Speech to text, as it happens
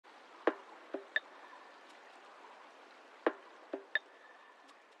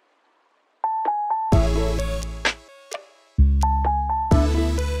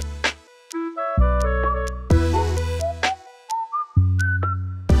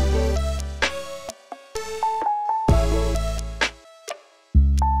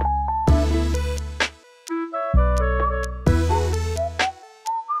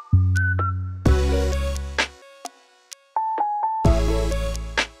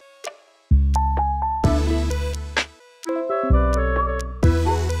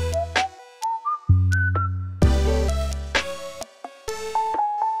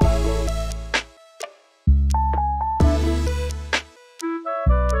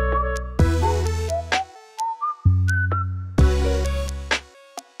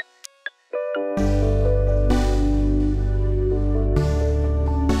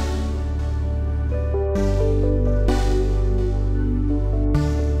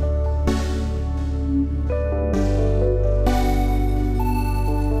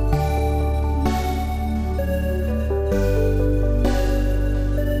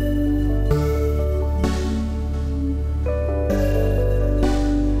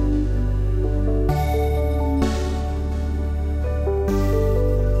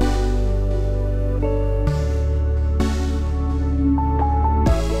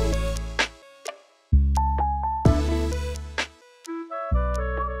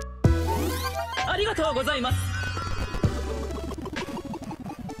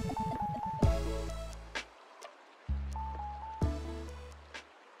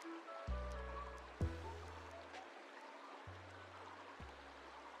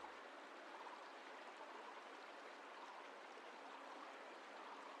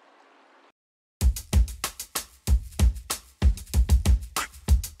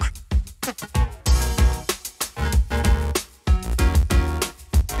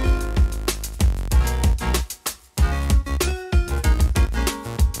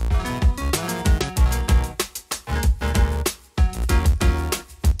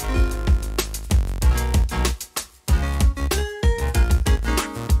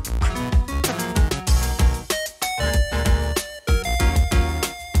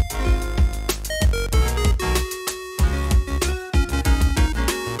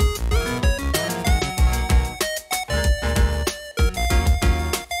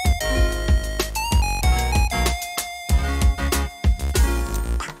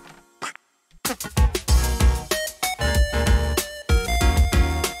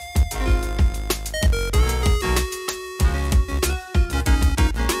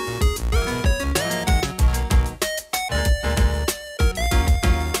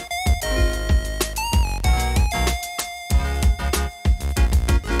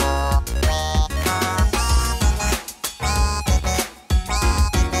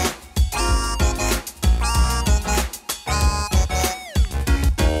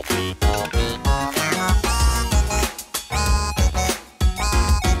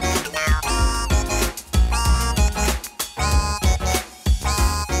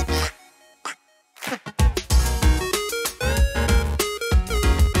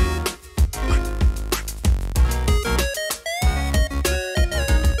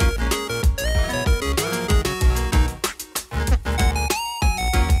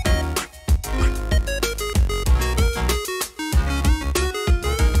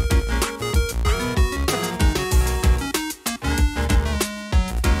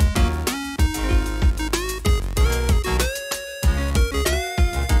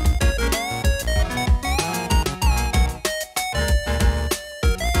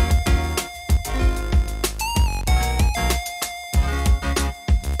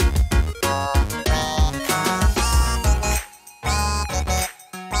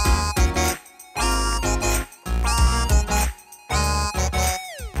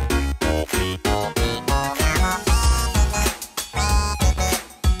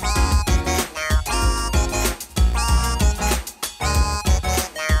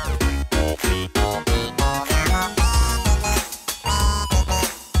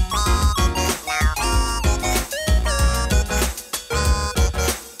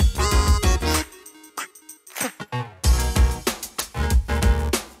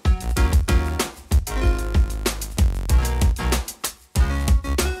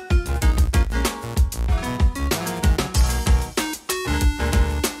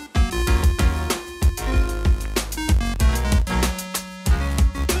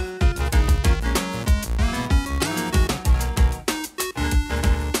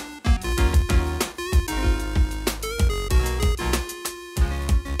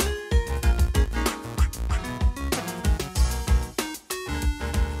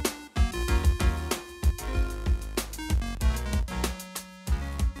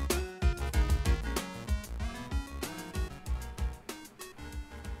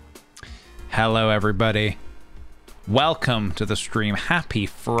Hello everybody, welcome to the stream. Happy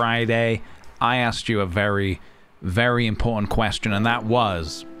Friday. I asked you a very important question, and that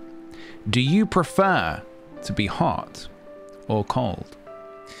was, do you prefer to be hot or cold?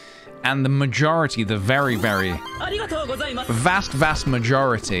 And the majority, the very vast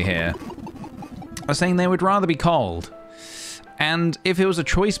majority here are saying they would rather be cold. And if it was a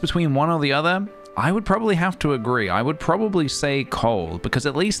choice between one or the other, I would probably have to agree. I would probably say cold, because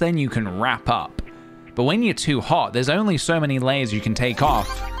at least then you can wrap up. But when you're too hot, there's only so many layers you can take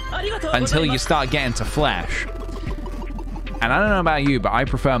off until you start getting to flesh. And I don't know about you, but I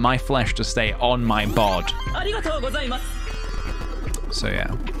prefer my flesh to stay on my bod. So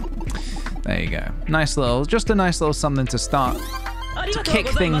yeah, there you go. Just a nice little something to start, to kick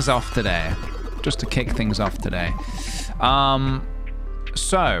things off today. Just to kick things off today.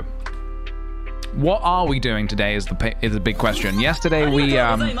 So, what are we doing today is the big question. Yesterday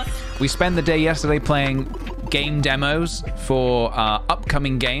we spent the day yesterday playing game demos for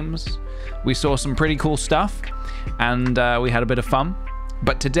upcoming games. We saw some pretty cool stuff, and we had a bit of fun.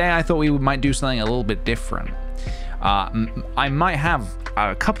 But today I thought we might do something a little bit different. I might have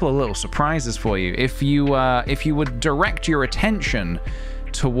a couple of little surprises for you if you would direct your attention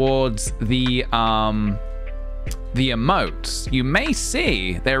towards the emotes, you may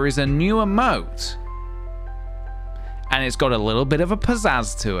see there is a new emote. And it's got a little bit of a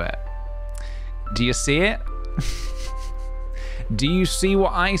pizzazz to it. Do you see it? Do you see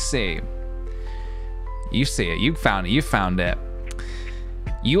what I see? You see it. You found it. You found it.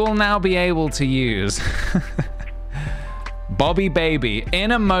 You will now be able to use Bobby Baby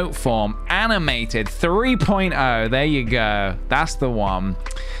in emote form, animated 3.0. There you go. That's the one.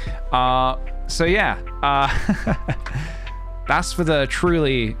 So yeah, that's for the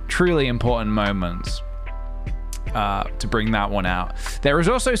truly, truly important moments. To bring that one out. There is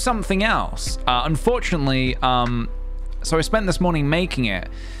also something else. Unfortunately, so I spent this morning making it,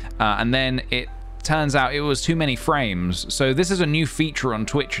 and then it turns out it was too many frames. So this is a new feature on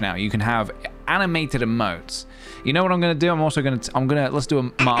Twitch now. You can have animated emotes. You know what I'm gonna do? Let's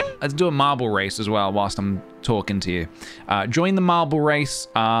do a marble race as well whilst I'm talking to you. Join the marble race.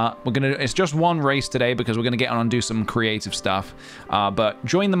 It's just one race today because we're gonna get on and do some creative stuff. But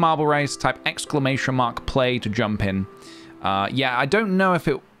join the marble race. Type !play to jump in. Yeah, I don't know if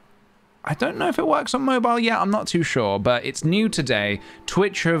it works on mobile yet. I'm not too sure, but it's new today.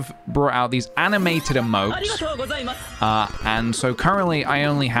 Twitch have brought out these animated emotes, and so currently I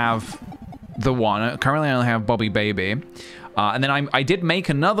only have the one. Currently I only have Bobby Baby, and then I did make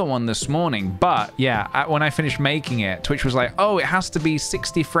another one this morning, but yeah, when I finished making it, Twitch was like, oh, it has to be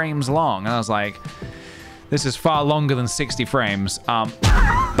 60 frames long, and I was like, this is far longer than 60 frames.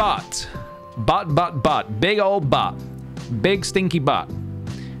 But, big old butt, big stinky butt.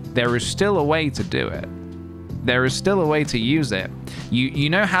 There is still a way to do it. There is still a way to use it. You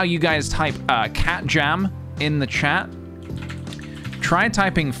know how you guys type cat jam in the chat? Try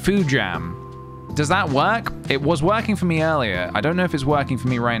typing foo jam. Does that work? It was working for me earlier. I don't know if it's working for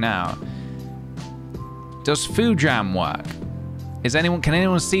me right now. Does foo jam work? Can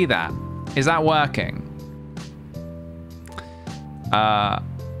anyone see that? Is that working?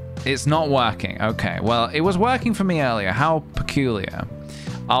 It's not working. Okay, well, it was working for me earlier. How peculiar.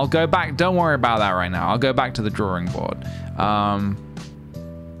 I'll go back. Don't worry about that right now. I'll go back to the drawing board.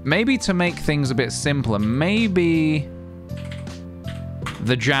 Maybe to make things a bit simpler, maybe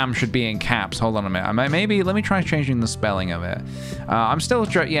the jam should be in caps. Hold on a minute. Maybe let me try changing the spelling of it. I'm still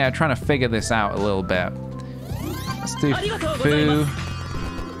trying to figure this out a little bit. Let's do foo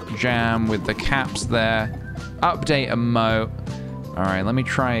jam with the caps there. Update emote. All right, let me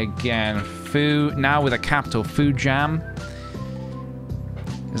try again. Foo, now with a capital, foo jam.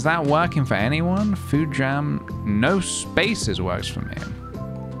 Is that working for anyone? Food jam, no spaces works for me.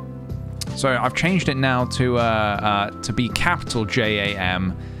 So I've changed it now to be capital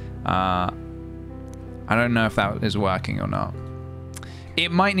JAM. I don't know if that is working or not.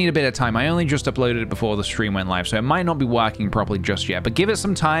 It might need a bit of time. I only just uploaded it before the stream went live, so it might not be working properly just yet. But give it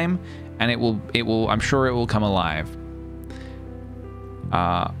some time, and it will. I'm sure it will come alive.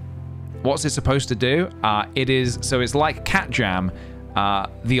 What's it supposed to do? It's like cat jam.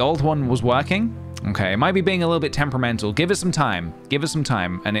 The old one was working. Okay, it might be being a little bit temperamental. Give it some time. Give it some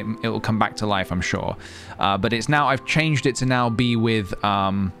time, and it will come back to life, I'm sure. But it's now, I've changed it to now be with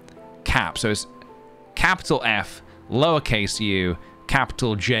cap. So it's capital F, lowercase u,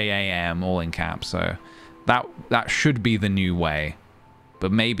 capital JAM, all in caps. So that should be the new way.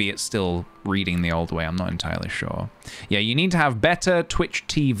 But maybe it's still reading the old way. I'm not entirely sure. Yeah, you need to have better Twitch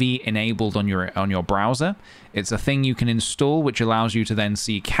TV enabled on your browser. It's a thing you can install, which allows you to then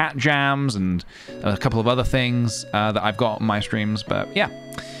see cat jams and a couple of other things that I've got on my streams. But yeah,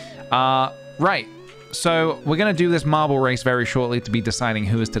 right. So we're gonna do this marble race very shortly to be deciding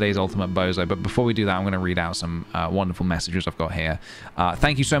who is today's ultimate bozo. But before we do that, I'm gonna read out some wonderful messages I've got here.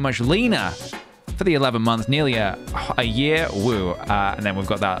 Thank you so much, Lena, for the 11 months, nearly a year, woo. And then we've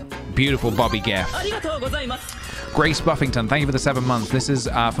got that beautiful Bobby gift. Grace Buffington, thank you for the 7 months. This is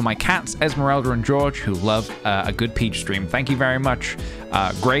for my cats, Esmeralda and George, who love a good peach stream. Thank you very much,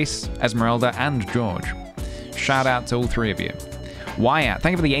 Grace, Esmeralda, and George. Shout out to all three of you. Wyatt,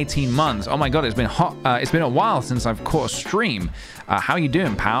 thank you for the 18 months. Oh my god, it's been hot. It's been a while since I've caught a stream. How you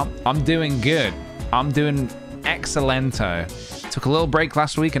doing, pal? I'm doing good. I'm doing excellento. Took a little break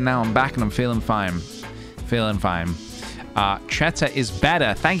last week and now I'm back and I'm feeling fine. Feeling fine. Cheta is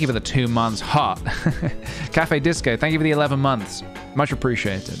better. Thank you for the 2 months. Hot. Cafe Disco, thank you for the 11 months. Much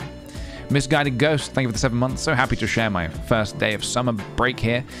appreciated. Misguided Ghost, thank you for the 7 months. So happy to share my first day of summer break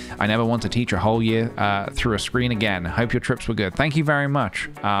here. I never want to teach a whole year through a screen again. Hope your trips were good. Thank you very much.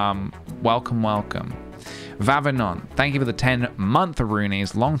 Welcome, welcome. Vavinon, thank you for the 10-month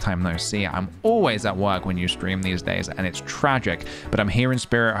Roonies. Long time no see. I'm always at work when you stream these days, and it's tragic. But I'm here in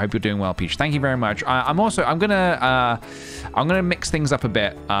spirit. I hope you're doing well, Peach. Thank you very much. I'm gonna mix things up a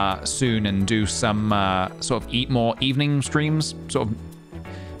bit soon and do some sort of more evening streams. Sort of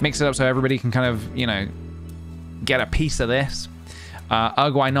mix it up so everybody can kind of, you know, get a piece of this.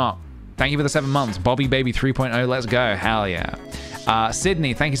 Why not? Thank you for the 7 months. Bobby Baby 3.0. Let's go. Hell yeah.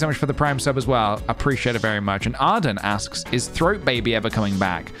 Sydney, thank you so much for the Prime sub as well. Appreciate it very much. And Arden asks, is Throat Baby ever coming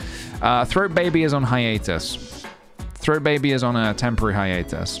back? Throat Baby is on hiatus. Throat Baby is on a temporary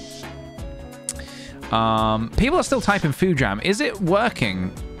hiatus. People are still typing Food Jam. Is it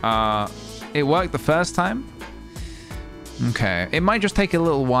working? It worked the first time? Okay. It might just take a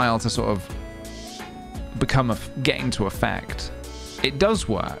little while to sort of get into effect. It does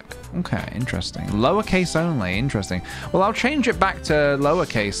work. Okay, interesting. Lowercase only, interesting. Well, I'll change it back to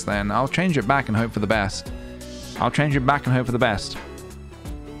lowercase then. I'll change it back and hope for the best.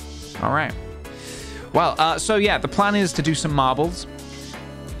 All right. Well, so yeah, the plan is to do some marbles,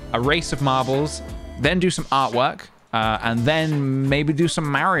 a race of marbles, then do some artwork, and then maybe do some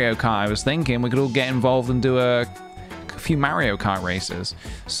Mario Kart. I was thinking we could all get involved and do a few Mario Kart races.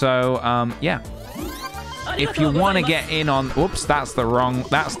 So, yeah. If you want to get in on, whoops, that's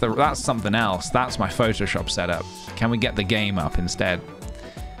something else. That's my Photoshop setup. Can we get the game up instead?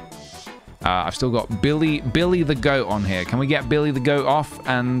 I've still got Billy the Goat on here. Can we get Billy the Goat off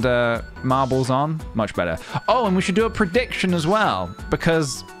and marbles on? Much better. Oh, and we should do a prediction as well,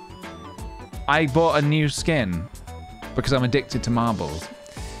 because I bought a new skin because I'm addicted to marbles.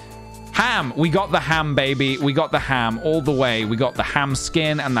 Ham, we got the ham, baby. We got the ham all the way. We got the ham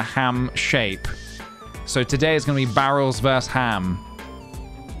skin and the ham shape. So today is going to be barrels versus ham.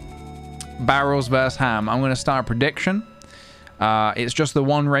 Barrels versus ham. I'm going to start a prediction. It's just the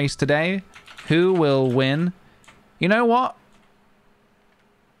one race today. Who will win? You know what?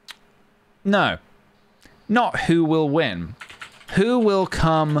 No. Not who will win. Who will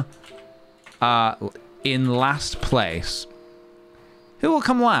come in last place? Who will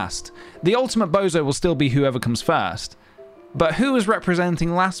come last? The ultimate bozo will still be whoever comes first. But who is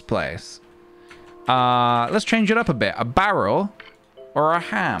representing last place? Let's change it up a bit. A barrel or a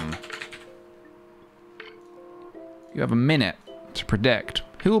ham? You have a minute to predict.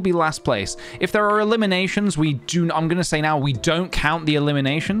 Who will be last place? If there are eliminations, I'm going to say now, we don't count the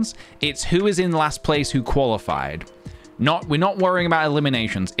eliminations. It's who is in last place who qualified. We're not worrying about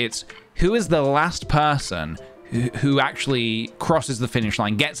eliminations. It's who is the last person who actually crosses the finish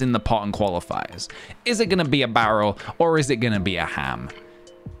line, gets in the pot and qualifies. Is it going to be a barrel or is it going to be a ham?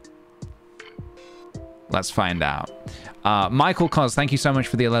 Let's find out. Michael Cos, thank you so much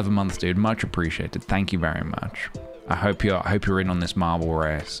for the 11 months, dude. Much appreciated. Thank you very much. I hope you're in on this marble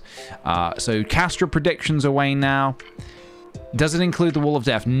race. So Castro predictions away now. Does it include the Wall of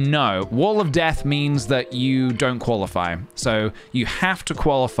Death? No. Wall of Death means that you don't qualify. So you have to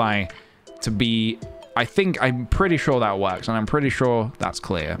qualify to be... I'm pretty sure that works, and I'm pretty sure that's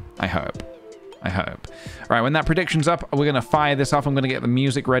clear. I hope. All right, when that prediction's up, we're gonna fire this off. I'm gonna get the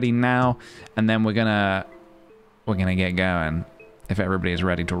music ready now, and then we're gonna get going if everybody is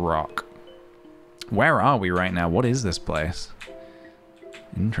ready to rock. Where are we right now? What is this place?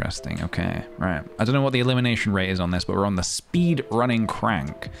 Interesting. Okay, right. I don't know what the elimination rate is on this, but we're on the speed running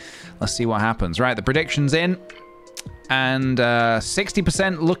crank. Let's see what happens. Right, the prediction's in, and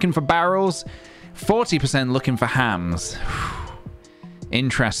 60% looking for barrels, 40% looking for hams.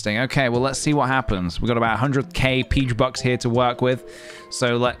 Interesting. Okay, well, let's see what happens. We've got about 100k Peach Bucks here to work with,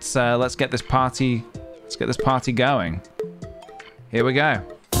 so let's get this party going. Here we go.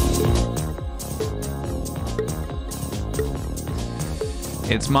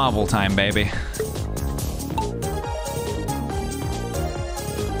 It's marble time, baby.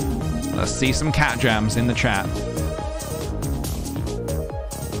 Let's see some cat jams in the chat.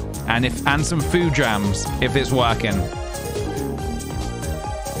 And some food jams if it's working.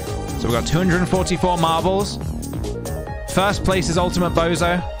 So we've got 244 marbles. First place is Ultimate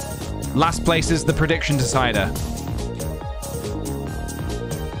Bozo. Last place is the prediction decider.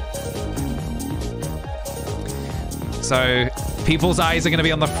 So people's eyes are going to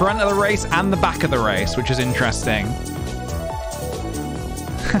be on the front of the race and the back of the race, which is interesting.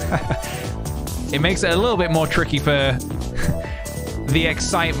 It makes it a little bit more tricky for the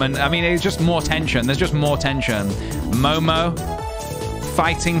excitement. I mean, it's just more tension. There's just more tension. Momo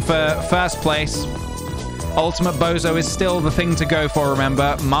fighting for first place. Ultimate Bozo is still the thing to go for,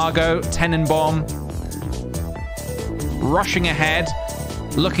 remember. Margot, Tenenbaum rushing ahead.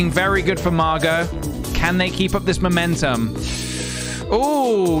 Looking very good for Margot. Can they keep up this momentum?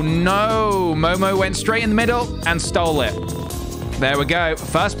 Oh, no. Momo went straight in the middle and stole it. There we go.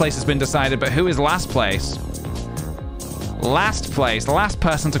 First place has been decided, but who is last place? Last place. Last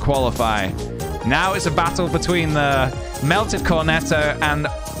person to qualify. Now it's a battle between the melted cornetto and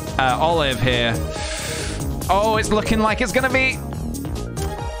Olive here. Oh, it's looking like it's going to be...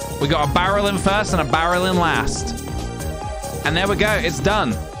 We got a barrel in first and a barrel in last. And there we go. It's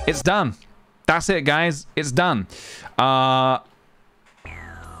done. It's done. That's it, guys. It's done.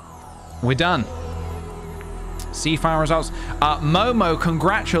 We're done. See final results. Momo,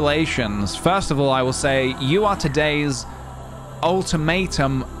 congratulations. First of all, I will say you are today's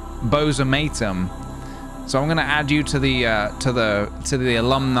ultimatum bozomatum. So I'm gonna add you to the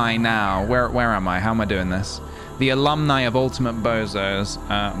alumni now. Where am I? How am I doing this? The alumni of Ultimate Bozos.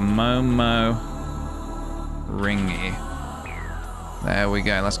 Momo Ringy. There we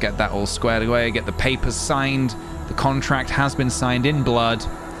go. Let's get that all squared away. Get the papers signed. The contract has been signed in blood.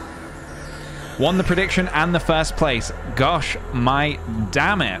 Won the prediction and the first place. Gosh, my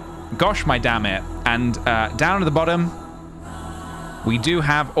damn it. Gosh, my damn it. And down at the bottom, we do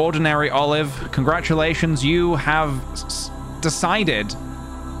have Ordinary Olive. Congratulations, you have decided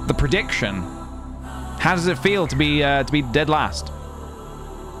the prediction. How does it feel to be dead last?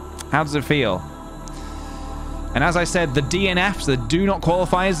 How does it feel? And as I said, the DNFs, the do not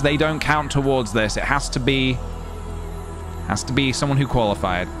qualifiers, they don't count towards this. It has to be someone who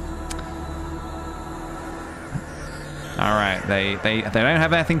qualified. All right, they don't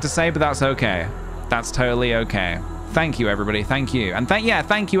have anything to say, but that's okay. That's totally okay. Thank you, everybody. Thank you, and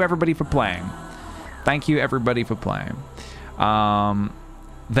thank you, everybody, for playing. Thank you, everybody, for playing.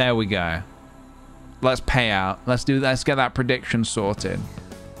 There we go. Let's pay out. Let's get that prediction sorted.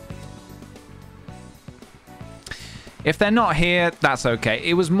 If they're not here, that's okay.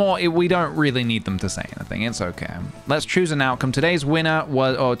 It was more, we don't really need them to say anything. It's okay. Let's choose an outcome. Today's winner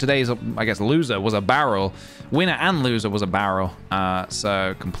was, or today's, I guess, loser was a barrel. Winner and loser was a barrel.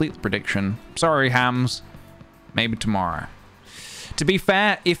 So complete the prediction. Sorry, Hams. Maybe tomorrow. To be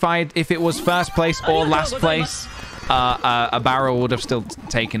fair, if it was first place or last place, a barrel would have still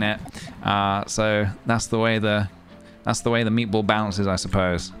taken it. So that's the way the meatball bounces, I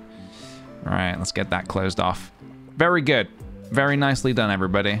suppose. All right, let's get that closed off. Very good. Very nicely done,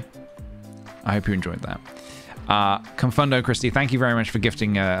 everybody. I hope you enjoyed that. Confundo Christie, thank you very much for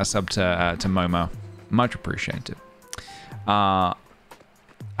gifting a sub to Momo. Much appreciated.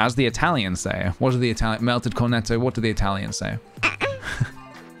 As the Italians say, what do the Italian melted cornetto? What do the Italians say?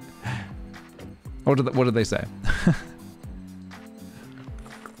 What do they say?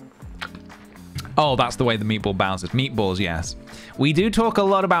 Oh, that's the way the meatball bounces. Meatballs, yes. We do talk a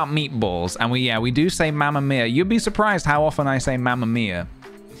lot about meatballs, and we do say Mamma Mia. You'd be surprised how often I say Mamma Mia.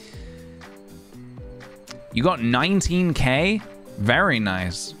 You got 19K? Very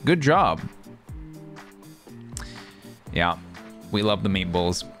nice. Good job. Yeah, we love the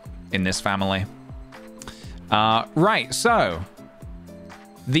meatballs in this family. Right, so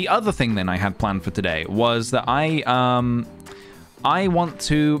the other thing then I had planned for today was that I want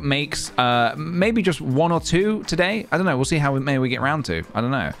to make maybe just one or two today. I don't know. We'll see how many we get around to. I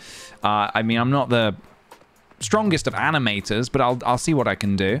don't know. I mean, I'm not the strongest of animators, but I'll see what I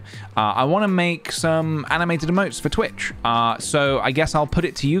can do. I want to make some animated emotes for Twitch. So I guess I'll put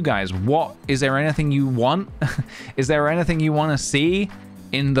it to you guys. Is there anything you want? Is there anything you want to see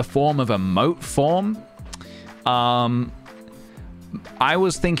in the form of emote form? I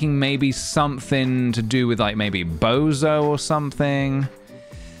was thinking maybe something to do with like maybe Bozo or something.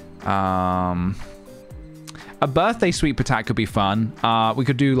 A birthday sweet potato could be fun. We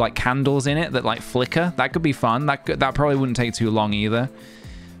could do like candles in it that like flicker. That could be fun. That probably wouldn't take too long either.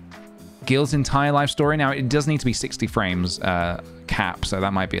 Gil's entire life story. Now it does need to be 60 frames cap, so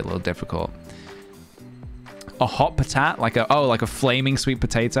that might be a little difficult. A hot potat, like a flaming sweet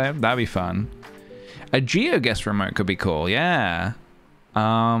potato. That'd be fun. A GeoGuess remote could be cool. Yeah.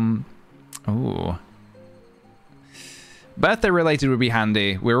 Ooh. Birthday related would be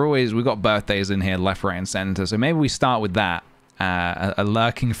handy. We've got birthdays in here left, right, and center. So maybe we start with that. A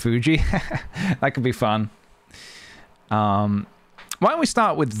lurking Fuji. That could be fun. Why don't we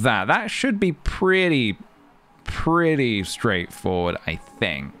start with that? That should be pretty straightforward, I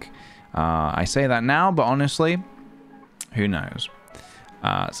think. I say that now, but honestly, who knows?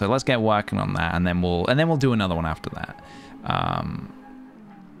 So let's get working on that, and then we'll do another one after that.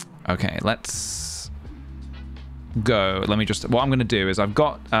 Okay, let's go. Let me just. What I'm going to do is I've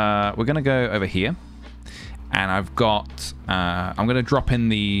got. We're going to go over here, and I've got. I'm going to drop in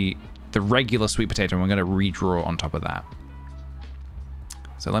the regular sweet potato, and we're going to redraw on top of that.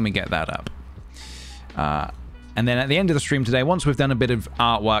 So let me get that up. And then at the end of the stream today, once we've done a bit of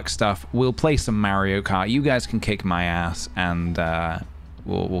artwork stuff, we'll play some Mario Kart. You guys can kick my ass, and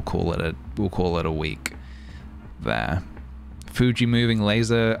we'll call it a week. There, Fuji moving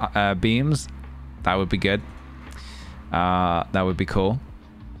laser beams. That would be good. That would be cool.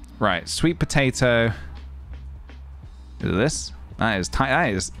 Right, sweet potato. This that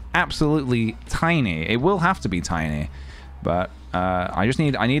is absolutely tiny. It will have to be tiny, but I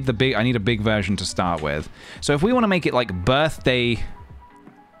need a big version to start with. So if we want to make it like birthday,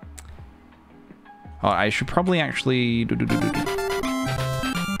 oh, I should probably actually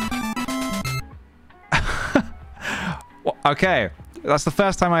okay, that's the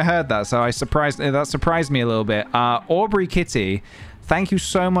first time I heard that, so that surprised me a little bit. Aubrey Kitty, thank you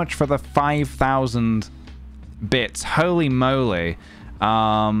so much for the 5,000 bits. Holy moly.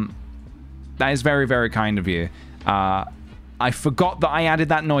 That is very, very kind of you. I forgot that I added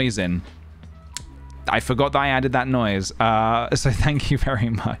that noise in. So thank you very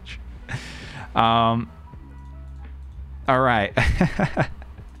much. All right.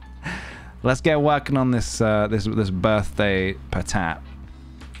 Let's get working on this this birthday patat.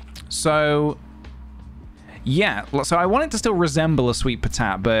 So yeah, so I want it to still resemble a sweet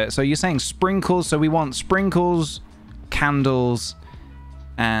patat, but so you're saying sprinkles, so we want sprinkles, candles,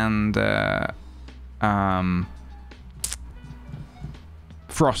 and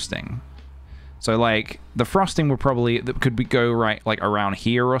frosting. So like the frosting would probably go right like around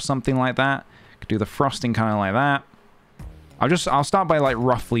here or something like that. Could do the frosting kind of like that. I'll start by like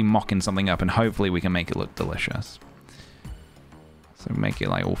roughly mocking something up, and hopefully we can make it look delicious. So make it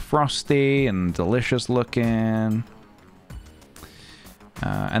like all frosty and delicious looking.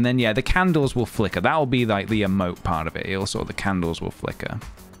 And then yeah, the candles will flicker. That'll be like the emote part of it. Also the candles will flicker.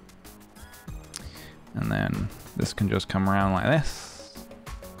 And then this can just come around like this.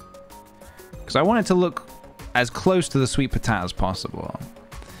 Because I want it to look as close to the sweet potato as possible.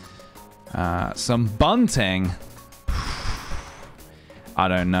 Some bunting. I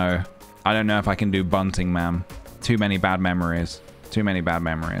don't know. I don't know if I can do bunting, man. Too many bad memories. Too many bad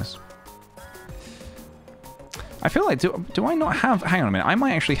memories. I feel like, do I not have... Hang on a minute. I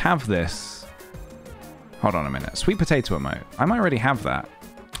might actually have this. Hold on a minute. Sweet potato emote. I might already have that.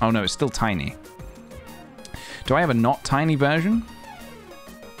 Oh, no. It's still tiny. Do I have a not tiny version?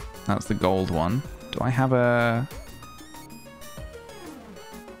 That's the gold one. Do I have a...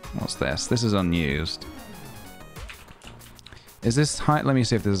 What's this? This is unused. Is this high? Let me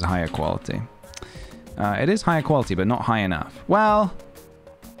see if this is higher quality. It is higher quality, but not high enough. Well,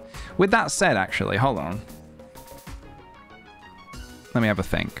 with that said, actually, hold on. Let me have a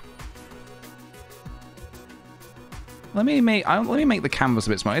think. Let me make the canvas a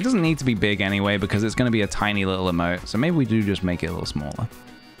bit smaller. It doesn't need to be big anyway, because it's going to be a tiny little emote. So maybe we do just make it a little smaller.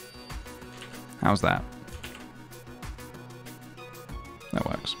 How's that? That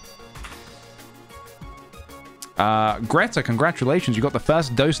works. Greta, congratulations. You got the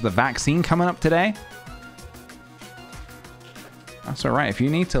first dose of the vaccine coming up today. That's all right. If you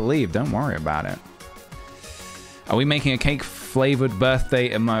need to leave, don't worry about it. Are we making a cake-flavored birthday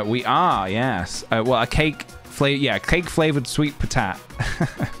emote? We are, yes. Well, a cake-flavored sweet potat.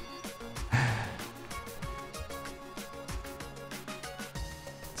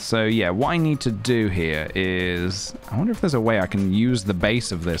 So, yeah, what I need to do here is... I wonder if there's a way I can use the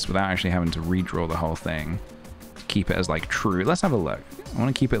base of this without actually having to redraw the whole thing. Keep it as like true. Let's have a look. I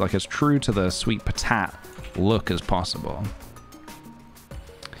want to keep it like as true to the sweet potat look as possible.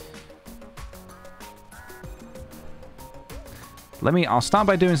 I'll start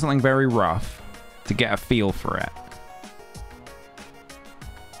by doing something very rough to get a feel for it.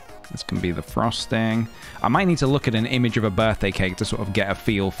 This can be the frosting. I might need to look at an image of a birthday cake to sort of get a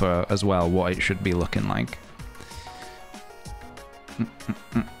feel for as well what it should be looking like.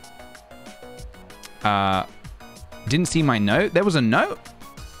 Didn't see my note. There was a note?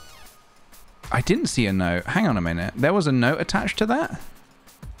 I didn't see a note. Hang on a minute. There was a note attached to that?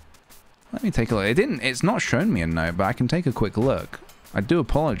 Let me take a look. It's not shown me a note, but I can take a quick look. I do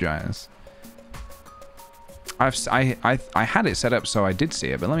apologize. I had it set up so I did see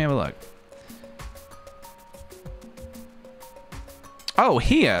it, but let me have a look. Oh,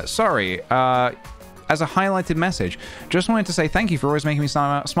 here. Sorry. As a highlighted message, just wanted to say thank you for always making me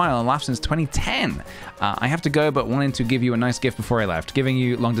smile and laugh since 2010. I have to go, but wanted to give you a nice gift before I left, giving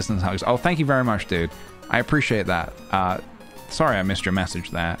you long distance hugs. Oh, thank you very much, dude. I appreciate that. Sorry I missed your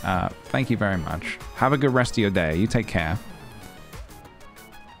message there. Thank you very much. Have a good rest of your day. You take care.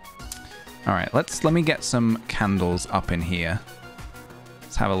 All right, let me get some candles up in here.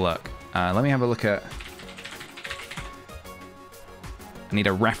 Let's have a look. Let me have a look at... I need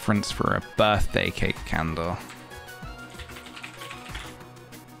a reference for a birthday cake candle.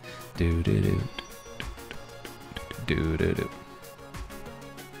 Do do do. Do do do.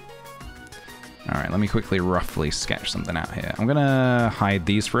 All right, let me quickly roughly sketch something out here. I'm gonna hide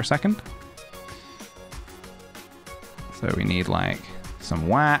these for a second. So we need like some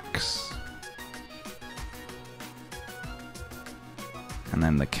wax. And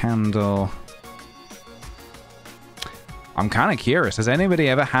then the candle. I'm kind of curious. Has anybody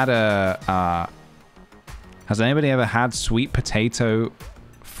ever had sweet potato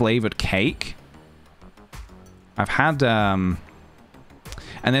flavored cake? I've had, and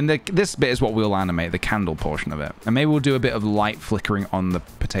then this bit is what we'll animate, the candle portion of it. And maybe we'll do a bit of light flickering on the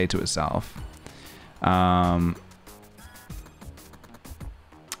potato itself. I've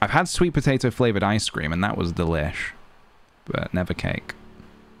had sweet potato flavored ice cream, and that was delish, but never cake.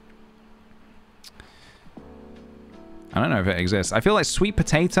 I don't know if it exists. I feel like sweet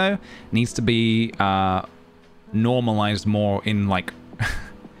potato needs to be normalized more in like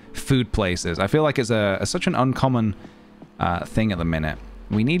food places. I feel like it's such an uncommon thing at the minute.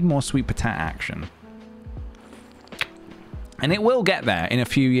 We need more sweet potato action. And it will get there in a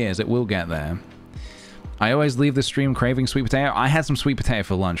few years. It will get there. I always leave the stream craving sweet potato. I had some sweet potato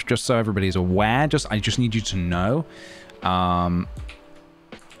for lunch, just so everybody's aware. I just need you to know. I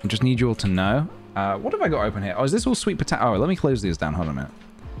just need you all to know. What have I got open here? Oh, is this all sweet potato? Oh, let me close these down. Hold on a minute.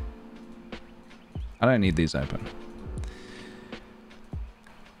 I don't need these open.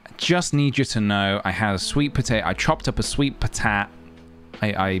 I just need you to know I had a sweet potato. I chopped up a sweet potato.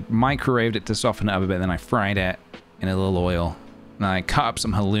 I microwaved it to soften it up a bit. Then I fried it in a little oil. Then I cut up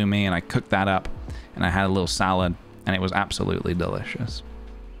some halloumi and I cooked that up. And I had a little salad. And it was absolutely delicious.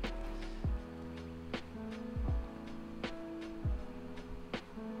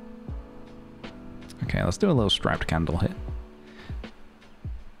 Okay, let's do a little striped candle here.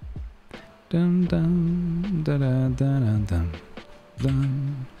 Dun, dun, dun, dun, dun, dun,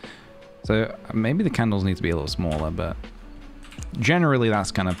 dun. So maybe the candles need to be a little smaller, but generally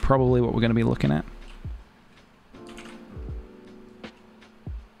that's kind of probably what we're going to be looking at.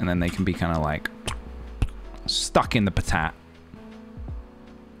 And then they can be kind of like stuck in the potat.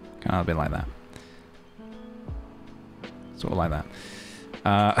 Kind of a bit like that. Sort of like that.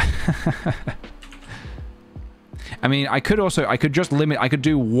 I mean, I could just limit, I could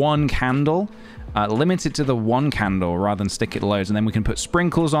do one candle, limit it to the one candle rather than stick it loads, and then we can put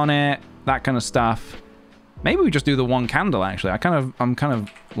sprinkles on it, that kind of stuff. Maybe we just do the one candle, actually. I'm kind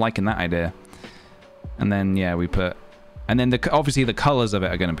of liking that idea. And then, yeah, we put, and then obviously the colors of it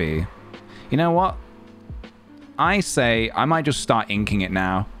are going to be, you know what? I say I might just start inking it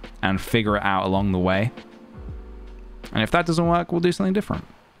now and figure it out along the way. And if that doesn't work, we'll do something different.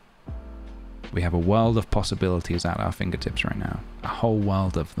 We have a world of possibilities at our fingertips right now. A whole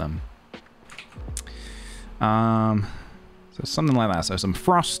world of them. So something like that. So some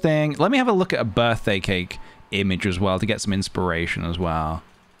frosting. Let me have a look at a birthday cake image as well to get some inspiration as well.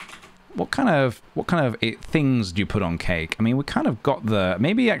 What kind of things do you put on cake? I mean, we kind of got the,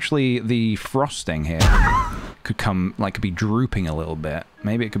 maybe actually the frosting here could could be drooping a little bit.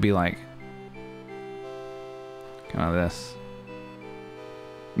 Maybe it could be like kind of this.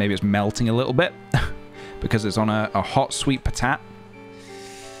 Maybe it's melting a little bit because it's on a hot sweet potat.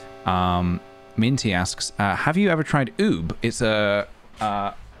 Minty asks, have you ever tried oob? It's a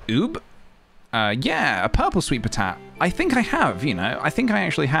oob? Yeah, a purple sweet potat. I think I have, you know. I think I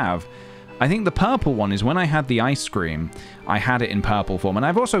actually have. I think the purple one is when I had the ice cream, I had it in purple form. And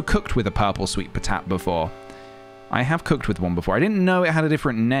I've also cooked with a purple sweet potat before. I have cooked with one before. I didn't know it had a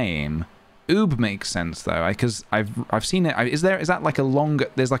different name. Oob makes sense though, because I've seen it. Is that like a longer?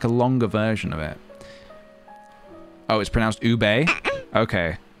 There's like a longer version of it. Oh, it's pronounced ube.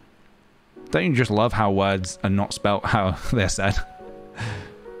 Okay. Don't you just love how words are not spelt how they're said?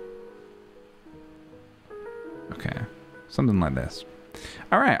 Okay, something like this.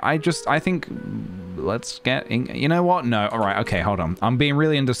 All right, I think let's get in. You know what? No. All right. Okay, hold on. I'm being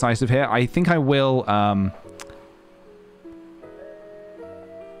really indecisive here. I think I will.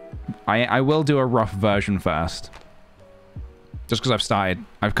 I will do a rough version first. Just because I've started.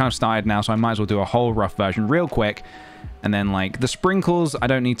 I've kind of started now, so I might as well do a whole rough version real quick. And then, like, the sprinkles, I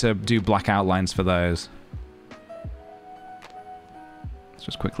don't need to do black outlines for those. Let's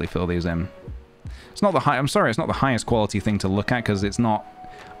just quickly fill these in. It's not the I'm sorry, it's not the highest quality thing to look at, because it's not...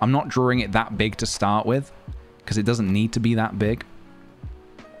 I'm not drawing it that big to start with, because it doesn't need to be that big.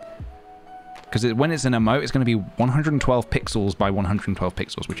 Because when it's an emote, it's going to be 112 pixels by 112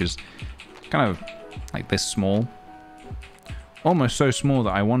 pixels, which is kind of like this small. Almost so small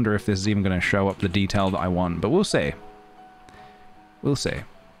that I wonder if this is even going to show up the detail that I want, but we'll see. We'll see.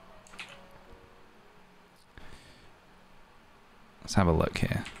 Let's have a look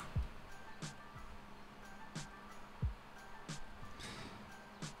here.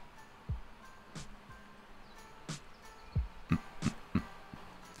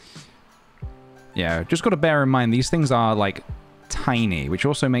 Yeah, just got to bear in mind, these things are, like, tiny, which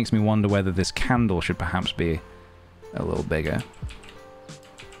also makes me wonder whether this candle should perhaps be a little bigger.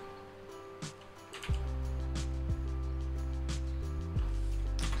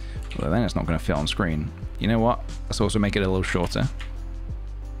 Well, then it's not going to fit on screen. You know what? Let's also make it a little shorter.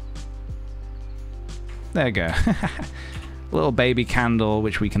 There you go. A little baby candle,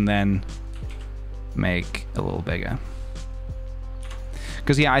 which we can then make a little bigger.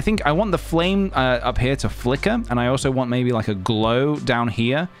 Because, yeah, I think I want the flame up here to flicker, and I also want maybe like a glow down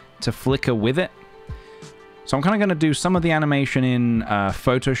here to flicker with it. So I'm kind of going to do some of the animation in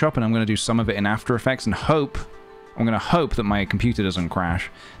Photoshop, and I'm going to do some of it in After Effects, and I'm going to hope that my computer doesn't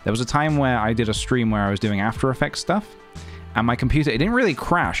crash. There was a time where I did a stream where I was doing After Effects stuff, and my computer, it didn't really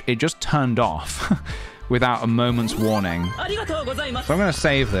crash, it just turned off without a moment's warning. So I'm going to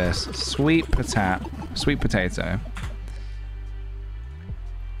save this. Sweet potato.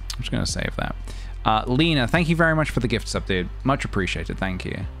 I'm just going to save that. Lena, thank you very much for the gift sub, dude. Much appreciated, thank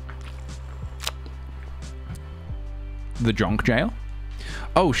you. The Jonk Jail?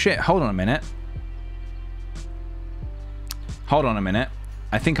 Oh shit, hold on a minute. Hold on a minute.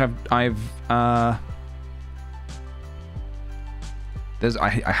 I think I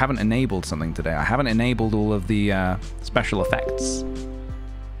haven't enabled something today. I haven't enabled all of the special effects.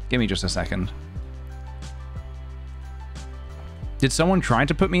 Give me just a second. Did someone try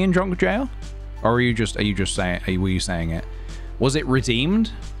to put me in Jonk Jail? Or were you saying it? Was it redeemed?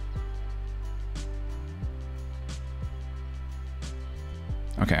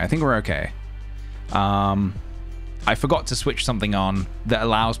 Okay, I think we're okay. I forgot to switch something on that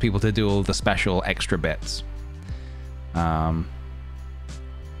allows people to do all the special extra bits. Okay,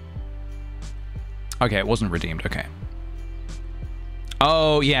 it wasn't redeemed. Okay.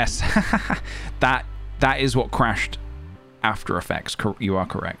 Oh, yes. That is what crashed After Effects. You are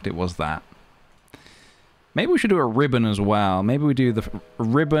correct. It was that. Maybe we should do a ribbon as well. Maybe we do the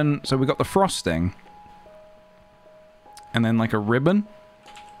ribbon. So we got the frosting. And then like a ribbon.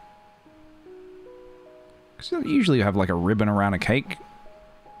 Usually you have like a ribbon around a cake,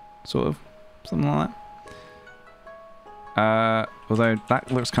 sort of, something like that. Although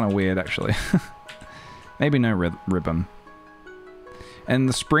that looks kind of weird actually. Maybe no ribbon. And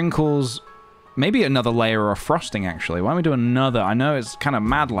the sprinkles, maybe another layer of frosting actually. Why don't we do another? I know it's kind of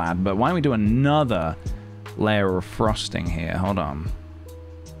mad lad, but why don't we do another layer of frosting here? Hold on.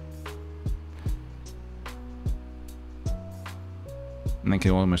 And it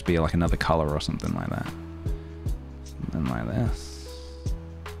could almost be like another color or something like that. Something like this.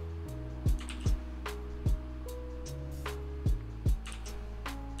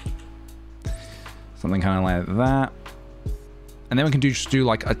 Something kind of like that. And then we can just do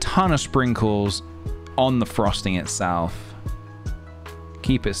like a ton of sprinkles on the frosting itself.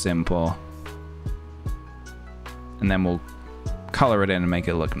 Keep it simple. And then we'll color it in and make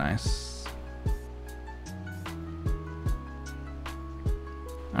it look nice.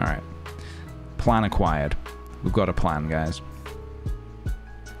 Alright. Plan acquired. We've got a plan, guys.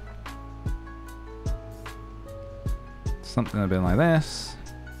 Something a bit like this.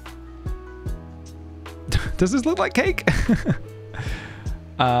 Does this look like cake?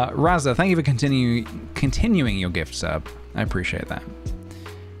 Raza, thank you for continuing your gift sub. I appreciate that.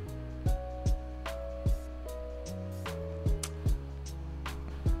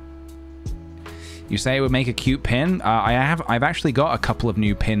 You say it would make a cute pin? I've actually got a couple of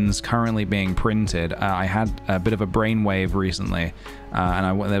new pins currently being printed. I had a bit of a brainwave recently,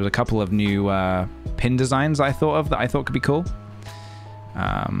 and there was a couple of new pin designs I thought of that I thought could be cool.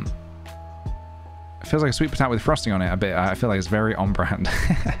 It feels like a sweet potato with frosting on it a bit. I feel like it's very on brand.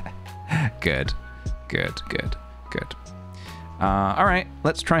 Good. All right,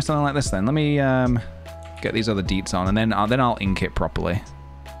 let's try something like this then. Let me get these other deets on, and then I'll ink it properly.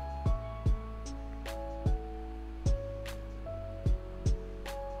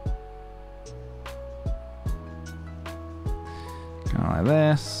 Kind of like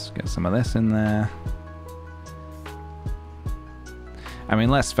this. Get some of this in there. I mean,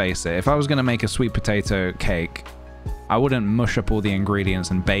 let's face it. If I was going to make a sweet potato cake, I wouldn't mush up all the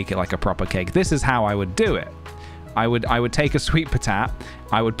ingredients and bake it like a proper cake. This is how I would do it. I would take a sweet potato,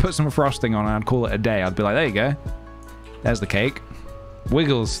 I would put some frosting on, and I'd call it a day. I'd be like, there you go. There's the cake.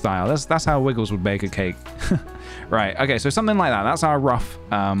 Wiggles style. That's how Wiggles would bake a cake. Right. Okay. So something like that. That's our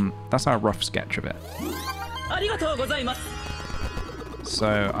rough sketch of it.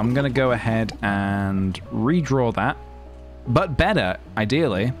 So I'm gonna go ahead and redraw that, but better,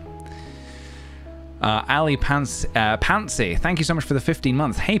 ideally. Ali Pantsy, thank you so much for the 15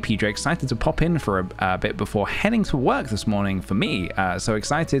 months. Hey PJ, excited to pop in for a bit before heading to work this morning for me. So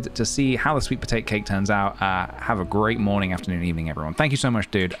excited to see how the sweet potato cake turns out. Have a great morning, afternoon, evening, everyone. Thank you so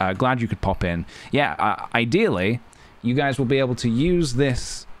much, dude. Glad you could pop in. Yeah, ideally, you guys will be able to use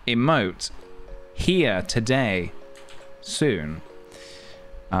this emote here today, soon.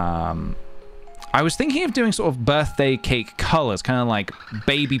 I was thinking of doing sort of birthday cake colors, kind of like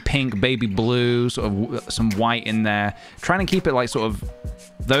baby pink, baby blue, sort of some white in there. Trying to keep it like sort of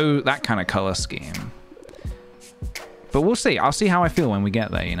that kind of color scheme. But we'll see. I'll see how I feel when we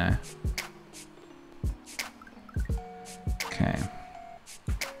get there, you know. Okay.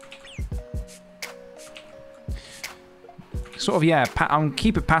 Sort of, yeah,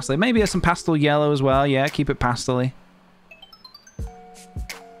 keep it pastel. Maybe there's some pastel yellow as well. Yeah, keep it pastel-y.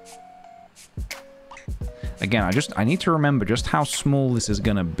 Again, I need to remember just how small this is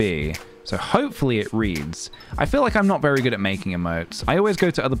gonna be. So hopefully it reads. I feel like I'm not very good at making emotes. I always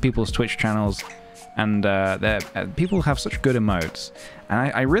go to other people's Twitch channels, and people have such good emotes.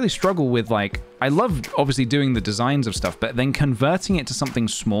 And I really struggle with, like, I love obviously doing the designs of stuff, but then converting it to something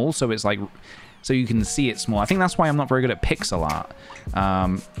small so it's like, so you can see it small. I think that's why I'm not very good at pixel art.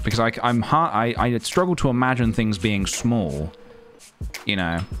 Because I struggle to imagine things being small, you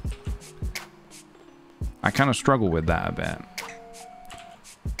know. I kind of struggle with that a bit.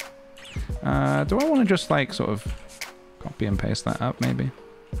 Do I want to just, like, sort of copy and paste that up, maybe?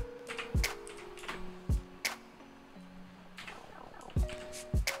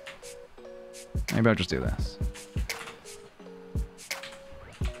 Maybe I'll just do this.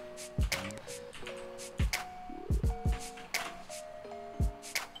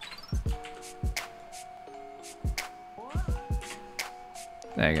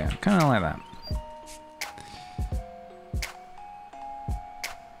 There you go. Kind of like that.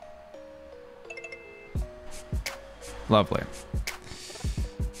 Lovely.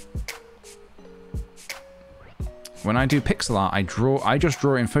 When I do pixel art, I just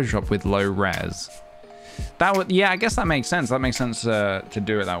draw in Photoshop with low res. That would, yeah, I guess that makes sense. That makes sense to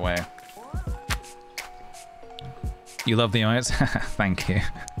do it that way. You love the emotes? Thank you.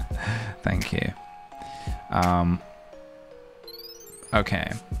 Thank you.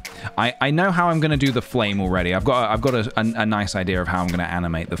 Okay. I know how I'm gonna do the flame already. I've got a nice idea of how I'm gonna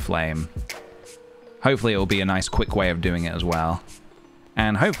animate the flame. Hopefully it will be a nice quick way of doing it as well.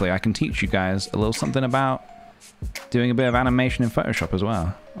 And hopefully I can teach you guys a little something about doing a bit of animation in Photoshop as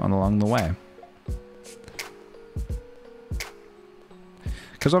well along the way.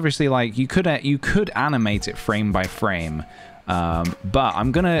 Because obviously, like, you could animate it frame by frame, but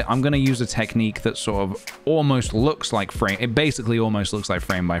I'm gonna use a technique that sort of almost looks like frame. It basically almost looks like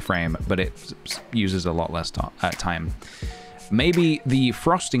frame by frame, but it uses a lot less time. Maybe the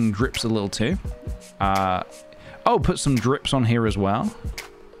frosting drips a little too. Oh, put some drips on here as well.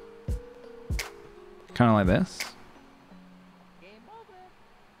 Kind of like this.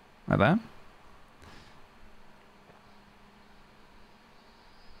 Like that.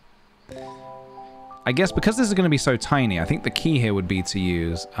 I guess because this is going to be so tiny, I think the key here would be to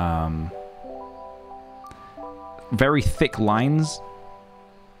use very thick lines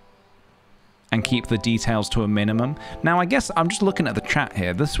and keep the details to a minimum. Now, I guess I'm just looking at the chat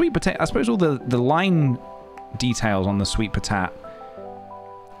here. The sweet potato, I suppose all the line details on the sweet potato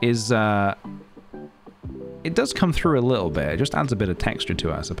is, it does come through a little bit. It just adds a bit of texture to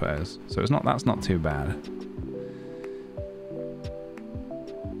it, I suppose. So that's not too bad.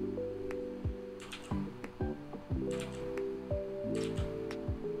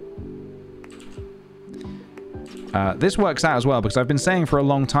 This works out as well because I've been saying for a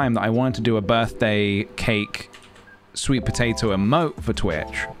long time that I wanted to do a birthday cake sweet potato emote for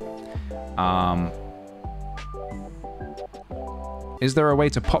Twitch. Is there a way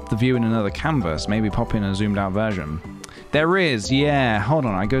to pop the view in another canvas? Maybe pop in a zoomed out version. There is, yeah. Hold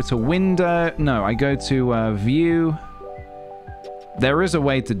on, I go to window. No, I go to view. There is a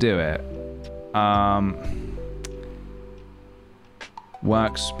way to do it.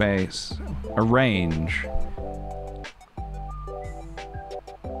 Workspace, arrange.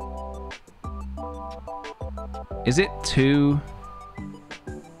 Is it two?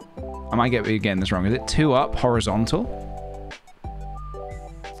 I might get getting this wrong. Is it two up horizontal?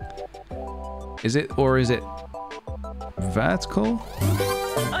 Is it, or is it vertical?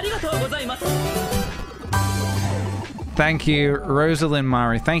 Thank you, Rosalind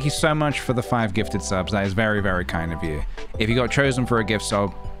Murray. Thank you so much for the 5 gifted subs. That is very, very kind of you. If you got chosen for a gift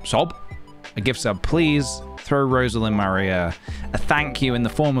sub, please throw Rosalind Murray a thank you in the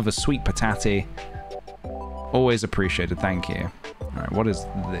form of a sweet patati. Always appreciated. Thank you. All right, what is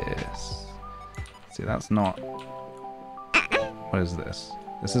this? See, that's not... What is this?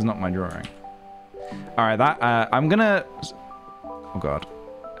 This is not my drawing. All right, that... I'm gonna... Oh, God.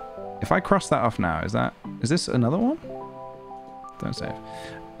 If I cross that off now, is this another one? Don't save.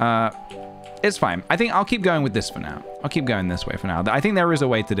 It's fine. I think I'll keep going with this for now. I'll keep going this way for now. I think there is a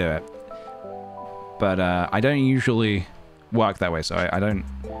way to do it. But I don't usually work that way, so I don't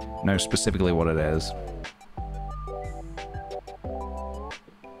know specifically what it is.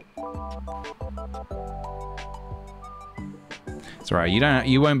 It's alright.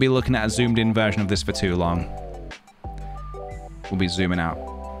 You won't be looking at a zoomed in version of this for too long. We'll be zooming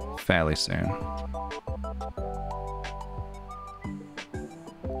out fairly soon.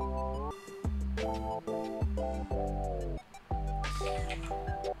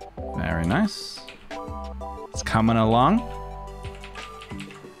 Very nice. It's coming along.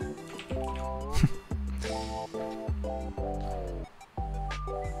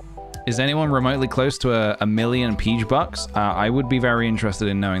 Is anyone remotely close to a million peach bucks? I would be very interested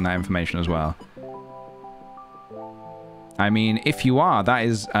in knowing that information as well. I mean, if you are, that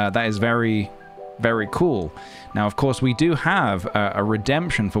is very, very cool. Now, of course, we do have a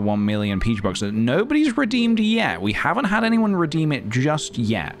redemption for 1 million peach bucks that nobody's redeemed yet. We haven't had anyone redeem it just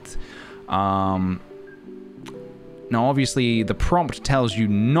yet. Now, obviously, the prompt tells you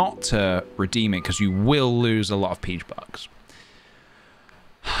not to redeem it because you will lose a lot of peach bucks.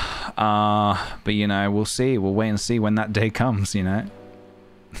 But, you know, we'll see. We'll wait and see when that day comes, you know.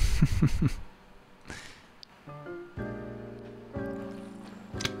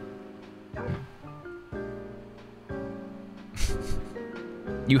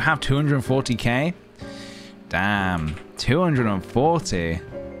 You have 240k? Damn, 240.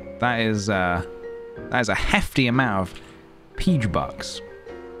 That is a hefty amount of peach bucks.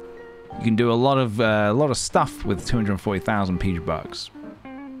 You can do a lot of stuff with 240,000 peach bucks.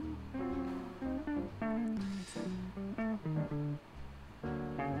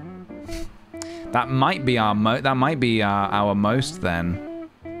 That might be our our most then.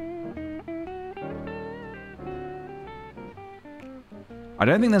 I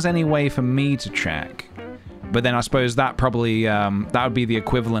don't think there's any way for me to check, but then I suppose that probably that would be the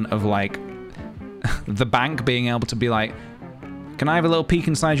equivalent of like the bank being able to be like, "Can I have a little peek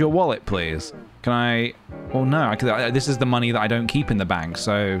inside your wallet, please? Can I?" Well, no, this is the money that I don't keep in the bank,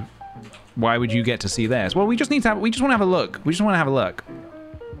 so why would you get to see this? Well, we just want to have a look. We just want to have a look.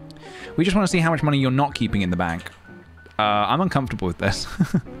 We just want to see how much money you're not keeping in the bank. I'm uncomfortable with this.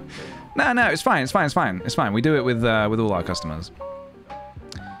 No, it's fine. It's fine. It's fine. It's fine. We do it with all our customers.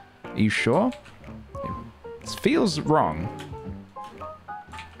 Are you sure? This feels wrong.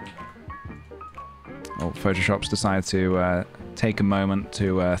 Oh, Photoshop's decided to take a moment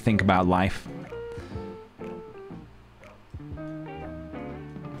to think about life.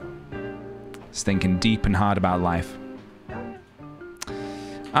 It's thinking deep and hard about life.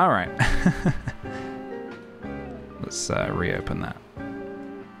 All right. Let's reopen that.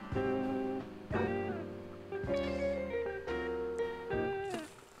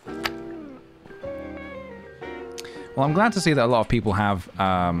 Well, I'm glad to see that a lot of people have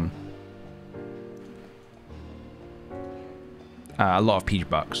a lot of peach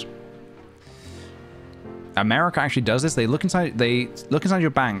bucks. America actually does this. They look inside your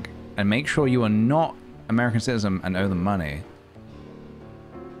bank and make sure you are not American citizen and owe them money.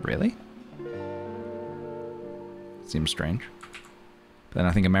 Really? Seems strange. But then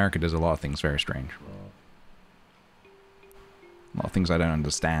I think America does a lot of things very strange. A lot of things I don't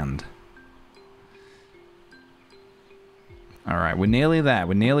understand. Alright, we're nearly there.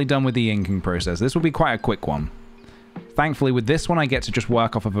 We're nearly done with the inking process. This will be quite a quick one. Thankfully, with this one, I get to just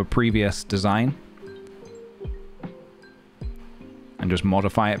work off of a previous design. And just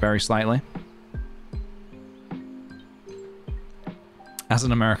modify it very slightly. As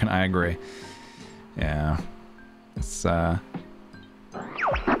an American, I agree. Yeah. It's,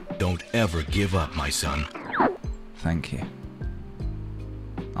 Don't ever give up, my son. Thank you.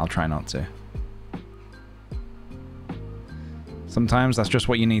 I'll try not to. Sometimes that's just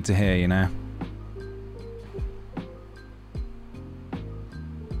what you need to hear, you know?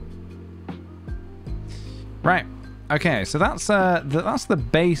 Right. Okay, so that's the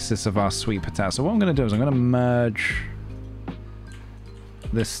basis of our sweet potato. So what I'm going to do is I'm going to merge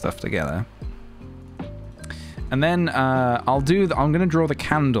this stuff together. And then I'm going to draw the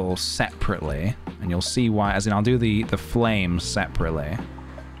candle separately, and you'll see why, as in I'll do the flame separately.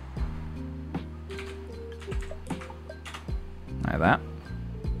 Like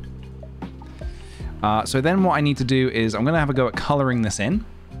that. So then what I need to do is I'm going to have a go at coloring this in.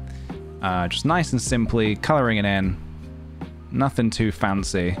 Just nice and simply coloring it in. Nothing too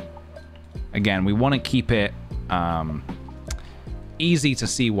fancy. Again, we want to keep it easy to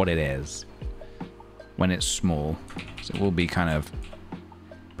see what it is when it's small. So it will be kind of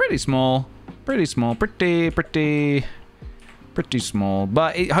pretty small, pretty small, pretty small.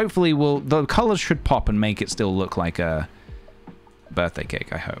 But it hopefully the colors should pop and make it still look like a birthday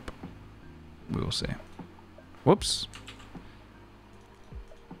cake, I hope. We will see. Whoops.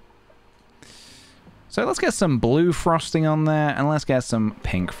 So let's get some blue frosting on there, and let's get some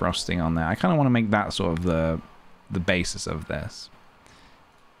pink frosting on there. I kind of want to make that sort of the basis of this.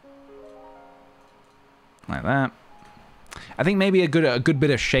 Like that. I think maybe a good bit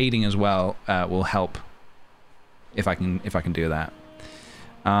of shading as well will help if I can do that.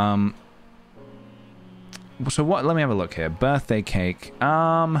 So what? Let me have a look here. Birthday cake.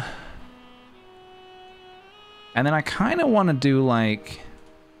 And then I kind of want to do like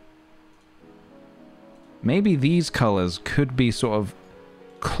maybe these colors could be sort of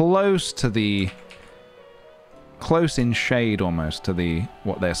close in shade almost to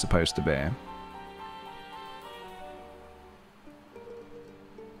what they're supposed to be.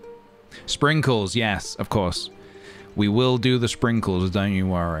 Sprinkles, yes, of course. We will do the sprinkles, don't you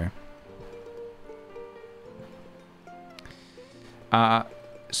worry.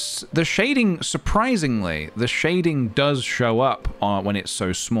 The shading, surprisingly, the shading does show up when it's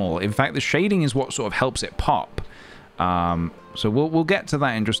so small. In fact, the shading is what sort of helps it pop. So we'll get to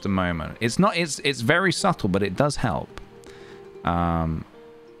that in just a moment. It's very subtle, but it does help. And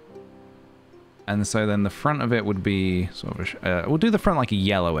so then the front of it would be sort of we'll do the front like a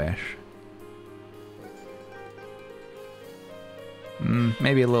yellowish.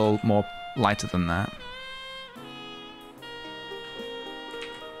 Maybe a little more lighter than that.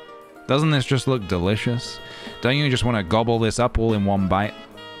 Doesn't this just look delicious? Don't you just want to gobble this up all in one bite?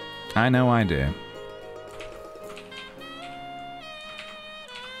 I know I do.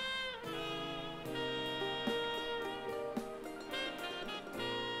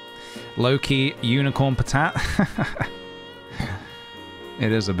 Low-key unicorn patat.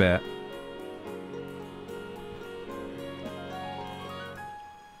 It is a bit.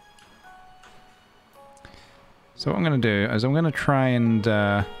 So what I'm going to do is I'm going to try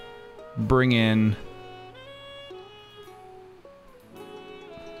and bring in...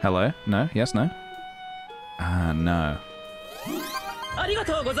 Hello? No? Yes? No? No.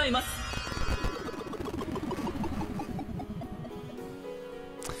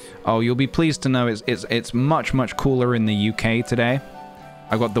 Oh, you'll be pleased to know it's much cooler in the UK today.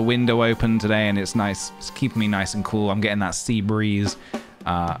 I got the window open today and it's nice. It's keeping me nice and cool. I'm getting that sea breeze.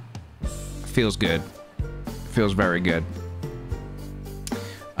 Feels good. Feels very good.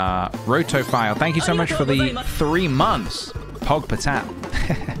 Rotofile, thank you so much for the 3 months. Pog Patat.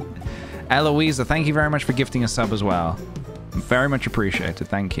 Eloisa, thank you very much for gifting a sub as well. Very much appreciated.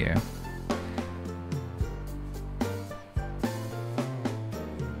 Thank you.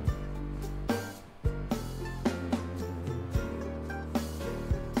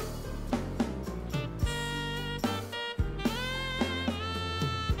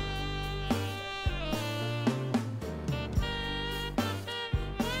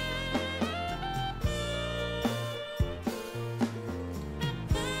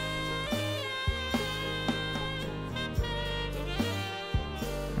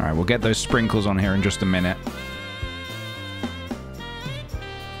 Alright, we'll get those sprinkles on here in just a minute.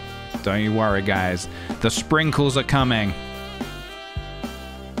 Don't you worry, guys. The sprinkles are coming.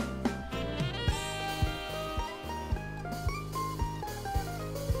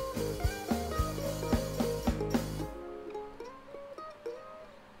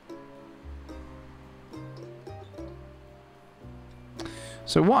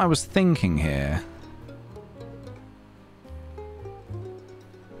 So what I was thinking here...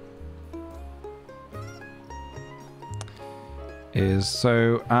 is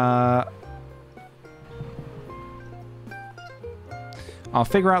so I'll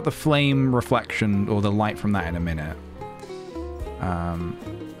figure out the flame reflection or the light from that in a minute.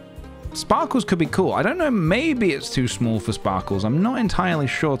 Sparkles could be cool. I don't know, maybe it's too small for sparkles. I'm not entirely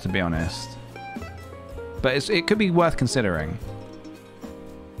sure, to be honest. But it could be worth considering.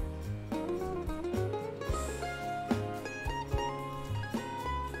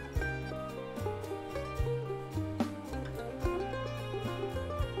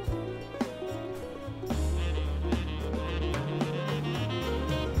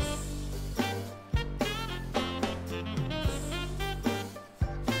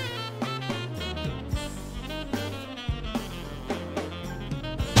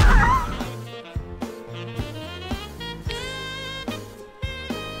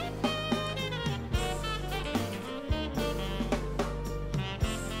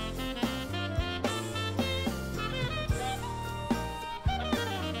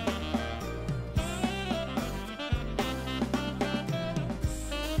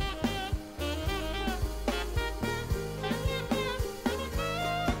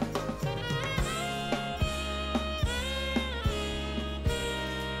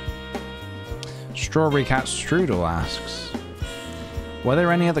 Strawberry Cat Strudel asks, were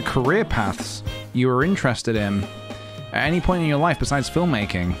there any other career paths you were interested in at any point in your life besides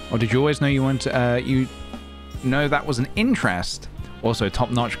filmmaking? Or did you always know you wanted to, you know that was an interest? Also,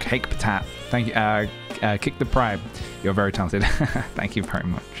 top-notch cake patat. Thank you, Kick the Pride. You're very talented. Thank you very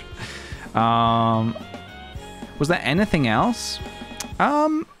much. Was there anything else?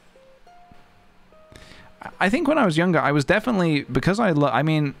 I think when I was younger, I was definitely, because I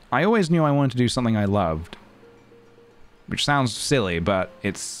mean, I always knew I wanted to do something I loved. Which sounds silly, but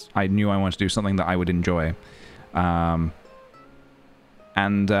I knew I wanted to do something that I would enjoy. I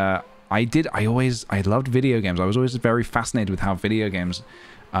loved video games. I was always very fascinated with how video games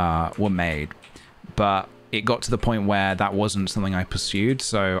were made. But it got to the point where that wasn't something I pursued,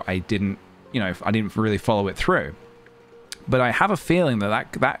 so I didn't, you know, I didn't really follow it through. But I have a feeling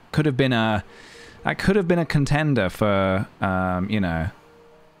that could have been a contender for, you know,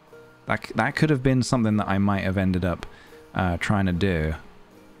 that could have been something that I might have ended up trying to do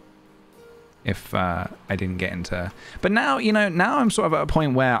if I didn't get into. But now, you know, now I'm sort of at a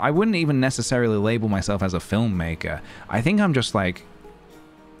point where I wouldn't even necessarily label myself as a filmmaker. I think I'm just like,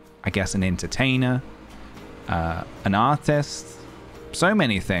 I guess, an entertainer, an artist, so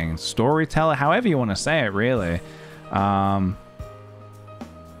many things, storyteller, however you want to say it, really.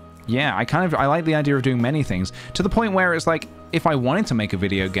 Yeah, I like the idea of doing many things, to the point where it's like, if I wanted to make a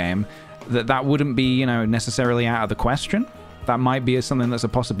video game, that wouldn't be, you know, necessarily out of the question. That might be something that's a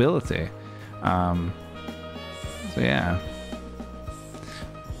possibility. So yeah.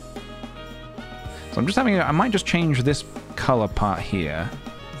 So I'm just I might just change this color part here.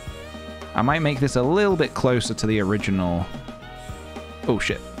 I might make this a little bit closer to the original. Oh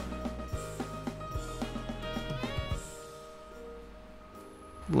shit.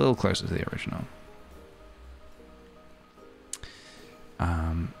 A little closer to the original.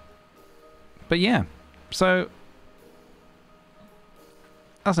 But yeah, so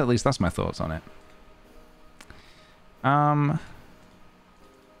that's my thoughts on it.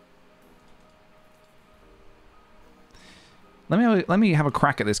 Let me have a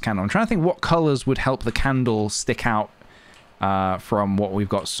crack at this candle. I'm trying to think what colors would help the candle stick out from what we've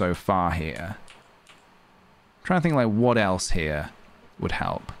got so far here. I'm trying to think like what else here would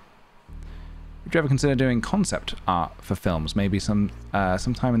help. Would you ever consider doing concept art for films? Maybe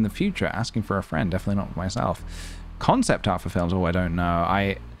sometime in the future. Asking for a friend, definitely not for myself. Concept art for films? Oh, I don't know.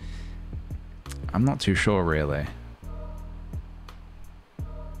 I'm not too sure, really.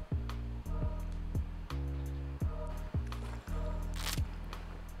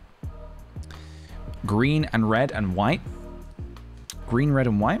 Green and red and white. Green, red,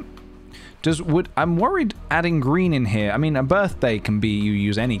 and white. I'm worried adding green in here. I mean, a birthday can be, you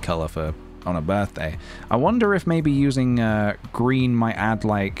use any color on a birthday. I wonder if maybe using green might add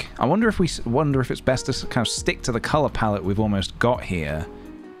like, I wonder if it's best to kind of stick to the color palette we've almost got here.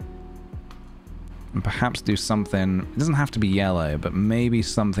 And perhaps do something, it doesn't have to be yellow, but maybe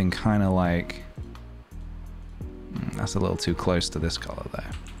something kind of like, that's a little too close to this color though.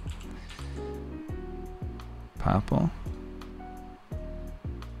 Purple.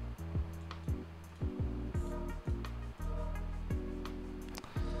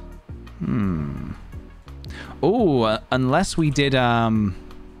 Oh, unless we did, so I'm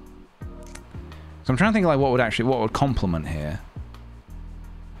trying to think like what would complement here.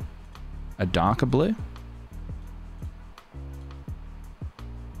 A darker blue?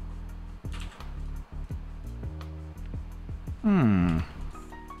 Not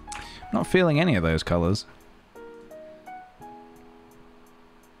feeling any of those colors.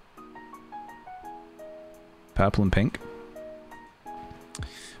 Purple and pink.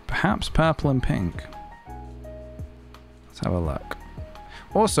 Perhaps purple and pink. Let's have a look.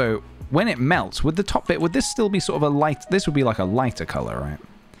 Also, when it melts, would the top bit, would this still be sort of a light, this would be like a lighter color, right?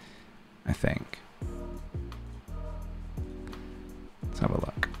 I think. Let's have a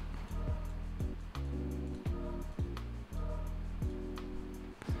look.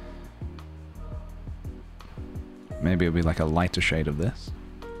 Maybe it'll be like a lighter shade of this.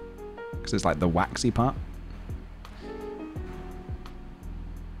 Because it's like the waxy part.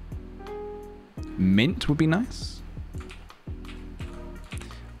 Mint would be nice.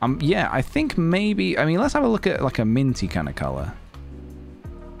 Yeah, I think maybe, I mean, let's have a look at like a minty kind of color.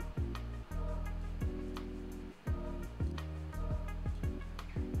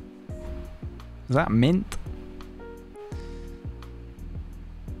 Is that mint?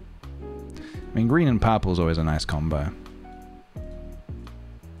 I mean, green and purple is always a nice combo.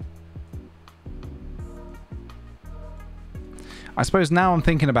 I suppose now I'm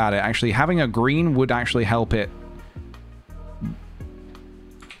thinking about it, actually, having a green would actually help it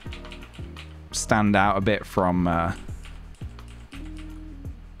stand out a bit from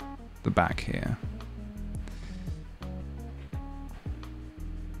the back here.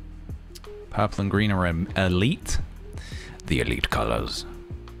 Purple and green are elite. The elite colors.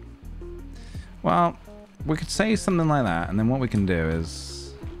 Well, we could say something like that, and then what we can do is...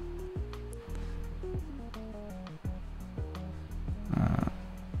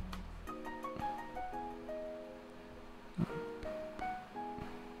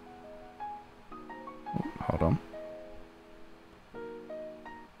 hold on.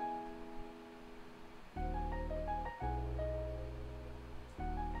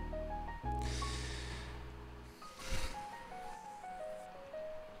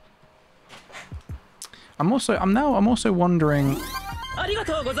 I'm also wondering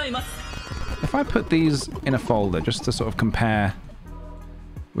if I put these in a folder just to sort of compare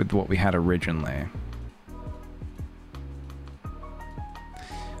with what we had originally.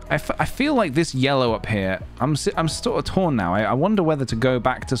 I feel like this yellow up here, I'm sort of torn now. I wonder whether to go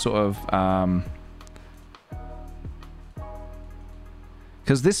back to sort of...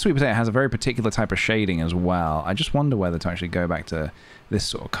 because this sweet potato has a very particular type of shading as well. I just wonder whether to actually go back to this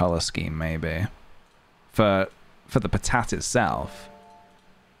sort of color scheme, maybe. For the patat itself.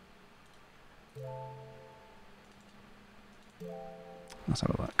 Let's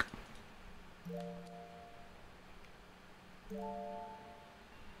have a look.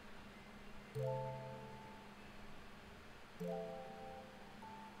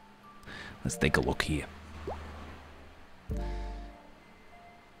 Let's take a look here.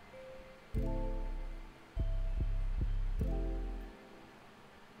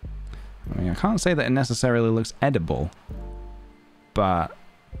 I mean, I can't say that it necessarily looks edible, but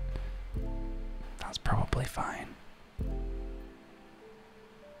that's probably fine.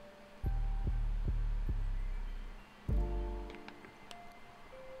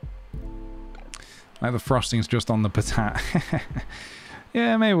 Like the frosting's just on the patat.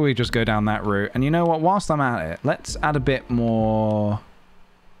 Yeah, maybe we just go down that route. And you know what? Whilst I'm at it, let's add a bit more...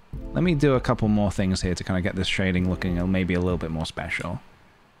 Let me do a couple more things here to kind of get this shading looking maybe a little bit more special.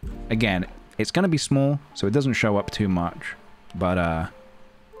 Again, it's going to be small, so it doesn't show up too much. But I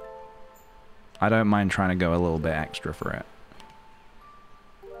don't mind trying to go a little bit extra for it.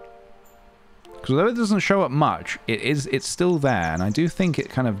 Because although it doesn't show up much, it's still there. And I do think it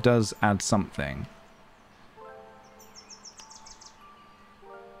kind of does add something.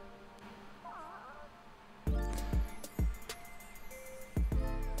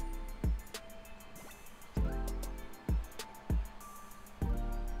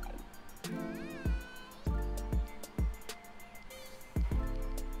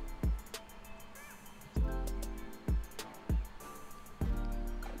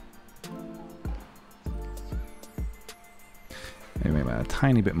 Maybe a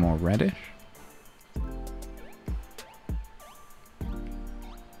tiny bit more reddish.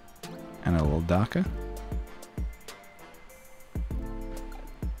 And a little darker.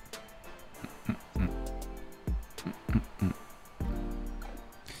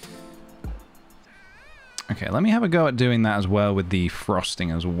 Okay, let me have a go at doing that as well with the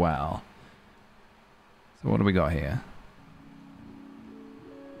frosting as well. So what do we got here?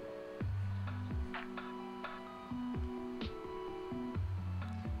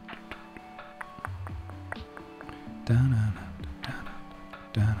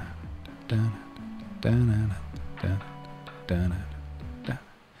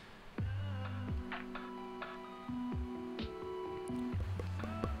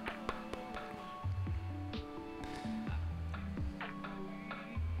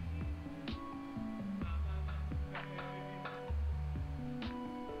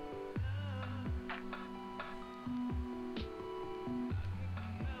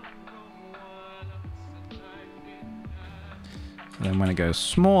 Then when it goes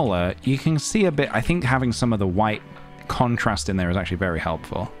smaller, you can see a bit. I think having some of the white contrast in there is actually very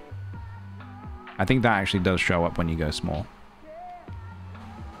helpful. I think that actually does show up when you go small.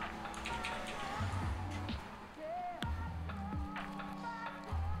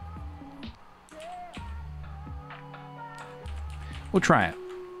 We'll try it.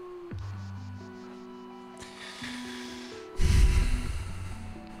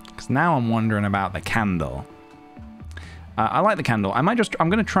 Because now I'm wondering about the candle. I like the candle. I'm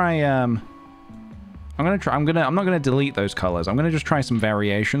gonna try. I'm not gonna delete those colors. I'm gonna just try some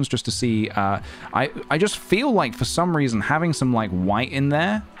variations just to see. I just feel like for some reason having some like white in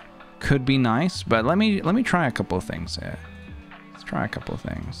there could be nice. But let me try a couple of things here. Let's try a couple of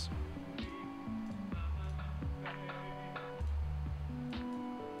things.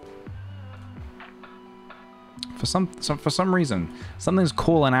 For some reason, something's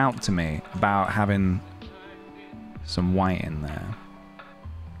calling out to me about having some white in there.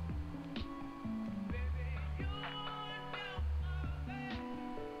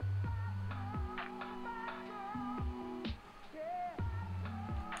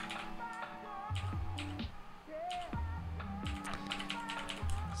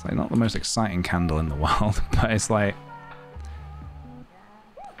 It's like not the most exciting candle in the world, but it's like...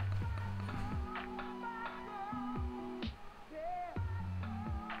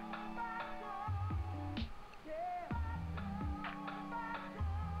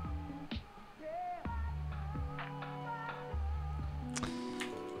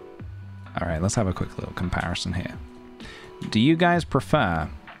 All right, let's have a quick little comparison here. Do you guys prefer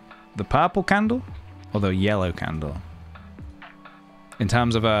the purple candle or the yellow candle? In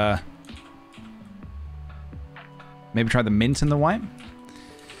terms of maybe try the mint and the white?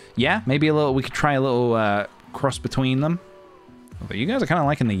 Yeah, maybe a little, we could try a little cross between them. Although you guys are kind of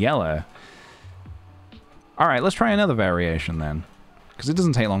liking the yellow. All right, let's try another variation then. Because it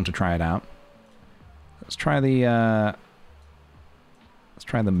doesn't take long to try it out. Let's try the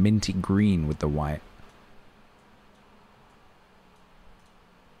minty green with the white.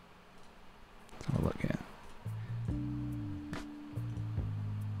 Let's have a look here.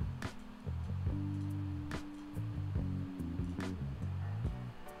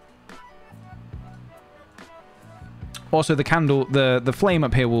 Also, the candle, the flame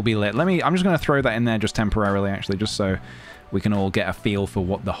up here will be lit. I'm just going to throw that in there just temporarily, actually, just so we can all get a feel for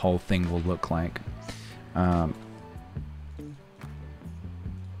what the whole thing will look like. And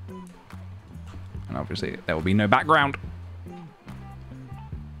obviously, there will be no background.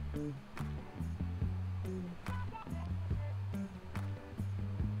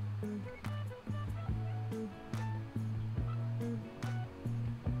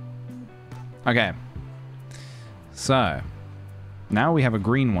 Okay. So, now we have a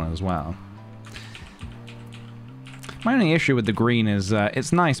green one as well. My only issue with the green is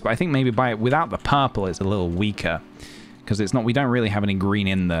it's nice, but I think maybe without the purple, it's a little weaker. Because it's not, we don't really have any green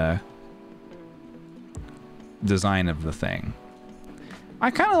in the design of the thing. I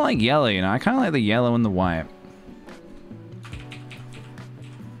kind of like yellow, you know? I kind of like the yellow and the white.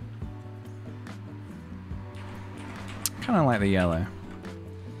 Kind of like the yellow.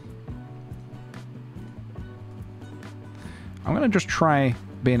 I'm going to just try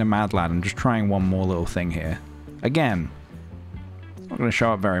being a mad lad and just trying one more little thing here. Again, it's not going to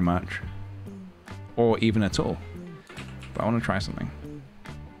show up very much. Or even at all. But I want to try something.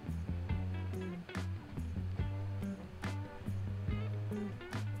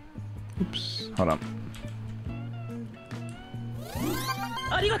 Oops. Hold on.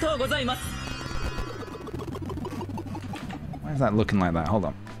 Why is that looking like that? Hold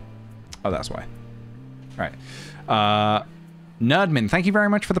on. Oh, that's why. All right. Nerdman, thank you very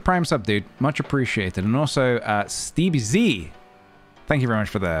much for the Prime sub, dude. Much appreciated. And also, Stevie Z, thank you very much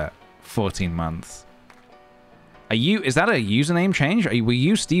for the 14 months. Is that a username change? Were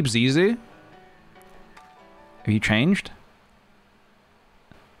you Steve Zizu? Have you changed?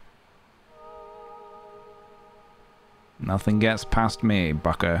 Nothing gets past me,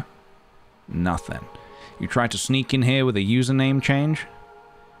 bucko. Nothing. You tried to sneak in here with a username change?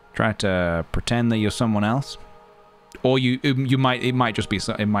 Try to pretend that you're someone else? Or it might just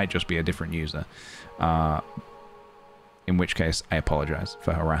be a different user. In which case, I apologize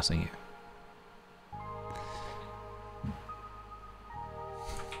for harassing you.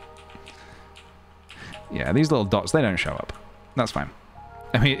 Yeah, these little dots, they don't show up. That's fine.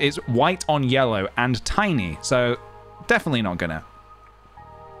 I mean, it's white on yellow and tiny, so definitely not gonna.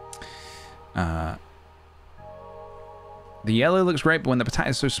 The yellow looks great, but when the potato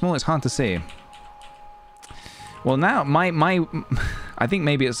is so small, it's hard to see. Well, now, I think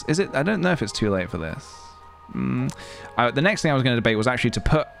maybe is it? I don't know if it's too late for this. The next thing I was going to debate was actually to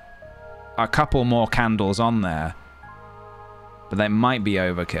put a couple more candles on there. But that might be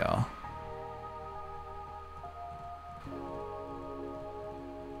overkill.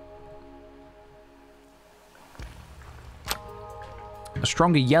 A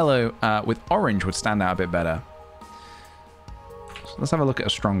stronger yellow with orange would stand out a bit better. So let's have a look at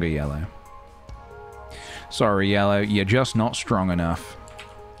a stronger yellow. Sorry, yellow, you're just not strong enough.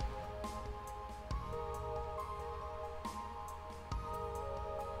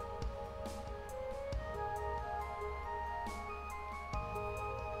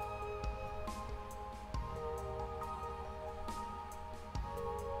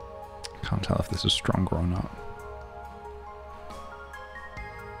 Can't tell if this is stronger or not.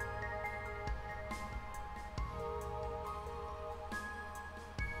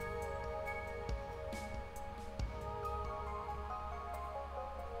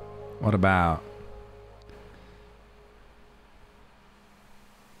 What about...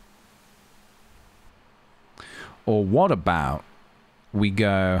 Or what about we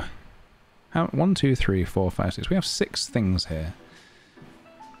go... 1, 2, 3, 4, 5, 6. We have 6 things here.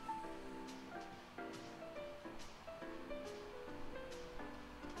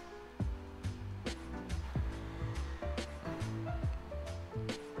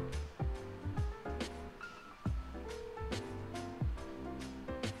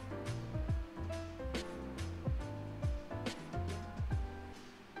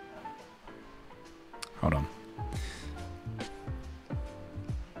 Hold on.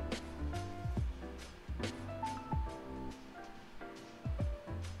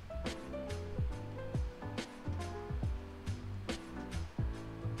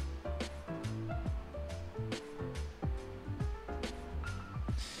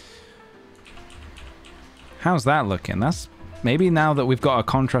 How's that looking? That's maybe now that we've got a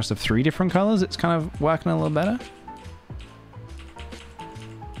contrast of 3 different colors, it's kind of working a little better.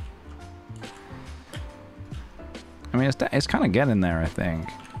 I mean, it's kind of getting there, I think.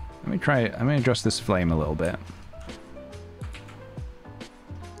 Let me try it. Let me adjust this flame a little bit.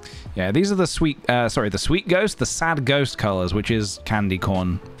 Yeah, these are the sweet, the sweet ghost, the sad ghost colors, which is candy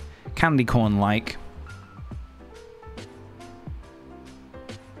corn like.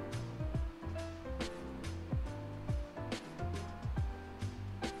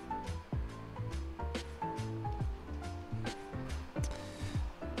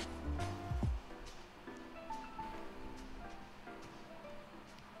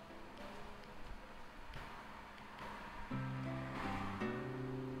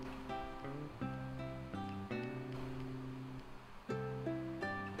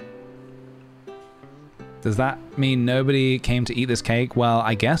 Does that mean nobody came to eat this cake? Well,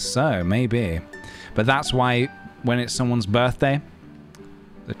 I guess so, maybe. But that's why when it's someone's birthday,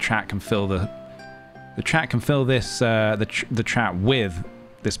 the chat can fill the chat can fill this the chat with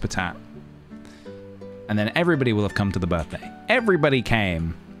this patat. And then everybody will have come to the birthday. Everybody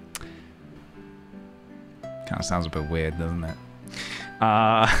came. Kind of sounds a bit weird, doesn't it?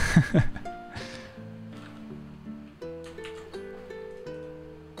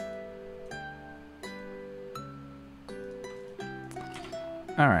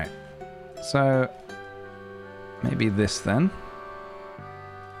 All right, so maybe this then.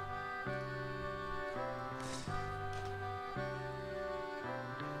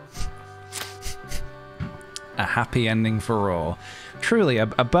 A happy ending for all. Truly, a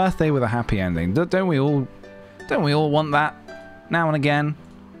birthday with a happy ending. Don't we all want that now and again?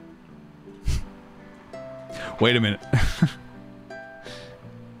 Wait a minute.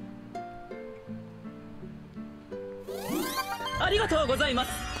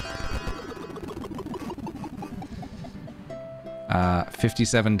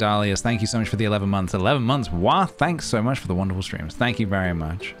 $57 Dahlias. Thank you so much for the 11 months. 11 months. Wow, thanks so much for the wonderful streams. Thank you very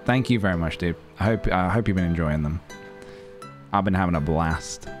much. Thank you very much, dude. I hope you've been enjoying them. I've been having a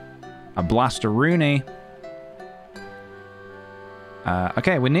blast. A blaster-rooney.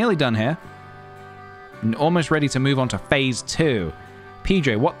 Okay, we're nearly done here. Almost ready to move on to phase 2.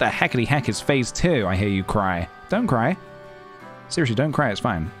 PJ, what the heckity heck is phase 2? I hear you cry. Don't cry. Seriously, don't cry. It's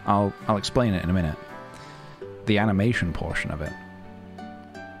fine. I'll explain it in a minute. The animation portion of it.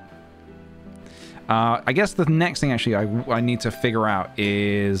 I guess the next thing actually I need to figure out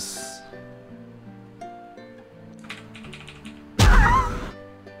is...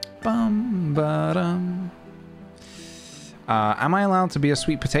 Bum-ba-dum. Am I allowed to be a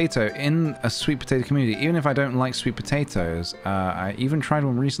sweet potato in a sweet potato community, even if I don't like sweet potatoes? I even tried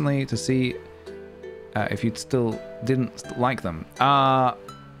one recently to see if you still didn't like them.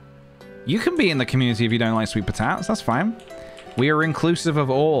 You can be in the community if you don't like sweet potatoes. That's fine. We are inclusive of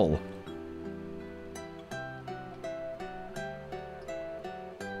all.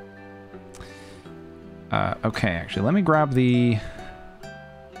 Okay, actually, let me grab the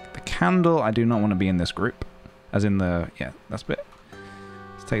candle. I do not want to be in this group. As in the... Yeah, that's it.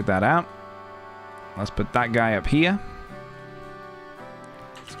 Let's take that out. Let's put that guy up here.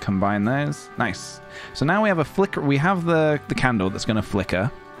 Let's combine those. Nice. So now we have a flicker. We have the candle that's going to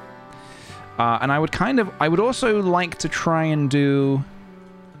flicker. And I would also like to try and do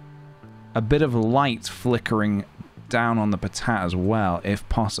a bit of light flickering down on the patat as well, if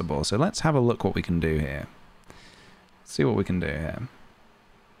possible. So let's have a look what we can do here. Let's see what we can do here.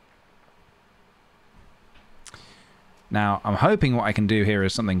 Now, I'm hoping what I can do here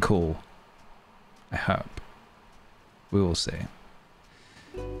is something cool. I hope. We will see.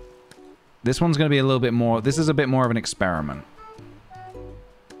 This one's going to be a little bit more... This is a bit more of an experiment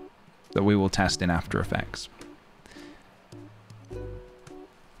that we will test in After Effects.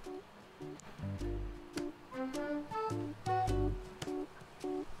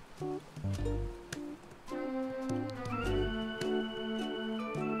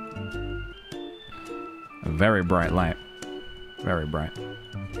 A very bright light. Very bright.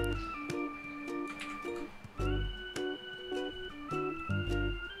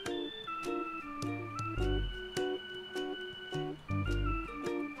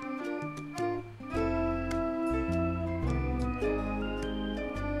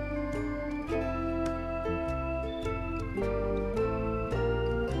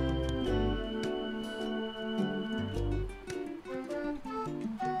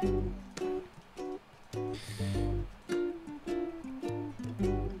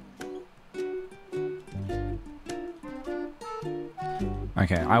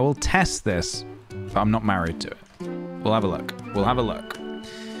 Okay, I will test this, but I'm not married to it. We'll have a look. We'll have a look.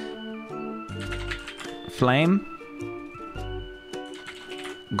 Flame.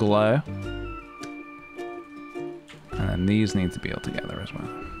 Glow. And then these need to be all together as well.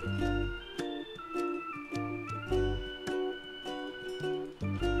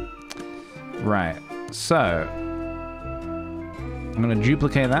 Right, so I'm going to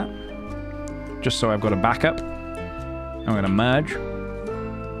duplicate that, just so I've got a backup. I'm going to merge.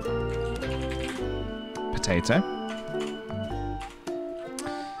 Potato.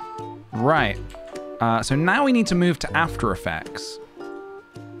 Right. So now we need to move to After Effects.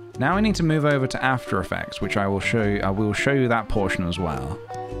 Now we need to move over to After Effects, which I will show you. I will show you that portion as well.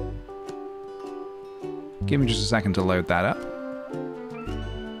 Give me just a second to load that up.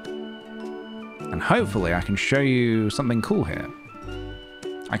 And hopefully I can show you something cool here.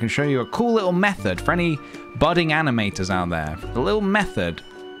 I can show you a cool little method for any budding animators out there. A little method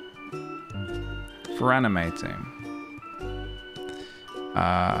for animating.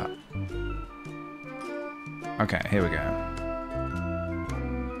 Okay, here we go.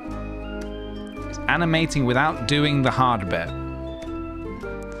 It's animating without doing the hard bit.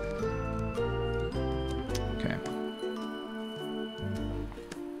 Okay.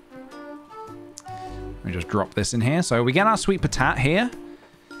 Let me just drop this in here. So we get our sweet potat here.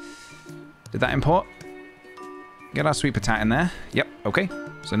 Did that import? Get our sweet potat in there. Yep, okay.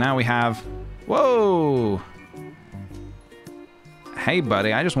 So now we have... Whoa! Hey,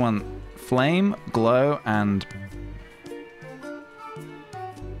 buddy, I just want flame, glow, and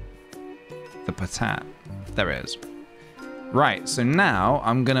the potat. There it is. Right, so now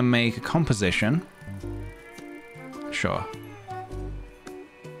I'm gonna make a composition. Sure.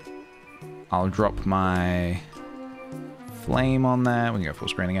 I'll drop my flame on there. We can go full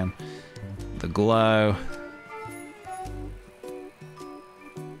screen again. The glow.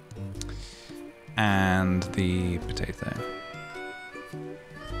 And the potato.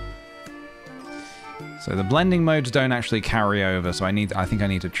 So the blending modes don't actually carry over, so I think I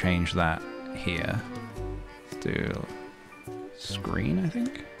need to change that here. Let's do screen, I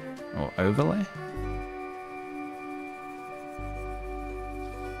think, or overlay.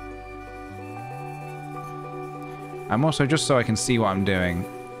 I'm also, just so I can see what I'm doing,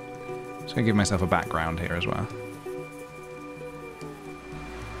 just gonna give myself a background here as well.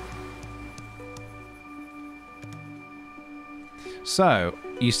 So,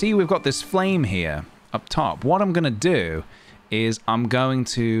 you see we've got this flame here up top. What I'm going to do is I'm going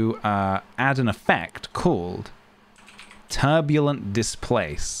to add an effect called Turbulent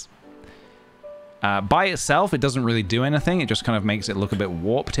Displace. By itself, it doesn't really do anything. It just kind of makes it look a bit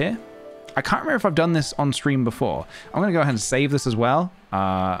warped here. I can't remember if I've done this on stream before. I'm going to go ahead and save this as well.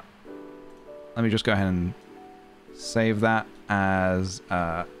 Let me just go ahead and save that as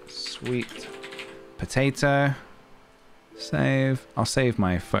sweet potato. Save. I'll save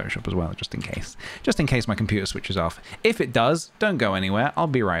my Photoshop as well, just in case. Just in case my computer switches off. If it does, don't go anywhere. I'll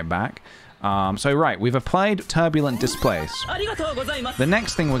be right back. So right, we've applied Turbulent Displace. The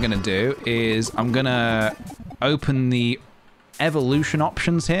next thing we're going to do is I'm going to open the evolution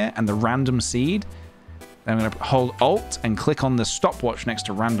options here and the random seed. Then I'm going to hold Alt and click on the stopwatch next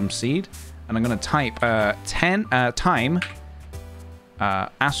to random seed. And I'm going to type time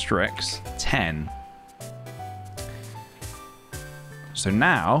asterisk 10. So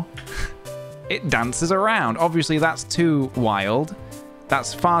now, it dances around. Obviously, that's too wild.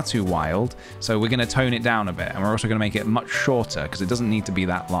 That's far too wild. So we're going to tone it down a bit. And we're also going to make it much shorter, because it doesn't need to be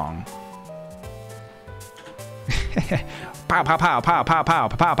that long. Pow, pow, pow, pow, pow,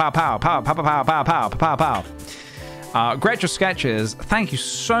 pow, pow, pow, pow, pow, pow, pow, pow, pow, pow, pow, pow. Gretcha Sketches, thank you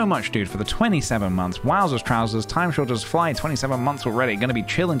so much, dude, for the 27 months. Wowzers trousers, time short as fly, 27 months already. Gonna be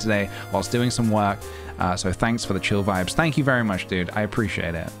chilling today whilst doing some work. So thanks for the chill vibes. Thank you very much, dude. I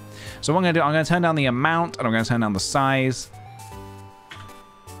appreciate it. So what I'm gonna do, I'm gonna turn down the amount and I'm gonna turn down the size.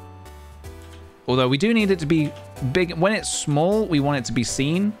 Although we do need it to be big. When it's small, we want it to be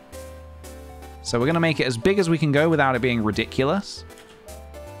seen. So we're gonna make it as big as we can go without it being ridiculous.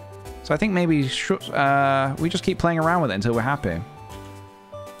 So I think maybe we just keep playing around with it until we're happy.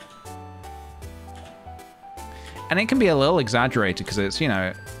 And it can be a little exaggerated because it's, you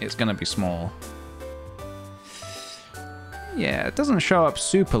know, it's going to be small. Yeah, it doesn't show up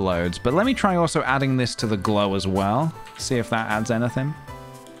super loads, but let me try also adding this to the glow as well. See if that adds anything.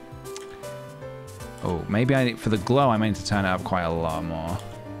 Oh, maybe for the glow I meant to turn it up quite a lot more.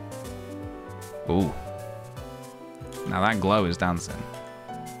 Ooh. Now that glow is dancing.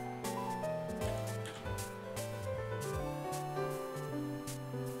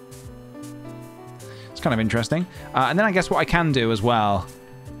 It's kind of interesting. And then I guess what I can do as well,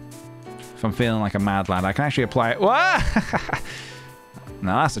 if I'm feeling like a mad lad, I can actually apply it. Whoa!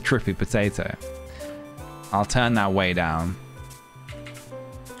 Now that's a trippy potato. I'll turn that way down.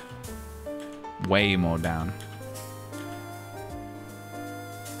 Way more down.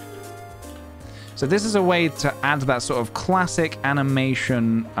 So this is a way to add that sort of classic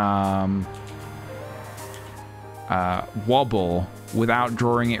animation wobble without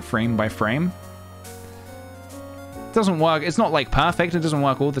drawing it frame by frame. It doesn't work. It's not like perfect. It doesn't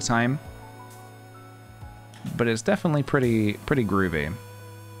work all the time. But it's definitely pretty groovy.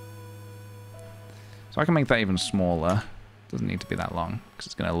 So I can make that even smaller. Doesn't need to be that long because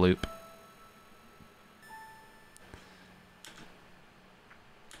it's going to loop.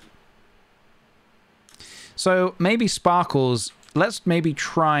 So maybe sparkles. Let's maybe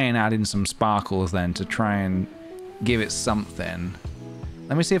try and add in some sparkles then to try and give it something.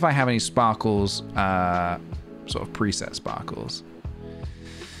 Let me see if I have any sparkles, sort of preset sparkles.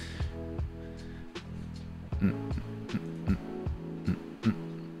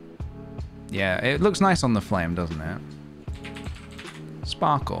 Yeah, it looks nice on the flame, doesn't it?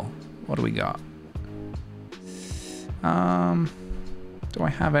 Sparkle. What do we got? Do I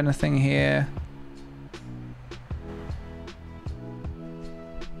have anything here?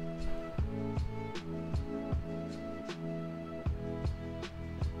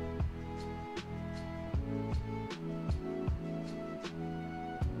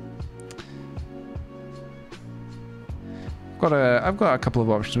 I've got a couple of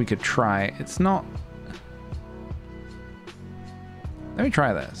options we could try. It's not... Let me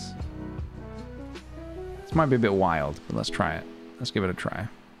try this. This might be a bit wild, but let's try it. Let's give it a try.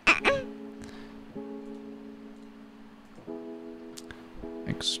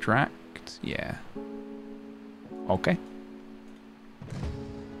 Extract, yeah. Okay.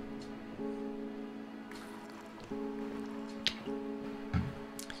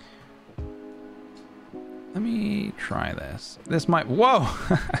 Let me try this. This might... Whoa!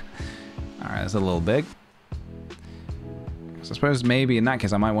 Alright, that's a little big. So I suppose maybe in that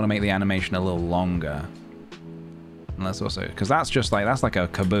case I might want to make the animation a little longer. And let's also... Because that's just like... That's like a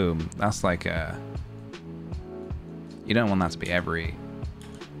kaboom. That's like a... You don't want that to be every...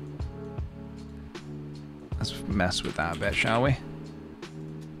 Let's mess with that a bit, shall we?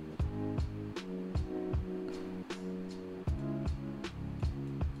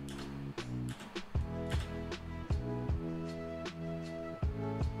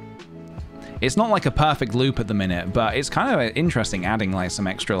 It's not like a perfect loop at the minute, but it's kind of interesting adding like some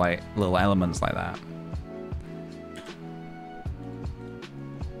extra like little elements like that.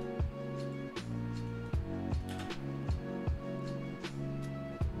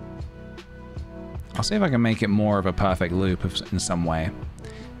 I'll see if I can make it more of a perfect loop in some way.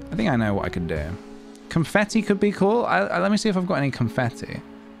 I think I know what I could do. Confetti could be cool. Let me see if I've got any confetti.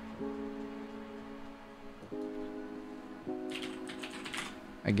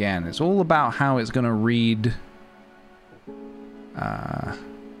 Again, it's all about how it's going to read.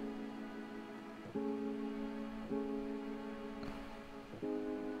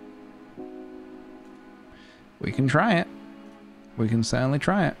 We can try it. We can certainly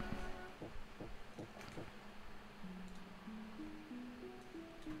try it.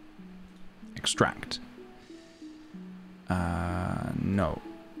 Extract. No.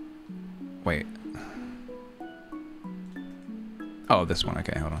 Wait. Oh, this one.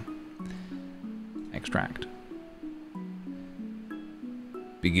 Okay, hold on. Extract.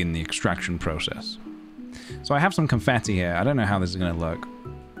 Begin the extraction process. So I have some confetti here. I don't know how this is going to look.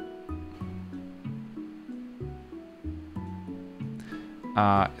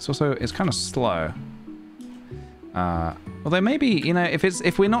 It's kind of slow. Although maybe, you know,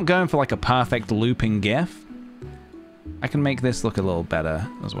 if we're not going for like a perfect looping GIF, I can make this look a little better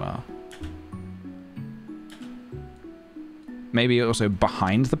as well. Maybe also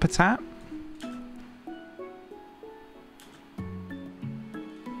behind the patat.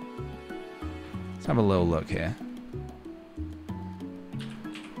 Let's have a little look here.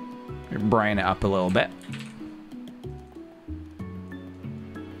 Brighten it up a little bit.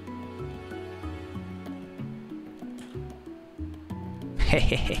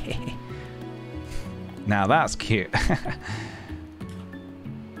 Now that's cute.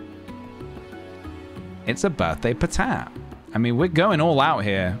 It's a birthday patat. I mean, we're going all out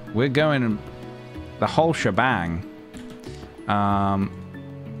here. We're going the whole shebang. I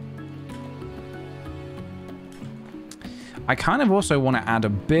kind of also want to add a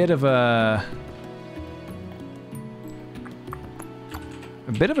bit of a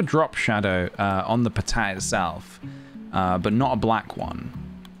drop shadow on the patat itself, but not a black one.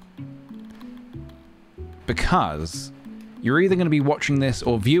 Because you're either going to be watching this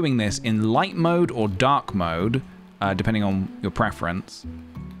or viewing this in light mode or dark mode, depending on your preference.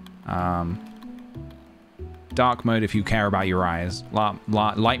 Dark mode if you care about your eyes.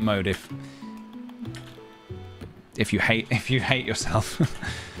 Light mode if you hate yourself.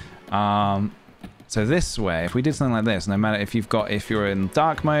 So this way, if we did something like this, no matter if you're in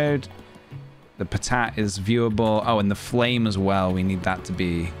dark mode, the patat is viewable. Oh, and the flame as well. We need that to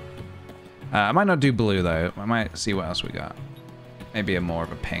be. I might not do blue though. I might see what else we got. Maybe more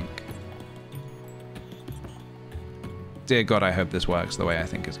of a pink. Dear God, I hope this works the way I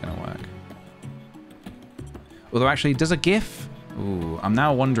think it's going to work. Although actually, does a GIF? Ooh, I'm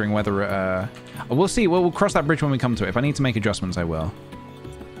now wondering whether... we'll see. We'll cross that bridge when we come to it. If I need to make adjustments, I will.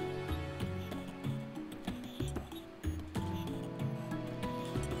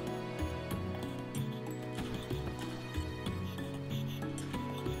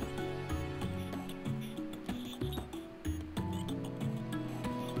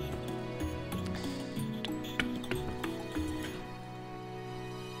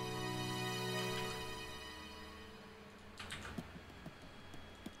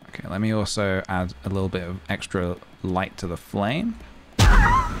 Okay, let me also add a little bit of extra light to the flame.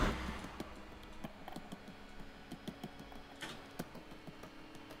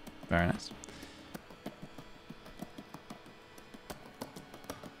 Very nice.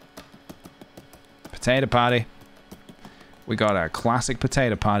 Potato party. We got a classic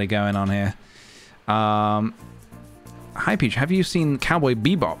potato party going on here. Hi Peach, have you seen Cowboy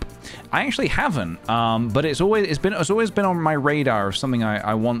Bebop? I actually haven't, but it's always been on my radar of something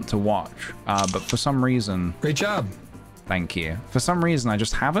I want to watch. But for some reason, great job. Thank you. For some reason, I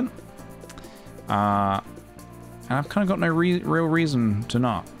just haven't, and I've kind of got no real reason to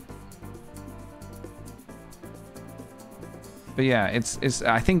not. But yeah, it's.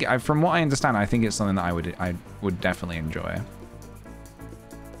 I think from what I understand, I think it's something that I would definitely enjoy.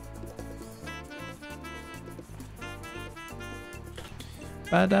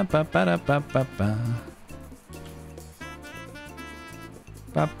 Ba-da-ba-ba-da-ba-ba-ba.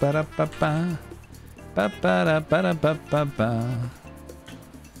 Ba-ba-da-ba-ba. Ba-ba-da-ba-da-ba-ba-ba.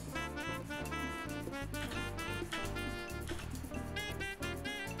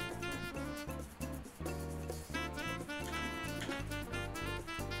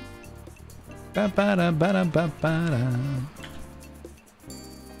 Ba-ba-da-ba-da-ba-ba-da.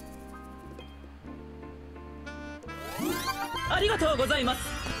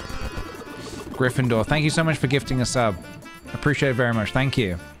 Gryffindor, thank you so much for gifting a sub. Appreciate it very much. Thank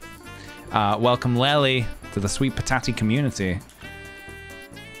you. Welcome, Lely, to the Sweet Patati community.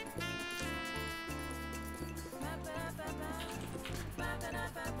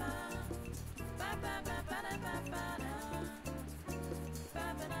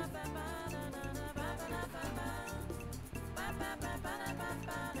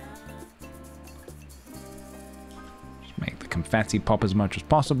 Confetti pop as much as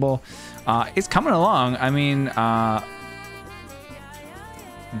possible. It's coming along. I mean,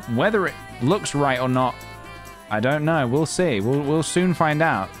 whether it looks right or not, I don't know. We'll see. We'll soon find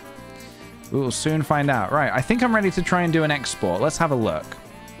out. We will soon find out. Right, I think I'm ready to try and do an export. Let's have a look.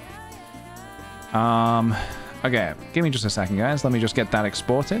 Okay, give me just a second, guys. Let me just get that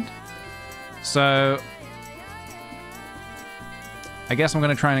exported. So I guess I'm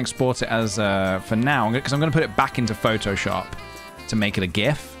going to try and export it as, for now, because I'm going to put it back into Photoshop to make it a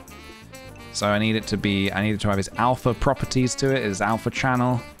GIF. So I need it to have its alpha properties to it, its alpha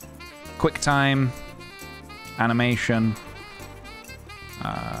channel, QuickTime, animation.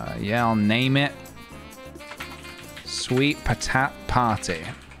 Yeah, I'll name it Sweet Patat Party.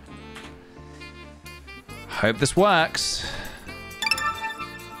 Hope this works.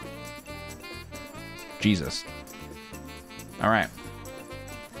 Jesus. All right.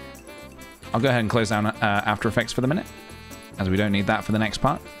 I'll go ahead and close down After Effects for the minute, as we don't need that for the next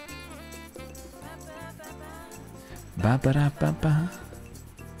part.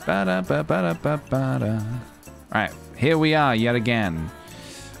 Right, here we are yet again.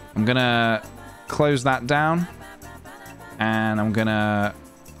 I'm gonna close that down, and I'm gonna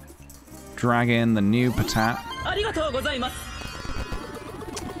drag in the new patat.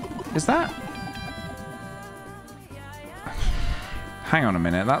 Is that? Hang on a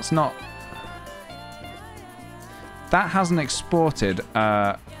minute. That's not... That hasn't exported.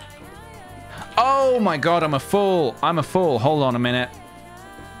 Oh my god, I'm a fool. I'm a fool. Hold on a minute.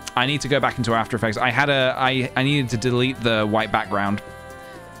 I need to go back into After Effects. I needed to delete the white background.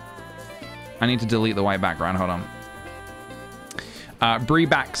 I need to delete the white background. Hold on.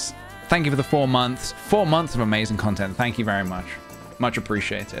 Breebacks, thank you for the 4 months. 4 months of amazing content. Thank you very much. Much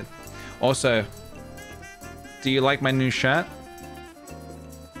appreciated. Also, do you like my new shirt?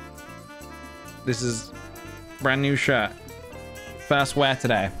 This is brand new shirt. First wear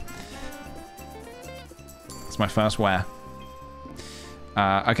today. It's my first wear.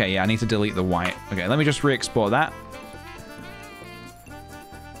 Okay, yeah, I need to delete the white. Okay, let me just re-export that.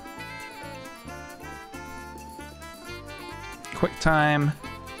 QuickTime,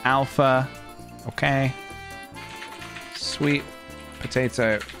 Alpha, okay. Sweet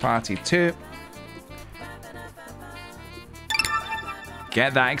Potato Party 2.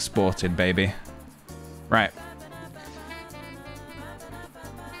 Get that exported, baby. Right.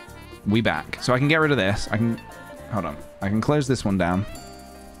 We back. So I can get rid of this. I can... Hold on. I can close this one down.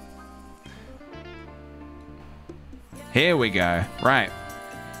 Here we go. Right.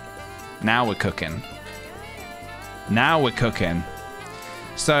 Now we're cooking. Now we're cooking.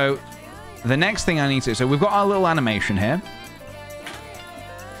 So, the next thing I need to... So, we've got our little animation here.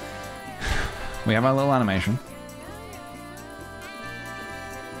 We have our little animation.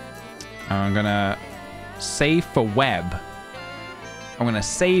 I'm going to save for web. I'm going to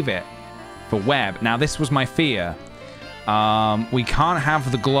save it for web. Now, this was my fear. We can't have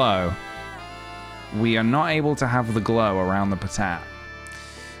the glow. We are not able to have the glow around the patat.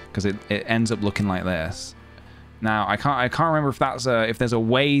 Because it ends up looking like this. Now, I can't remember if that's if there's a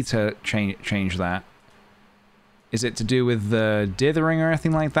way to change that. Is it to do with the dithering or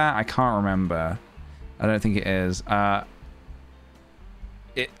anything like that? I can't remember. I don't think it is. I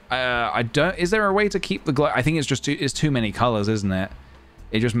don't. Is there a way to keep the glow? I think it's just too many colors, isn't it?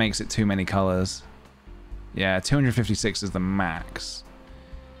 It just makes it too many colors. Yeah, 256 is the max.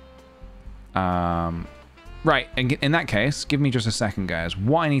 Right. In that case, give me just a second, guys.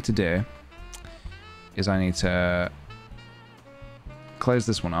 What I need to do is I need to close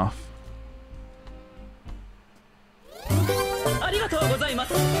this one off.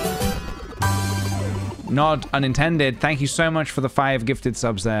 Nod unintended. Thank you so much for the 5 gifted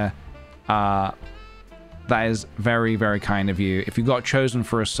subs there. That is very, very kind of you. If you got chosen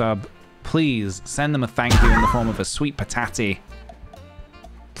for a sub, please send them a thank you in the form of a sweet patati.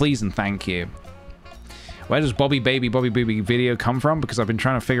 Please and thank you. Where does Bobby Baby video come from? Because I've been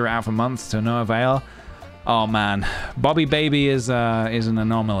trying to figure it out for months to no avail. Oh man, Bobby Baby is an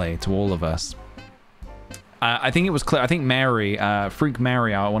anomaly to all of us. I think it was I think Mary, Freak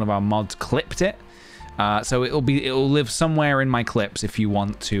Mary, one of our mods, clipped it. So it'll live somewhere in my clips if you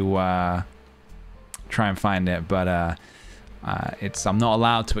want to try and find it. But I'm not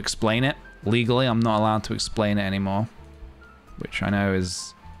allowed to explain it legally. I'm not allowed to explain it anymore, which I know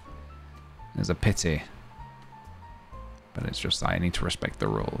is a pity. But it's just I need to respect the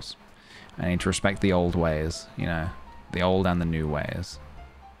rules. I need to respect the old ways, you know, the old and the new ways.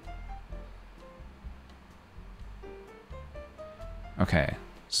 Okay,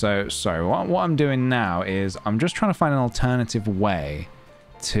 so what I'm doing now is I'm just trying to find an alternative way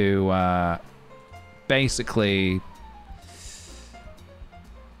to basically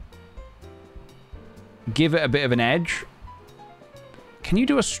give it a bit of an edge. Can you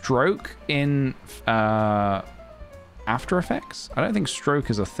do a stroke in After Effects? I don't think stroke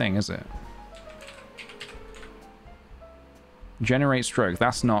is a thing, is it? Generate stroke.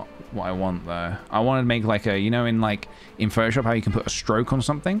 That's not what I want, though. I want to make like a, you know, in Photoshop, how you can put a stroke on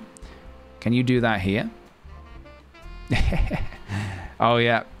something? Can you do that here? Oh,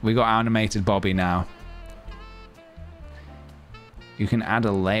 yeah. We got animated Bobby now. You can add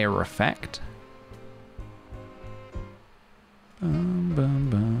a layer effect. Bum, bum,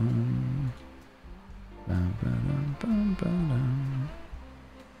 bum. Bum, ba-dum, bum, ba-dum.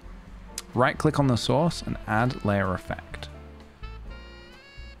 Right-click on the source and add layer effect.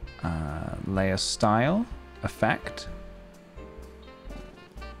 Layer style effect.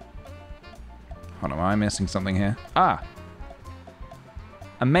 Hold on, am I missing something here? Ah!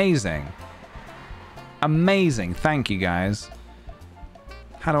 Amazing. Amazing. Thank you, guys.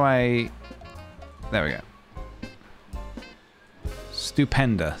 How do I... There we go.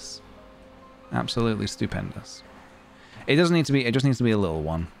 Stupendous. Absolutely stupendous. It doesn't need to be... It just needs to be a little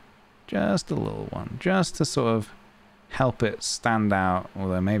one. Just a little one. Just to sort of help it stand out.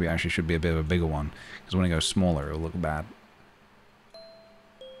 Although maybe I actually should be a bit of a bigger one. Because when it goes smaller, it'll look bad.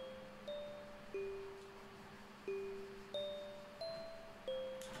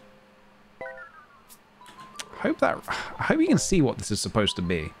 I hope you can see what this is supposed to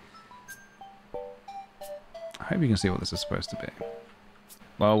be. I hope you can see what this is supposed to be.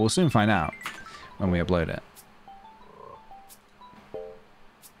 Well, we'll soon find out when we upload it.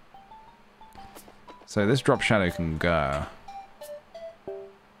 So this drop shadow can go.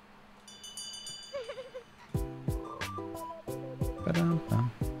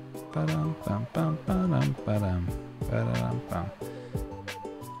 Ba-dum-bum, ba-dum-bum, ba-dum, ba-dum, ba-dum-bum.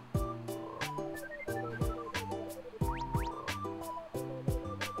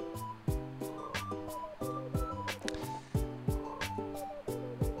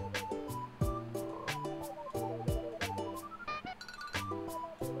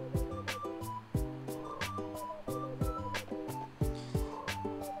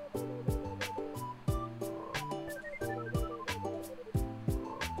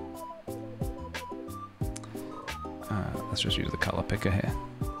 Let's just use the color picker here.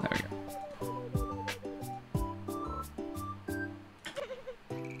 There we go.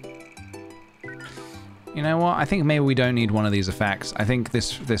 You know what? I think maybe we don't need one of these effects. I think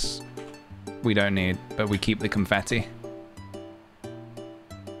this we don't need, but we keep the confetti.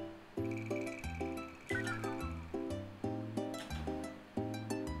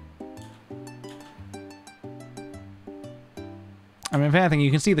 I mean, if anything,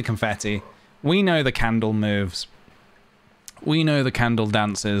 you can see the confetti. We know the candle moves. We know the candle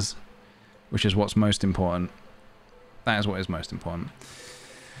dances, which is what's most important. That is what is most important.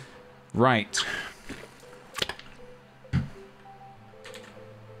 Right.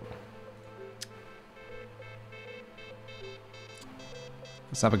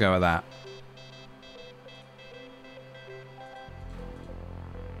 Let's have a go at that.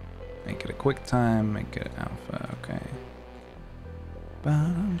 Make it a quick time, make it alpha, okay.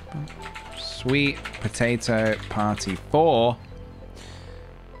 Sweet Potato Party 4.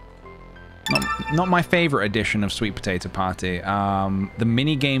 Not my favorite edition of Sweet Potato Party. The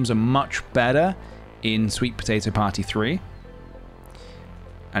mini games are much better in Sweet Potato Party 3.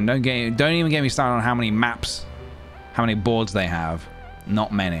 And don't even get me started on how many maps, how many boards they have.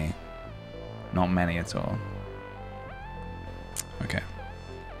 Not many. Not many at all. Okay.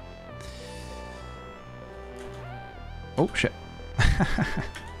 Oh shit.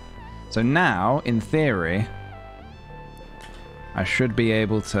 So now, in theory, I should be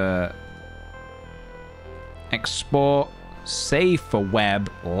able to export, save for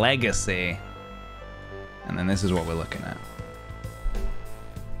web, legacy, and then this is what we're looking at.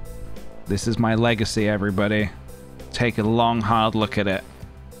 This is my legacy, everybody. Take a long, hard look at it.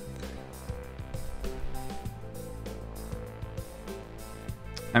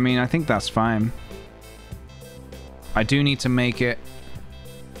 I mean, I think that's fine. I do need to make it...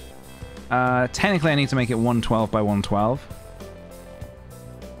 technically, I need to make it 112 by 112.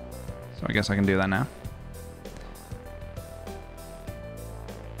 So I guess I can do that now.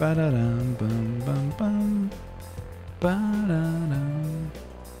 Ba-da-dum, bum, bum, bum. Ba-da-dum.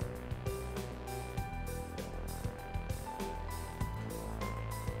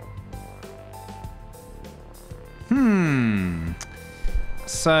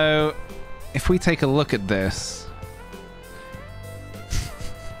 So, if we take a look at this...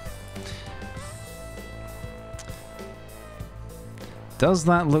 Does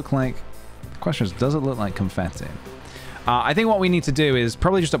that look like... The question is, does it look like confetti? I think what we need to do is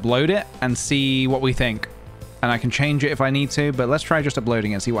probably just upload it and see what we think. And I can change it if I need to, but let's try just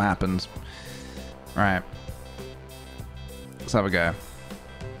uploading it and see what happens. Alright. Let's have a go.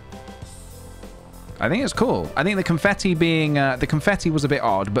 I think it's cool. I think the confetti being... the confetti was a bit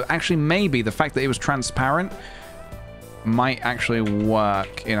odd, but actually maybe the fact that it was transparent might actually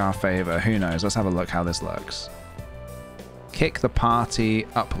work in our favor. Who knows? Let's have a look how this looks. Kick the party,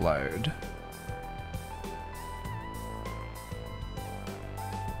 upload.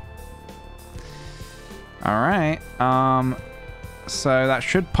 Alright. So that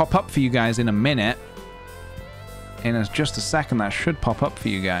should pop up for you guys in a minute. In just a second, that should pop up for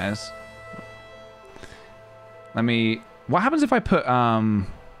you guys. Let me... What happens if I put,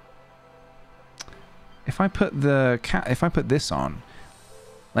 if I put this on?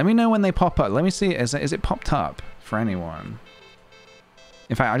 Let me know when they pop up. Let me see. Is it popped up for anyone?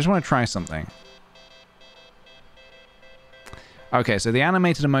 In fact, I just want to try something. Okay, so the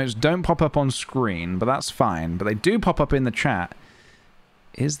animated emotes don't pop up on screen, but that's fine. But they do pop up in the chat.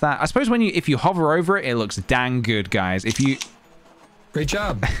 Is that... I suppose when if you hover over it, it looks dang good, guys. If you... Great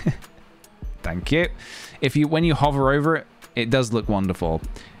job. Thank you. When you hover over it, it does look wonderful.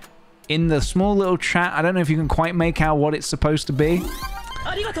 In the small little chat, I don't know if you can quite make out what it's supposed to be.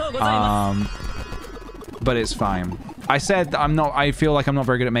 But it's fine. I said I feel like I'm not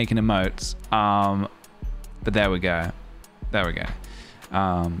very good at making emotes. But there we go. There we go.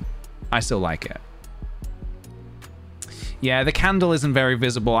 I still like it. Yeah, the candle isn't very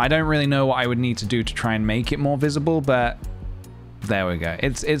visible. I don't really know what I would need to do to try and make it more visible, but there we go.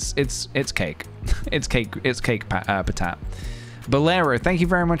 It's cake. It's cake patat. Bolero, thank you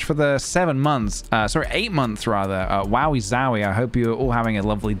very much for the 7 months. Sorry, 8 months rather. Wowie zowie. I hope you're all having a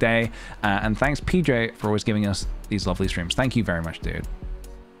lovely day. And thanks PJ for always giving us these lovely streams. Thank you very much, dude.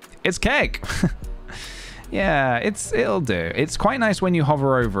 It's cake. Yeah, it'll do. It's quite nice when you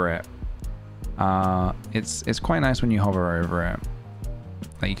hover over it. It's quite nice when you hover over it.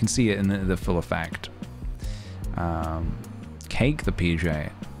 Like you can see it in the full effect. Cake the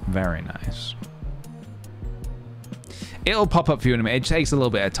PJ. Very nice. It'll pop up for you in a minute. It takes a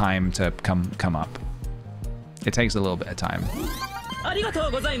little bit of time to come up. It takes a little bit of time.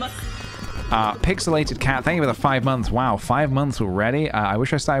 Pixelated Cat, thank you for the 5 months. Wow, 5 months already. I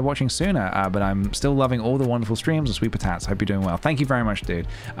wish I started watching sooner, but I'm still loving all the wonderful streams of Sweet Potats. Hope you're doing well. Thank you very much, dude.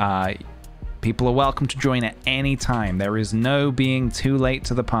 People are welcome to join at any time. There is no being too late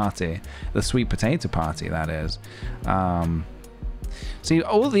to the party. The Sweet Potato Party, that is. See,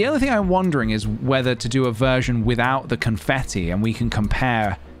 the other thing I'm wondering is whether to do a version without the confetti, and we can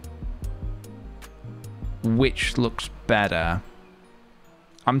compare which looks better.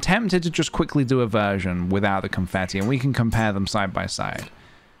 I'm tempted to just quickly do a version without the confetti, and we can compare them side by side.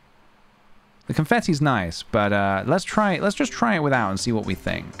 The confetti's nice, but let's just try it without and see what we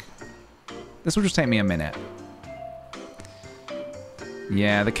think. This will just take me a minute.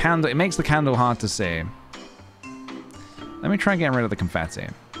 Yeah, the candle, it makes the candle hard to see. Let me try getting rid of the confetti.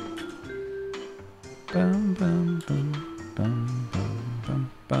 Bum, bum, bum, bum,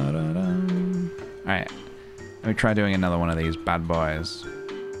 bum, bum, alright. Let me try doing another one of these bad boys.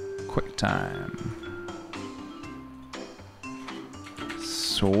 Quick time.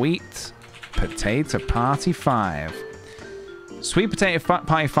 Sweet Potato Party 5. Sweet Potato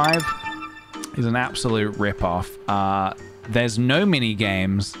Party 5 is an absolute rip-off. There's no mini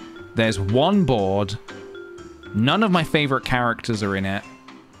games. There's one board. None of my favorite characters are in it.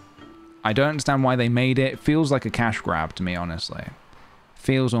 I don't understand why they made it. It feels like a cash grab to me, honestly.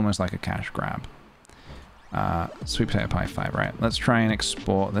 Feels almost like a cash grab. Sweet Potato Pie 5, right? Let's try and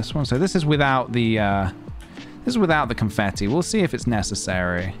export this one. So this is without the confetti. We'll see if it's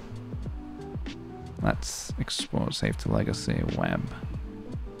necessary. Let's export, save to legacy, web.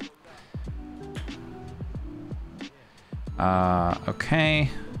 Okay.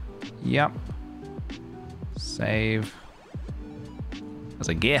 Yep. Save. As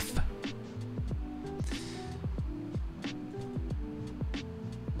a GIF.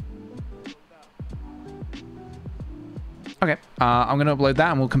 Okay, I'm gonna upload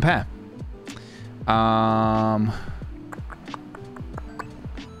that and we'll compare.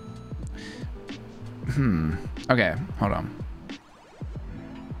 Okay, hold on.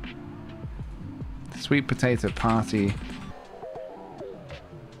 Sweet Potato Party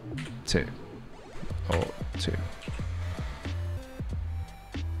 2. Or 2.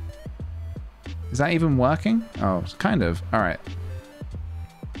 Is that even working? Oh, it's kind of. All right.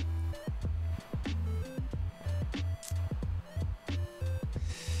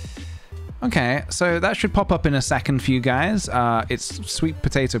 Okay, so that should pop up in a second for you guys. It's Sweet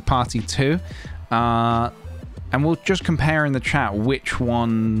Potato Party 2. And we'll just compare in the chat which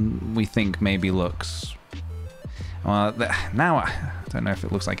one we think maybe looks... Well, now I don't know if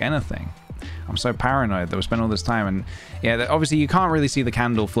it looks like anything. I'm so paranoid that we spent all this time, and yeah, obviously you can't really see the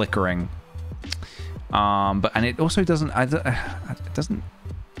candle flickering. And it also doesn't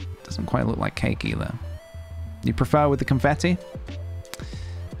quite look like cake either. You prefer with the confetti?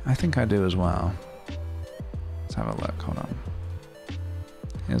 I think I do as well. Let's have a look. Hold on.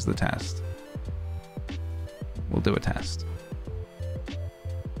 Here's the test. We'll do a test.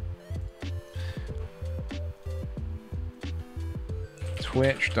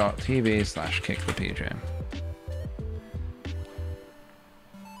 Twitch.tv/kickthePJ.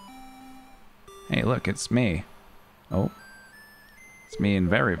 Hey, look, it's me. Oh. It's me in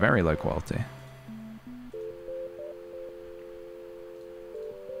very, very low quality.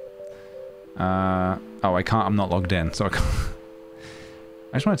 Oh, I can't, I'm not logged in, so I can't.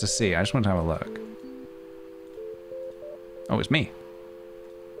 I just wanted to see, I just wanted to have a look. Oh, it's me.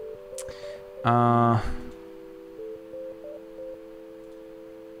 I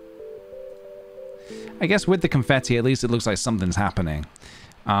guess with the confetti, at least it looks like something's happening.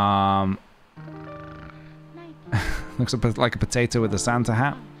 Looks like a potato with a Santa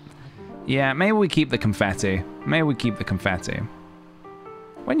hat. Yeah, maybe we keep the confetti. Maybe we keep the confetti.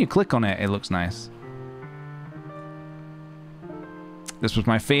 When you click on it, it looks nice. This was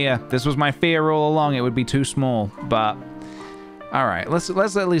my fear. This was my fear all along. It would be too small, but all right. Let's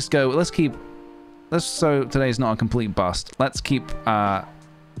at least go. Let's so today's not a complete bust. Let's keep. Let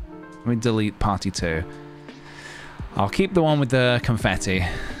me delete party 2. I'll keep the one with the confetti.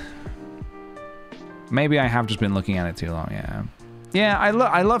 Maybe I have just been looking at it too long. Yeah. Yeah.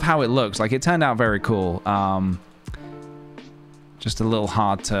 I love how it looks. Like it turned out very cool. Just a little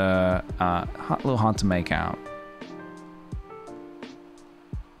hard to make out.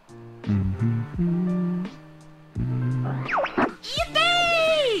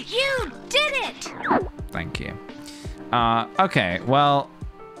 Yippee! You did it! Thank you. Okay, well,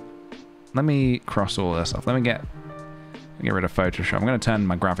 let me cross all this off. Let me get rid of Photoshop. I'm gonna turn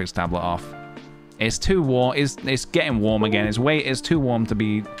my graphics tablet off. It's too warm. It's getting warm again. It's too warm to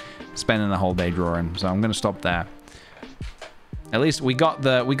be spending the whole day drawing. So I'm gonna stop there. At least we got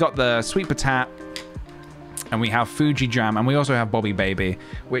the sweet potat, and we have Fuji Jam, and we also have Bobby Baby,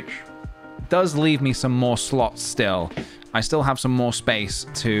 which does leave me some more slots still. I still have some more space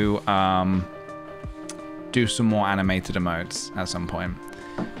to do some more animated emotes at some point.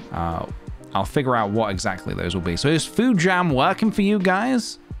 I'll figure out what exactly those will be. So is Food Jam working for you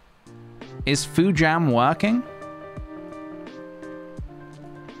guys? Is Food Jam working?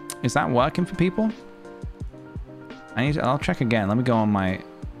 Is that working for people? I'll check again. Let me go on my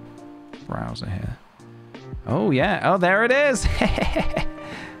browser here. Oh yeah. Oh, there it is.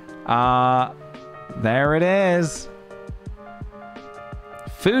 There it is.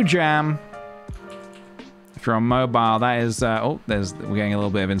 Food Jam. If you're on mobile, that is we're getting a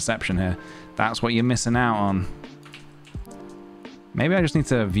little bit of Inception here. That's what you're missing out on. Maybe I just need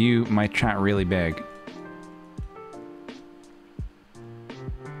to view my chat really big.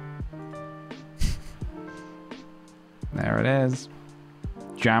 There it is.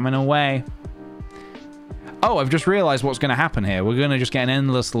 Jamming away. Oh, I've just realized what's going to happen here. We're going to just get an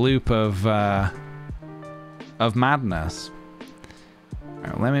endless loop of madness. All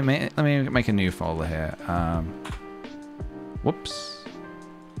right, let me make a new folder here. Whoops.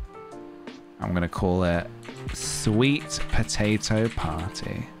 I'm going to call it Sweet Potato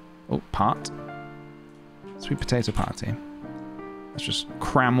Party. Oh, part. Sweet Potato Party. Let's just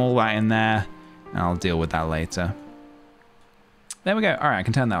cram all that in there, and I'll deal with that later. There we go. All right, I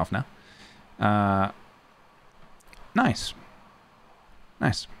can turn that off now. Nice.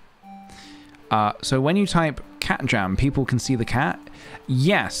 Nice. So when you type cat jam, people can see the cat?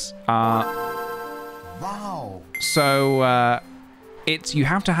 Yes. Wow. So you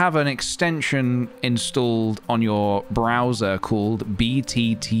have to have an extension installed on your browser called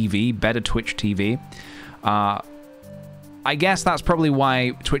BTTV, Better Twitch TV. I guess that's probably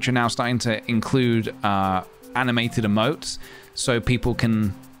why Twitch are now starting to include animated emotes, so people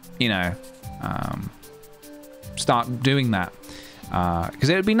can, you know, start doing that. Because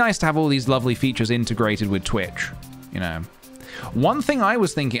it would be nice to have all these lovely features integrated with Twitch, you know. One thing I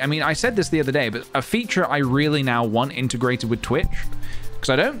was thinking, I mean, I said this the other day, but a feature I really now want integrated with Twitch, because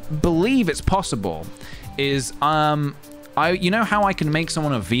I don't believe it's possible, is, you know how I can make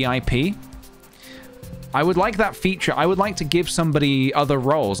someone a VIP? I would like that feature. I would like to give somebody other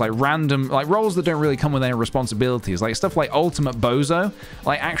roles, like random, like roles that don't really come with any responsibilities, like stuff like Ultimate Bozo,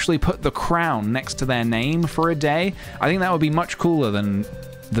 like actually put the crown next to their name for a day. I think that would be much cooler than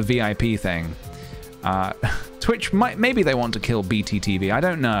the VIP thing. Twitch maybe they want to kill BTTV. I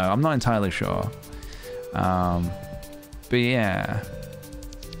don't know. I'm not entirely sure. But yeah.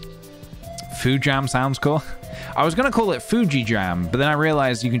 Food Jam sounds cool. I was gonna call it Fuji Jam, but then I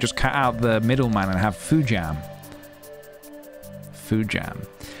realized you can just cut out the middleman and have Food Jam. Food Jam.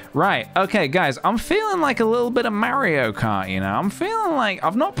 Right, okay, guys, I'm feeling like a little bit of Mario Kart, you know? I'm feeling like,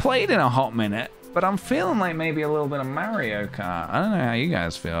 I've not played in a hot minute, but I'm feeling like maybe a little bit of Mario Kart. I don't know how you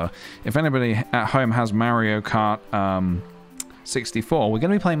guys feel. If anybody at home has Mario Kart 64, we're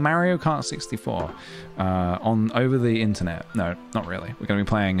gonna be playing Mario Kart 64 over the internet. No, not really. We're gonna be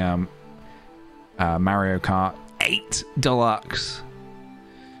playing Mario Kart 8 Deluxe.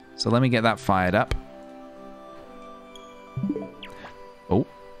 So let me get that fired up. Oh.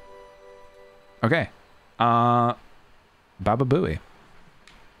 Okay. Baba Booey.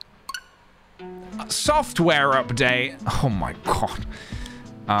 Software update. Oh my god.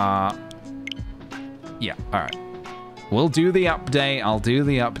 Yeah, alright. We'll do the update. I'll do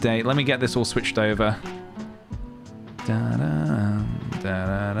the update. Let me get this all switched over. Da-da-dum,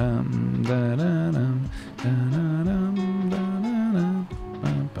 da-da-dum, da-da-dum, da-da-dum, da-da-dum,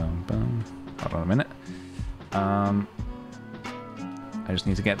 bum-bum-bum. Hold on a minute. I just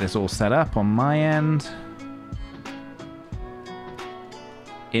need to get this all set up on my end.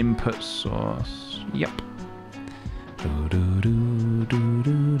 Input source. Yep. Do, do, do,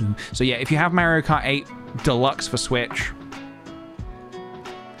 So yeah, if you have Mario Kart 8 Deluxe for Switch,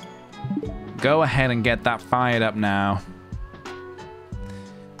 go ahead and get that fired up now.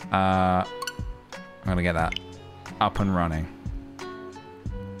 I'm gonna get that up and running. And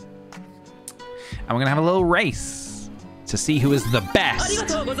we're gonna have a little race to see who is the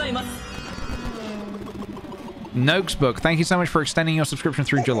best. Noakes Book, thank you so much for extending your subscription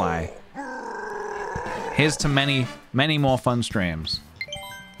through July. Here's to many, many more fun streams.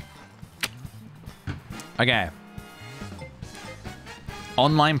 Okay.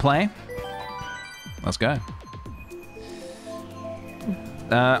 Online play. Let's go.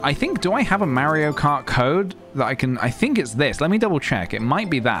 I think, do I have a Mario Kart code that I can... I think it's this. Let me double check. It might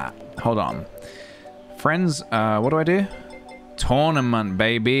be that. Hold on. Friends, what do I do? Tournament,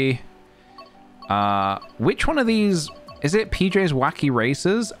 baby. Which one of these... Is it PJ's Wacky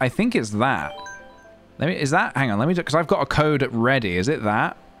Races? I think it's that. Let me... Is that... Hang on, let me... Because I've got a code ready. Is it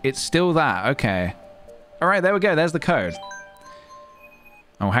that? It's still that. Okay. All right, there we go. There's the code.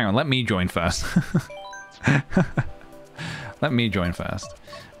 Oh, hang on. Let me join first. Let me join first.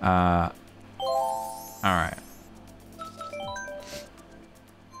 All right.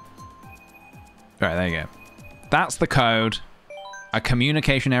 All right, there you go. That's the code. A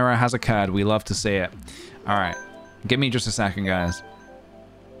communication error has occurred. We love to see it. All right. Give me just a second, guys.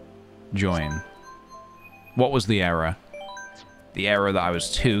 Join. What was the error? The error that I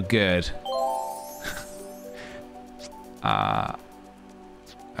was too good.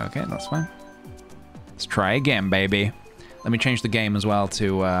 Okay, that's fine. Let's try again, baby. Let me change the game as well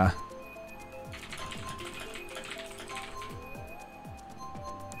to,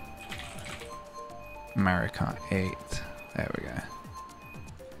 Mario Kart 8. There we go.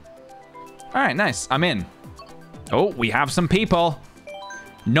 Alright, nice. I'm in. Oh, we have some people.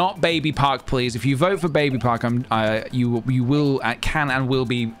 Not Baby Park, please. If you vote for Baby Park, you will, can and will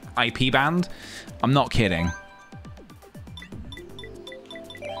be IP banned. I'm not kidding.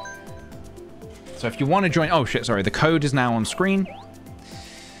 So if you want to join... Oh, shit, sorry. The code is now on screen.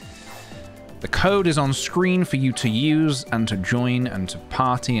 The code is on screen for you to use and to join and to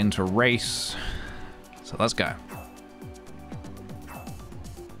party and to race. So let's go.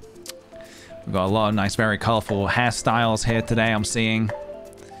 We've got a lot of nice, very colorful hairstyles here today, I'm seeing.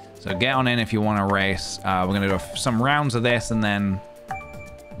 So get on in if you want to race. We're going to do some rounds of this and then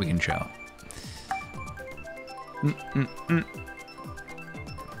we can chill.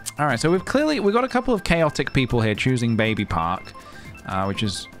 All right, so we've got a couple of chaotic people here choosing Baby Park, which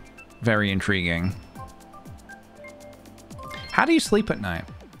is very intriguing. How do you sleep at night?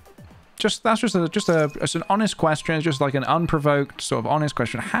 That's just an honest question. It's just like an unprovoked sort of honest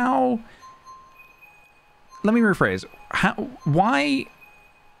question. How? Let me rephrase. Why?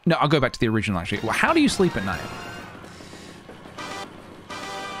 No, I'll go back to the original actually. How do you sleep at night?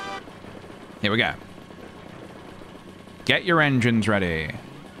 Here we go. Get your engines ready.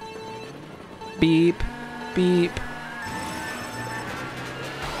 Beep, beep.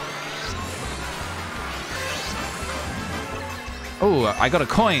 Oh, I got a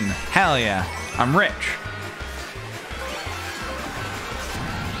coin. Hell yeah. I'm rich.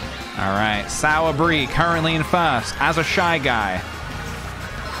 All right, Sour Brie currently in first as a shy guy.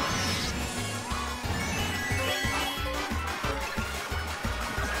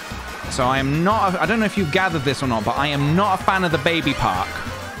 So I am not, I don't know if you've gathered this or not, but I am not a fan of the Baby Park.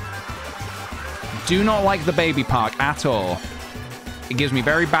 Do not like the Baby Park at all. It gives me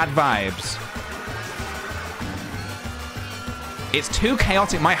very bad vibes. It's too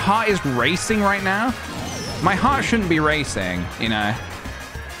chaotic. My heart is racing right now. My heart shouldn't be racing, you know.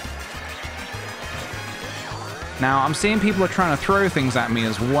 Now, I'm seeing people are trying to throw things at me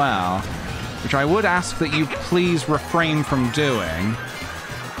as well, which I would ask that you please refrain from doing.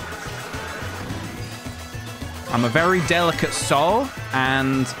 I'm a very delicate soul,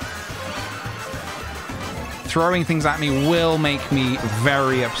 and throwing things at me will make me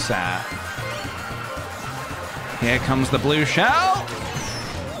very upset. Here comes the blue shell.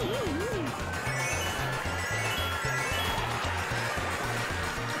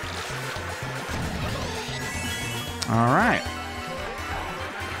 All right.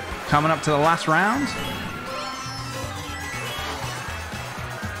 Coming up to the last round.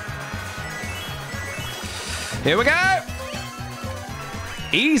 Here we go.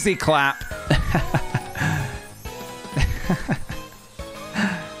 Easy clap.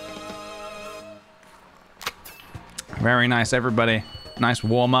 Very nice, everybody. Nice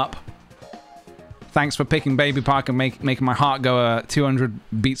warm up. Thanks for picking Baby Park and making my heart go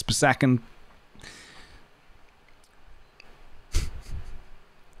 200 beats per second.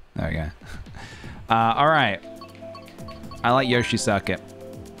 There we go. All right. I like Yoshi Circuit.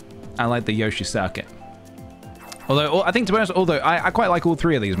 I like the Yoshi Circuit. Although, I think, to be honest, I quite like all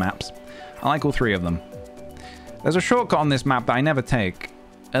three of these maps. I like all three of them. There's a shortcut on this map that I never take.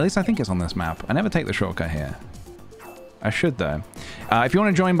 At least I think it's on this map. I never take the shortcut here. I should, though. If you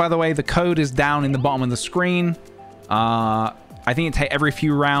want to join, by the way, the code is down in the bottom of the screen. I think every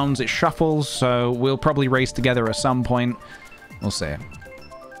few rounds it shuffles, so we'll probably race together at some point. We'll see.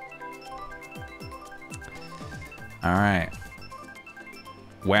 All right.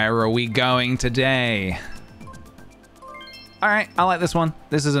 Where are we going today? All right, I like this one.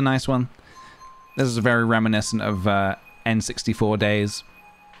 This is a nice one. This is very reminiscent of N64 days.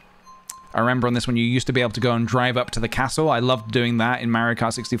 I remember on this one, you used to be able to go and drive up to the castle. I loved doing that in Mario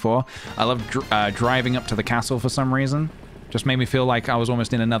Kart 64. I loved driving up to the castle for some reason. Just made me feel like I was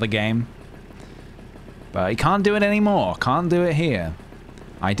almost in another game. But you can't do it anymore. Can't do it here.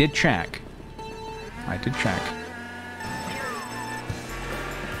 I did check. I did check.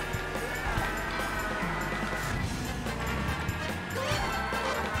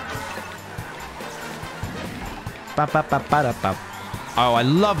 Oh, I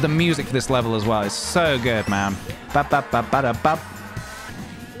love the music for this level as well. It's so good, man.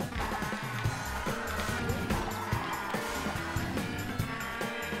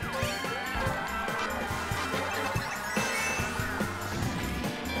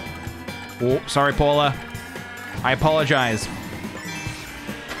 Oh, sorry, Paula. I apologize.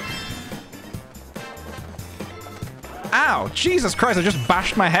 Ow! Jesus Christ, I just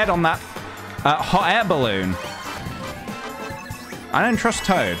bashed my head on that hot air balloon. I don't trust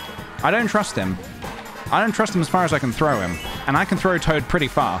Toad. I don't trust him. I don't trust him as far as I can throw him. And I can throw Toad pretty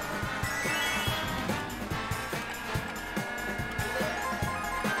far.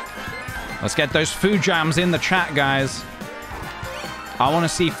 Let's get those food jams in the chat, guys. I want to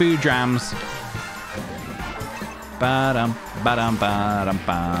see food jams. Ba-dum, ba-dum, ba-dum,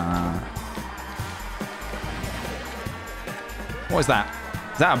 ba. What is that?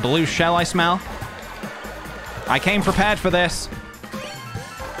 Is that a blue shell I smell? I came prepared for this.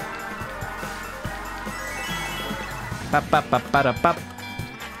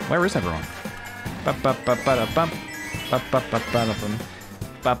 Where is everyone?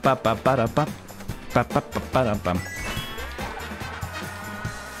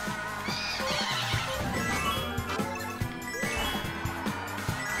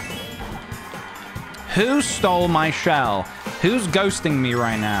 Who stole my shell? Who's ghosting me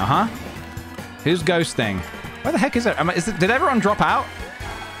right now, huh? Who's ghosting? Where the heck is it? Did everyone drop out?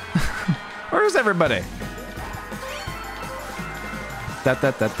 Where is everybody?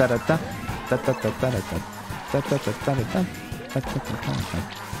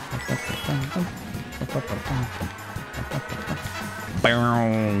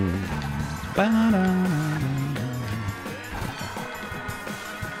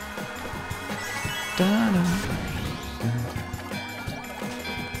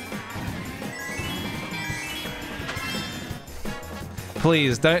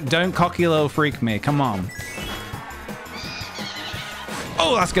 Please, don't cocky little freak me. Come on.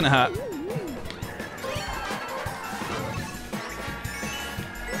 Oh, that's gonna hurt.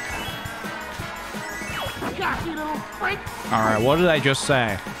 All right, what did I just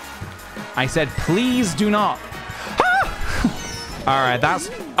say? I said, please do not. All right, that's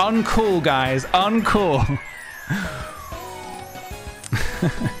uncool, guys. Uncool.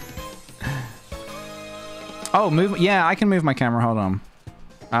 Oh, move. Yeah, I can move my camera. Hold on.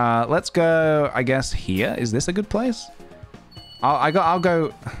 Let's go, I guess, here. Is this a good place? I'll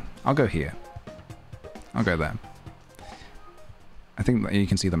go here. I'll go there. I think you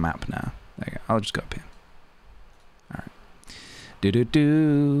can see the map now. There you go. I'll just go up here. All right. Do.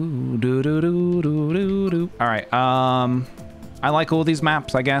 All right. I like all these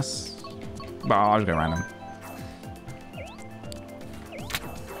maps, I guess. But I'll just go random.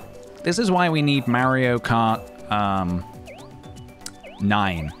 This is why we need Mario Kart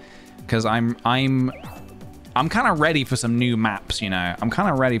 9, because I'm kind of ready for some new maps, you know. I'm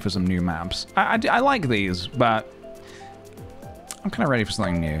kind of ready for some new maps. I like these, but I'm kind of ready for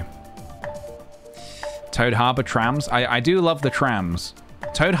something new. Toad Harbor trams. I do love the trams.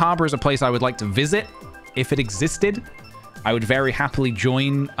 Toad Harbor is a place I would like to visit if it existed. I would very happily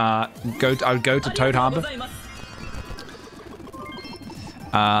join. I would go to Toad Harbor.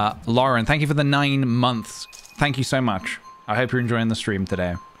 Lauren, thank you for the 9 months. Thank you so much. I hope you're enjoying the stream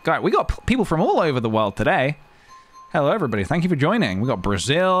today. Guys, we got people from all over the world today. Hello, everybody. Thank you for joining. We got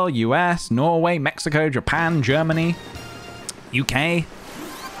Brazil, US, Norway, Mexico, Japan, Germany, UK.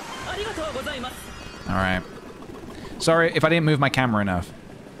 All right. Sorry if I didn't move my camera enough.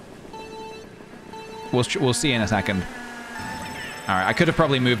 We'll see in a second. right, I could have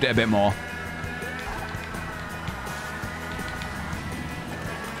probably moved it a bit more.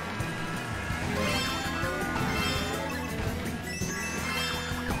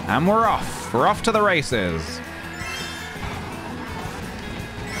 And we're off. We're off to the races.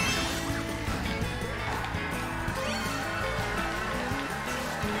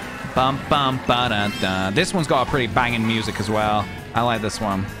 Bum bum ba da da. This one's got a pretty banging music as well. I like this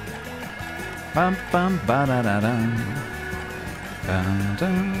one. Bum bum ba da da da. Da da.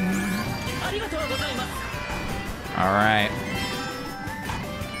 All right.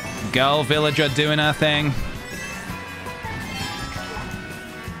 Girl villager doing her thing.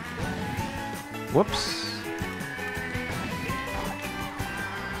 Whoops.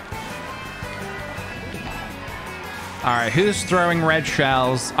 All right, who's throwing red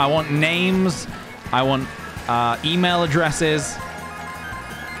shells? I want names. I want email addresses.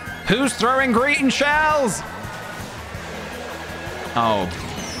 Who's throwing green shells? Oh,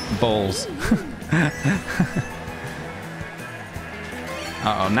 balls.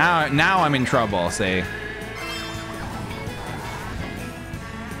 Uh-oh, now I'm in trouble, see.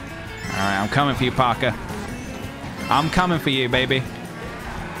 All right, I'm coming for you, Parker. I'm coming for you, baby.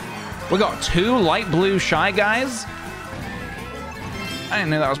 We got 2 light blue shy guys? I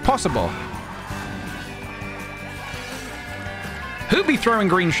didn't know that was possible. Who'd be throwing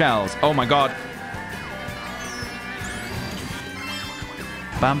green shells? Oh my god.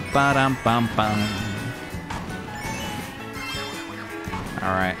 Bum ba dum bum bum. All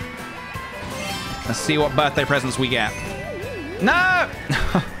right. Let's see what birthday presents we get. No!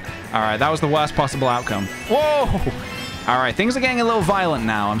 All right, that was the worst possible outcome. Whoa! All right, things are getting a little violent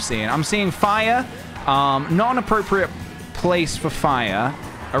now, I'm seeing fire. Not an appropriate place for fire.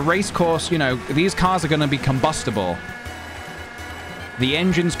 A race course, you know, these cars are going to be combustible. The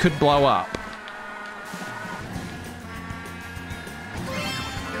engines could blow up.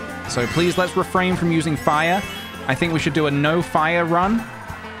 So please, let's refrain from using fire. I think we should do a no fire run.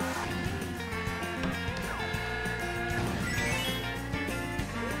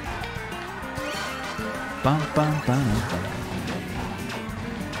 Bum, bum, bum, bum.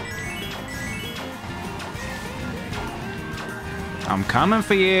 I'm coming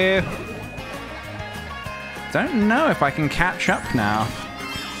for you. Don't know if I can catch up now.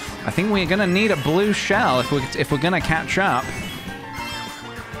 I think we're gonna need a blue shell if we're gonna catch up.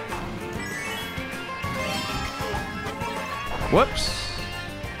 Whoops.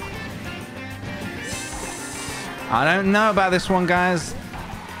 I don't know about this one, guys.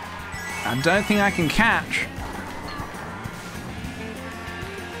 I don't think I can catch.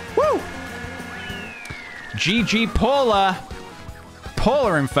 Woo! GG Paula.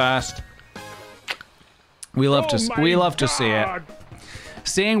 Paula in first. We love to see it.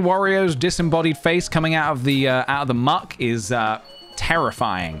 Seeing Wario's disembodied face coming out of the muck is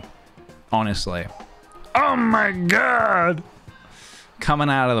terrifying. Honestly. Oh my god! Coming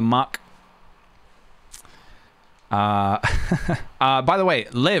out of the muck. By the way,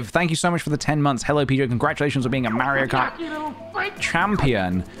 Liv, thank you so much for the 10 months. Hello, PJ. Congratulations on being a Mario Kart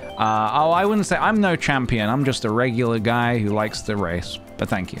champion. Oh, I wouldn't say I'm no champion. I'm just a regular guy who likes to race. But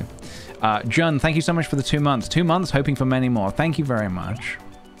thank you. John, thank you so much for the 2 months. 2 months, hoping for many more. Thank you very much.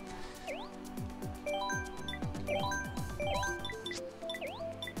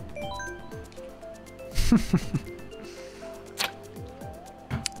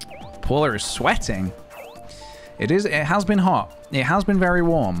 Paula is sweating. It has been hot. It has been very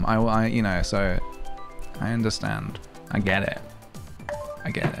warm. You know, so I understand. I get it.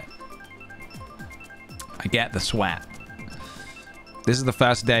 I get it. I get the sweat. This is the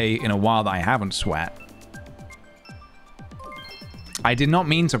first day in a while that I haven't sweat. I did not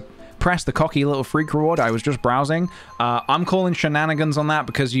mean to press the cocky little freak reward. I was just browsing. I'm calling shenanigans on that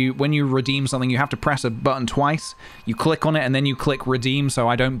because when you redeem something, you have to press a button twice. You click on it and then you click redeem. So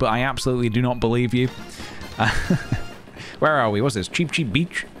I absolutely do not believe you. Where are we? What's this? Cheap Cheap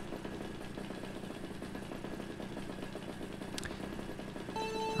Beach?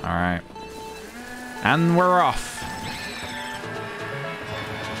 Alright. And we're off.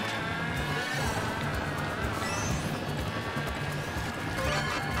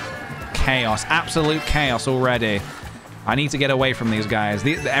 Chaos. Absolute chaos already. I need to get away from these guys.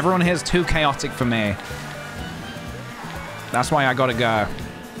 Everyone here is too chaotic for me. That's why I gotta go.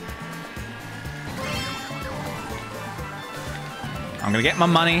 I'm gonna get my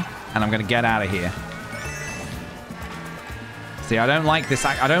money, and I'm gonna get out of here. See, I don't like this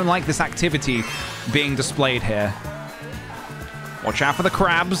activity being displayed here. Watch out for the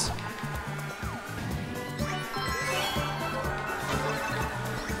crabs.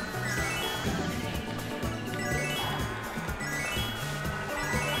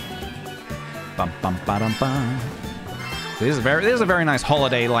 Bum, bum, ba-dum, bum. This is a very nice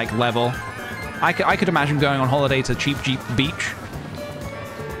holiday-like level. I could imagine going on holiday to Cheap Jeep Beach.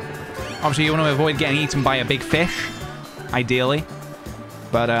 Obviously, you want to avoid getting eaten by a big fish, ideally.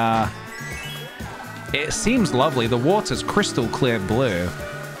 But, it seems lovely. The water's crystal clear blue.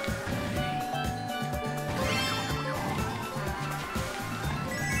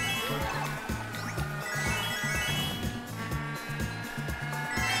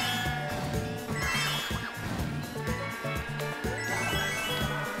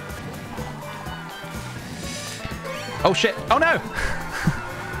 Oh shit! Oh no!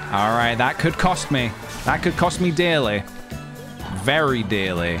 All right, that could cost me. That could cost me dearly. Very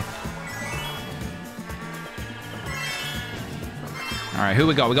dearly. All right, who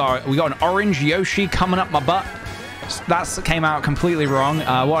we got? We got an orange Yoshi coming up my butt. That came out completely wrong.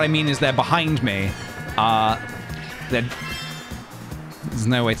 What I mean is they're behind me. There's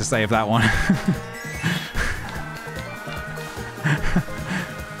no way to save that one.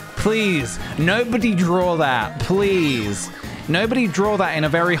 Please, nobody draw that, please. Nobody draw that in a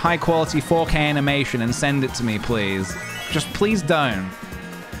very high quality 4K animation and send it to me, please. Just please don't.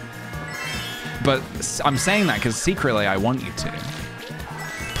 But I'm saying that because secretly I want you to.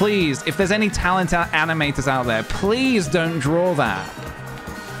 Please, if there's any talented animators out there, please don't draw that.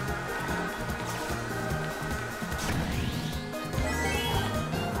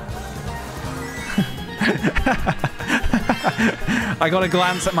 I got a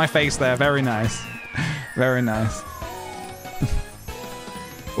glance at my face there. Very nice. Very nice.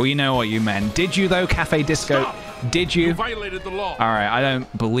 Well, you know what you meant. Did you, though, Cafe Disco? Stop. Did you? You violated the law. All right. I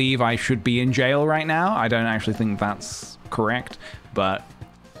don't believe I should be in jail right now. I don't actually think that's correct, but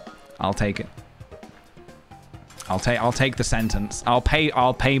I'll take it. I'll take the sentence. I'll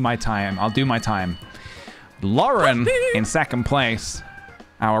pay my time. I'll do my time. Lauren in second place.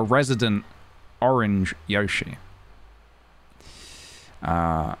 Our resident orange Yoshi.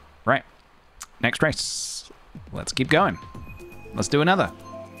 Right. Next race. Let's keep going. Let's do another.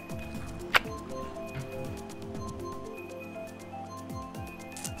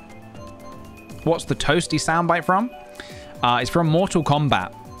 What's the toasty soundbite from? It's from Mortal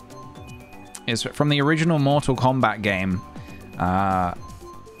Kombat. It's from the original Mortal Kombat game.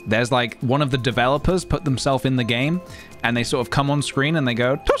 There's like one of the developers put themselves in the game and they sort of come on screen and they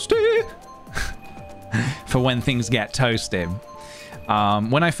go, toasty! For when things get toasted.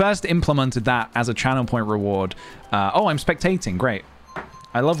 When I first implemented that as a channel point reward, oh, I'm spectating, great.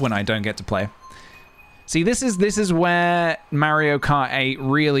 I love when I don't get to play. See, this is where Mario Kart 8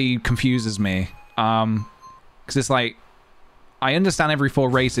 really confuses me. Because it's like, I understand every 4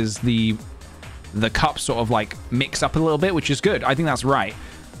 races the cups sort of like mix up a little bit, which is good. I think that's right.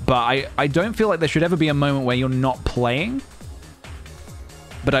 But I don't feel like there should ever be a moment where you're not playing.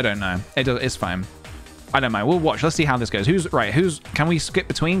 But I don't know. It's fine. I don't mind. We'll watch. Let's see how this goes. Can we skip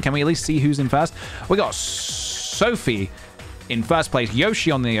between? Can we at least see who's in first? We got Sophie in first place.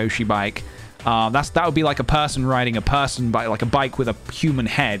 Yoshi on the Yoshi bike. That would be like a person riding a person bike, like a bike with a human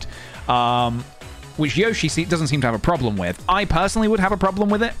head. Which Yoshi doesn't seem to have a problem with. I personally would have a problem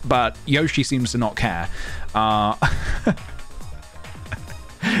with it, but Yoshi seems to not care. God,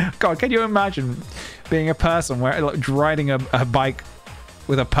 can you imagine being a person riding a bike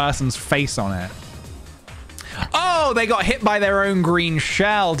with a person's face on it? Oh, they got hit by their own green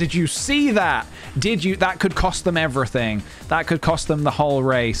shell. Did you see that? Did you? That could cost them everything. That could cost them the whole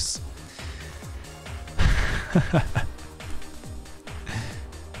race.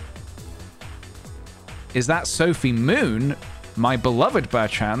 Is that Sophie Moon? My beloved,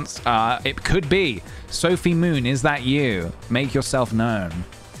 perchance? It could be. Sophie Moon, is that you? Make yourself known.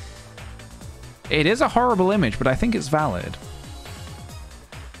 It is a horrible image, but I think it's valid.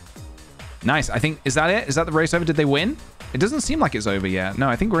 Nice. I think, is that it? Is that the race over? Did they win? It doesn't seem like it's over yet. No,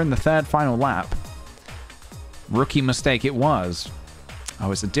 I think we're in the 3rd final lap. Rookie mistake. It was.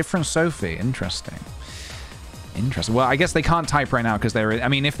 Oh, it's a different Sophie. Interesting. Interesting. Well, I guess they can't type right now because they're... I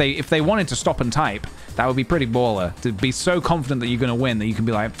mean, if they wanted to stop and type, that would be pretty baller. To be so confident that you're going to win that you can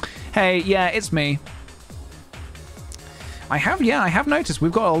be like, hey, yeah, it's me. I have noticed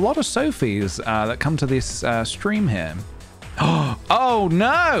we've got a lot of Sophies that come to this stream here. Oh,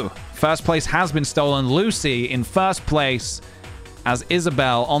 no! First place has been stolen. Lucy in first place as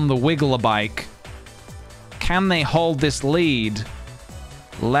Isabel on the Wiggler bike. Can they hold this lead?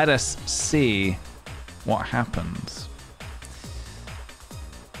 Let us see what happens.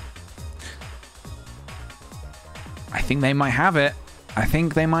 I think they might have it. I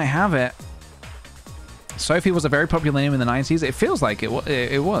think they might have it. Sophie was a very popular name in the 90s. It feels like it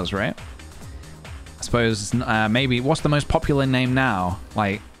was, right? I suppose maybe what's the most popular name now?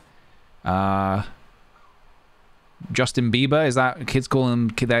 Like Justin Bieber, is that kids calling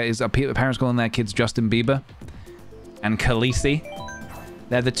parents calling their kids Justin Bieber? And Khaleesi.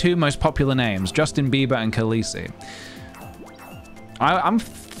 They're the two most popular names, Justin Bieber and Khaleesi. I'm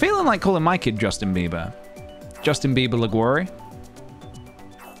feeling like calling my kid Justin Bieber. Justin Bieber Liguori.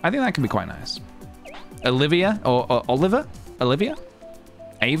 I think that could be quite nice. Olivia or Oliver? Olivia?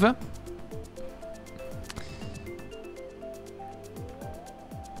 Ava?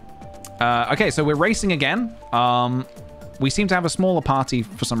 Okay, so we're racing again. We seem to have a smaller party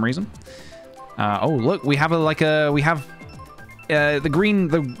for some reason. Oh, look, we have the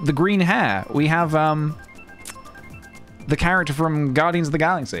green hair. We have the character from Guardians of the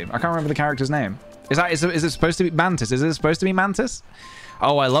Galaxy. I can't remember the character's name. Is it supposed to be Mantis? Is it supposed to be Mantis?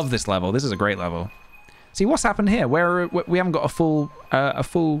 Oh, I love this level. This is a great level. See, what's happened here? We haven't got a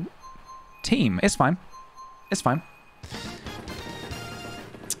full team. It's fine. It's fine.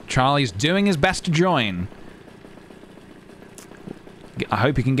 Charlie's doing his best to join. I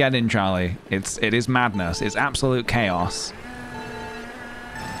hope you can get in, Charlie. It is madness. It's absolute chaos.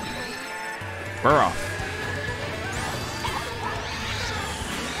 We're off.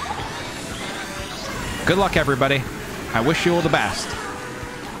 Good luck, everybody. I wish you all the best.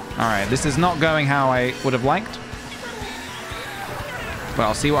 All right, this is not going how I would have liked, but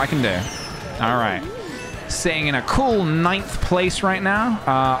I'll see what I can do. All right. Sitting in a cool 9th place right now.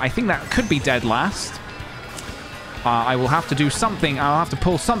 I think that could be dead last. I will have to do something. I'll have to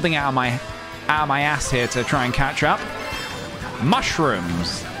pull something out of my ass here to try and catch up.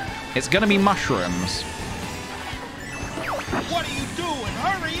 Mushrooms. It's gonna be mushrooms. What are you doing?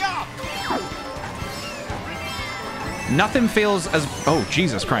 Hurry up! Nothing feels as... Oh,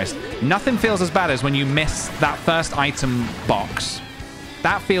 Jesus Christ. Nothing feels as bad as when you miss that first item box.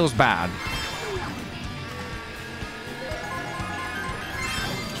 That feels bad.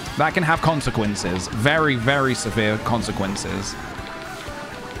 That can have consequences. Very, very severe consequences.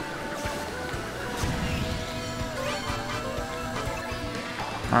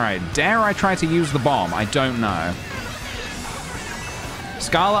 Alright, dare I try to use the bomb? I don't know.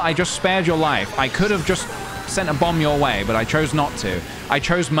 Scarlet, I just spared your life. I could have just sent a bomb your way, but I chose not to. I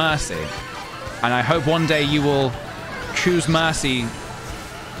chose mercy. And I hope one day you will choose mercy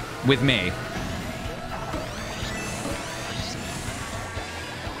with me.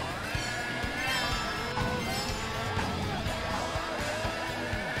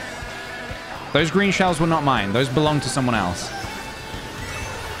 Those green shells were not mine. Those belong to someone else.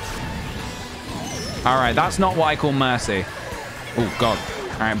 Alright, that's not what I call mercy. Oh, God.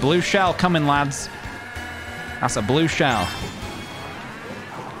 Alright, blue shell coming, lads. That's a blue shell.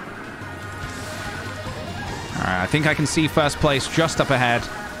 Alright, I think I can see first place just up ahead.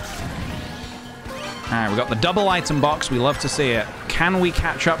 Alright, we got the double item box. We love to see it. Can we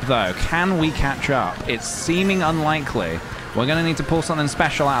catch up, though? Can we catch up? It's seeming unlikely. We're going to need to pull something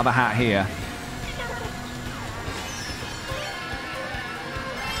special out of the hat here.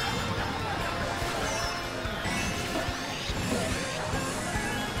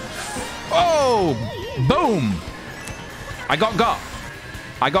 Oh! Boom! I got.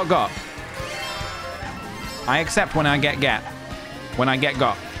 I got. I accept when I get. When I get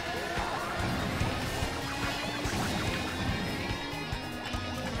got.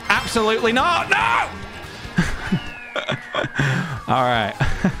 Absolutely not! No! All right.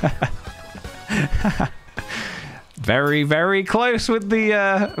 Very, very close with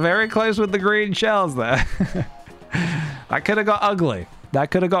the green shells there. That could have got ugly. That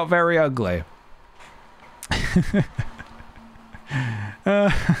could have got very ugly.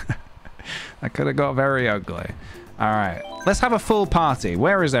 That could have got very ugly. All right, let's have a full party.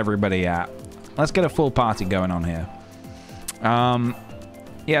 Where is everybody at? Let's get a full party going on here.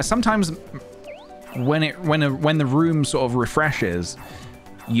 Yeah, sometimes when the room sort of refreshes,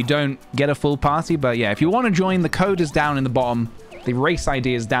 you don't get a full party. But yeah, if you want to join, the code is down in the bottom. The race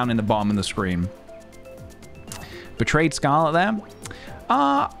ID is down in the bottom of the screen. Betrayed Scarlet there.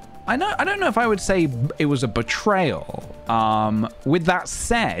 I don't know if I would say it was a betrayal. With that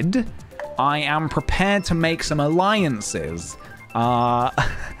said, I am prepared to make some alliances. An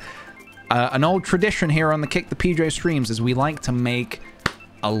old tradition here on the kickthePJ streams is we like to make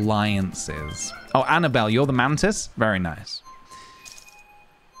alliances. Oh, Annabelle, you're the mantis? Very nice.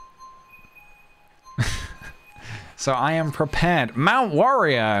 So I am prepared. Mount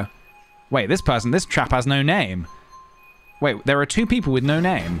Warrior. Wait, this chap has no name. Wait, there are two people with no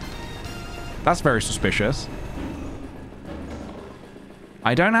name. That's very suspicious.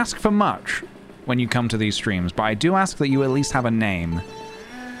 I don't ask for much when you come to these streams, but I do ask that you at least have a name.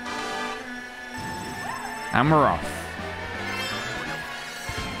 And we're off.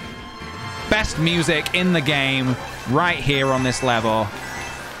 best music in the game right here on this level.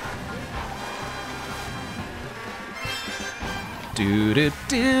 I'm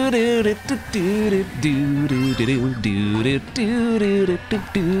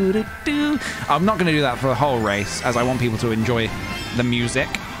not going to do that for the whole race, as I want people to enjoy the music.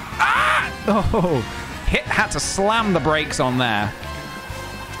 Ah! Oh, had to slam the brakes on there.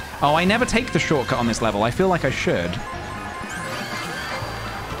 Oh, I never take the shortcut on this level. I feel like I should.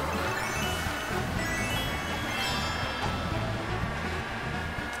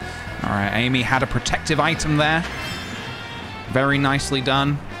 All right, Amy had a protective item there. Very nicely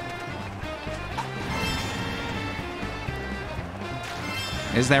done.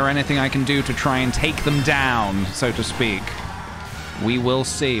 Is there anything I can do to try and take them down, so to speak? We will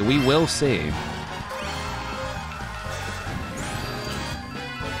see. We will see.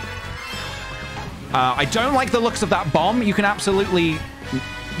 I don't like the looks of that bomb. You can absolutely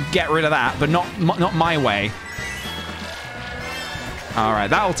get rid of that, but not my way. All right,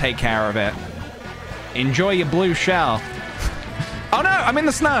 that'll take care of it. Enjoy your blue shell. Oh no, I'm in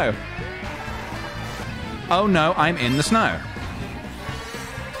the snow. Oh no, I'm in the snow.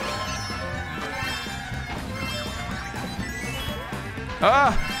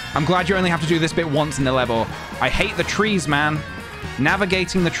 I'm glad you only have to do this bit once in the level. I hate the trees, man.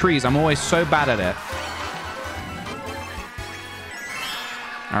 Navigating the trees, I'm always so bad at it.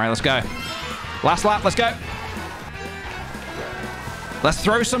 All right, let's go. Last lap, let's go. Let's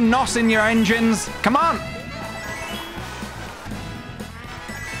throw some NOS in your engines. Come on.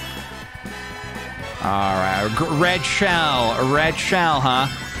 All right, a red shell, huh?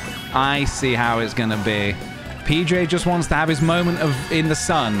 I see how it's gonna be. PJ just wants to have his moment in the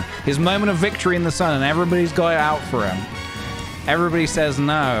sun, his moment of victory in the sun, and everybody's got it out for him. Everybody says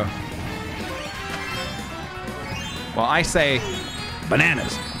no. Well, I say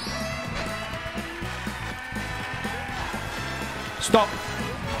bananas. Stop.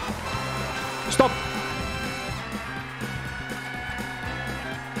 Stop.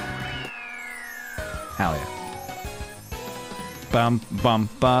 Hell yeah. Bum bum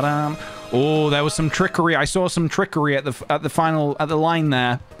ba-dum. Oh, there was some trickery. I saw some trickery at the line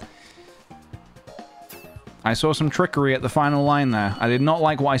there. I saw some trickery at the final line there. I did not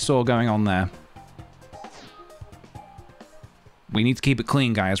like what I saw going on there. We need to keep it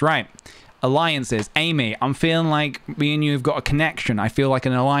clean, guys. Right. Alliances. Amy, I'm feeling like me and you have got a connection. I feel like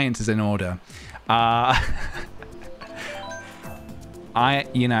an alliance is in order. I'll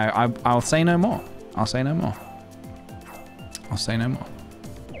say no more. I'll say no more. I'll say no more.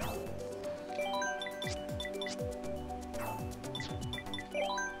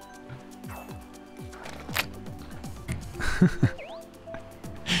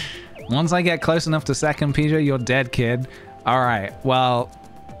 Once I get close enough to second, PJ, you're dead, kid. All right. Well,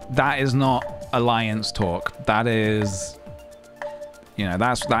 that is not alliance talk. That is, you know,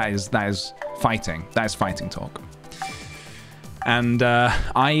 that is fighting. That is fighting talk. And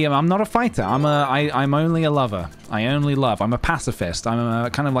I'm not a fighter. I'm only a lover. I only love. I'm a pacifist. I'm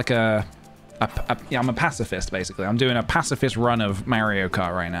kind of like yeah, I'm a pacifist basically. I'm doing a pacifist run of Mario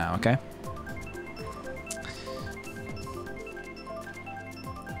Kart right now. Okay.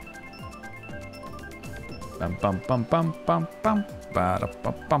 Bum bum bum bum bum bum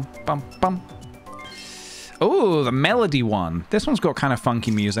bum bum bum bum. Oh, the melody one. This one's got kind of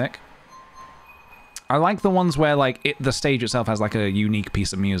funky music. I like the ones where like the stage itself has like a unique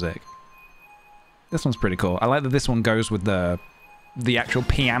piece of music. This one's pretty cool. I like that this one goes with the actual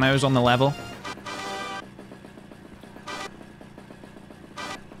pianos on the level.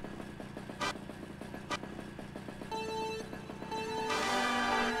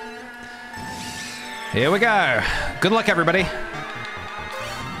 Here we go. Good luck, everybody.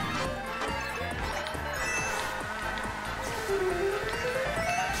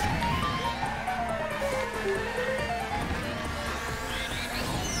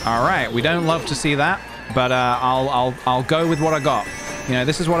 All right, we don't love to see that, but I'll go with what I got. You know,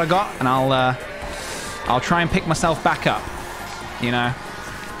 this is what I got, and I'll try and pick myself back up. You know,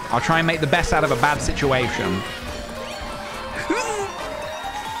 I'll try and make the best out of a bad situation.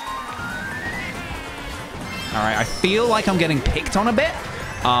 All right, I feel like I'm getting picked on a bit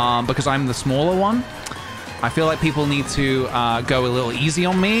because I'm the smaller one. I feel like people need to go a little easy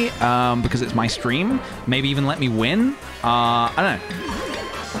on me because it's my stream. Maybe even let me win. I don't know.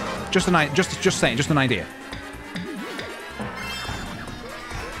 Just saying, just an idea.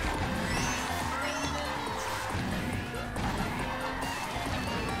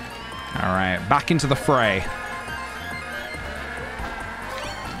 All right, back into the fray.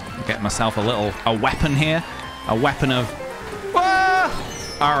 Get myself a weapon here. A weapon of... Ah!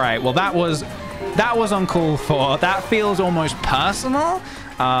 All right. Well, that was uncalled for. That feels almost personal.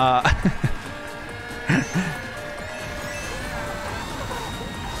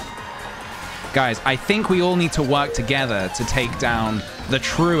 Guys, I think we all need to work together to take down the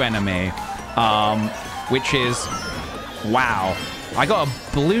true enemy, which is... Wow. I got a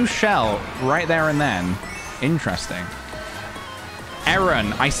blue shell right there and then. Interesting.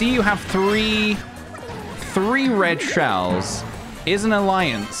 Aaron, I see you have three red shells. Is an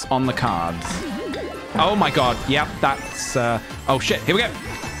alliance on the cards? Oh my god. Yep, that's... Oh shit, here we go.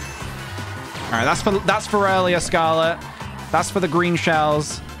 All right, that's for earlier, Scarlet. That's for the green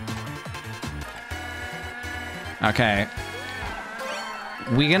shells. Okay.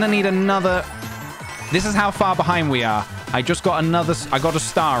 We're gonna need another... This is how far behind we are. I just got another... I got a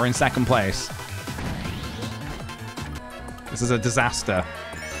star in second place. This is a disaster.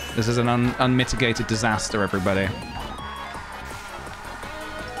 This is an unmitigated disaster, everybody.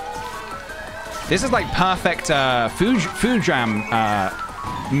 This is like perfect food jam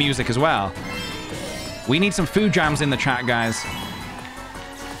music as well. We need some food jams in the chat, guys.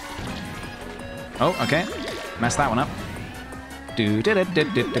 Oh, okay. Messed that one up.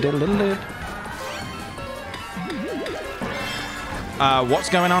 What's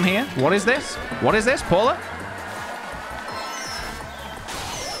going on here? What is this? What is this, Paula?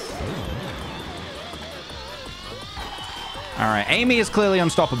 All right, Amy is clearly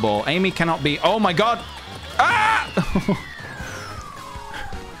unstoppable. Amy cannot be... Oh my god! Ah!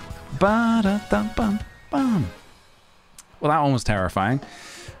 Well, that one was terrifying.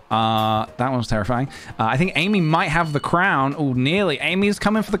 That one was terrifying. I think Amy might have the crown. Oh, nearly. Amy's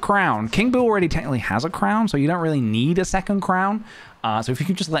coming for the crown. King Boo already technically has a crown, so you don't really need a second crown. So if you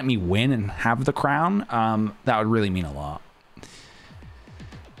could just let me win and have the crown, that would really mean a lot.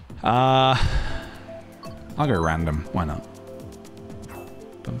 I'll go random. Why not?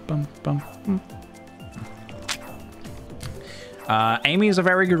 Amy is a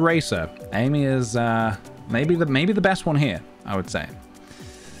very good racer. Amy is maybe the best one here, I would say.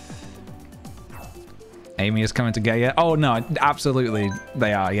 Amy is coming to get you. Oh no, absolutely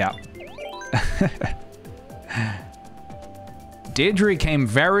they are. Yeah. Deirdre came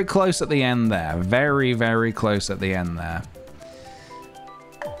very close at the end there. Very, very close at the end there.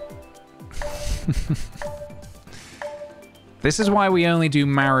 This is why we only do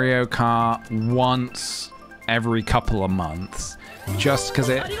Mario Kart once every couple of months. Just because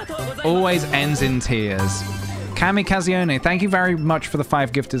it always ends in tears. Kamikazione, thank you very much for the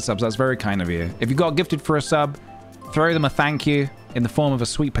 5 gifted subs. That's very kind of you. If you got gifted for a sub, throw them a thank you in the form of a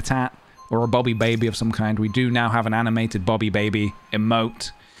sweet patat or a Bobby Baby of some kind. We do now have an animated Bobby Baby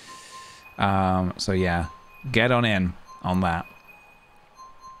emote. So yeah, get on in on that.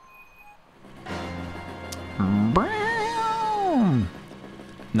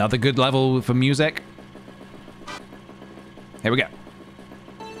 Another good level for music. Here we go.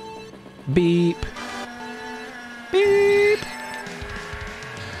 Beep. Beep.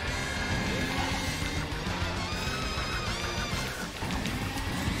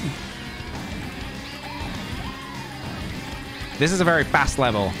 This is a very fast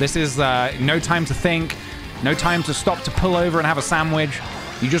level. This is no time to think, no time to stop to pull over and have a sandwich.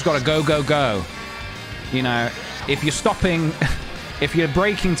 You just gotta go, go, go. You know, if you're stopping, if you're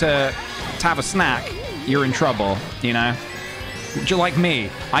braking to have a snack, you're in trouble, you know? Just like me,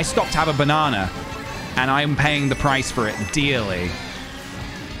 I stopped to have a banana, and I'm paying the price for it dearly.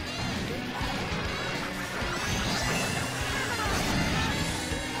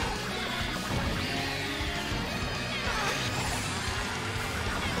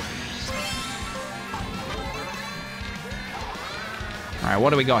 All right, what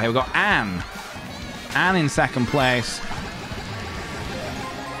do we got here? We've got Anne. Anne in second place.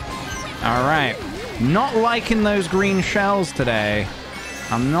 All right. Not liking those green shells today.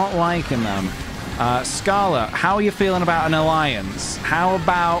 I'm not liking them. Scarlet, how are you feeling about an alliance? How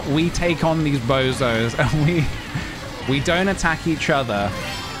about we take on these bozos and we don't attack each other?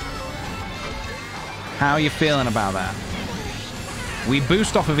 How are you feeling about that? We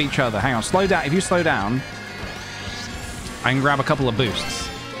boost off of each other. Hang on, slow down. If you slow down, I can grab a couple of boosts.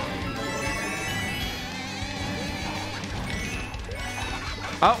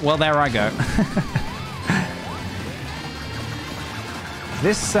 Oh, well, there I go.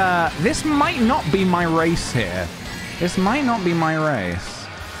 This might not be my race here. This might not be my race.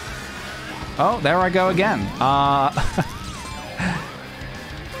 Oh, there I go again. All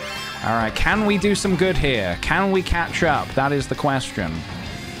right, can we do some good here? Can we catch up? That is the question.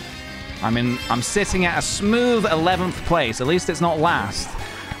 I'm sitting at a smooth 11th place. At least it's not last.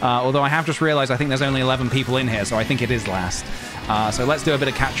 Although I have just realized I think there's only 11 people in here, so I think it is last. So let's do a bit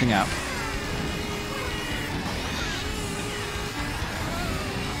of catching up.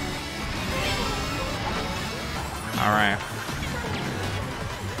 All right.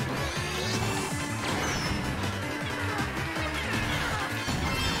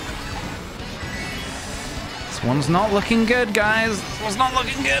 This one's not looking good, guys. This one's not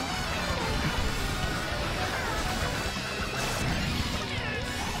looking good.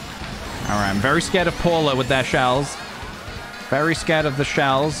 All right, I'm very scared of Paula with their shells. Very scared of the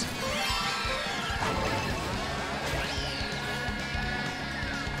shells.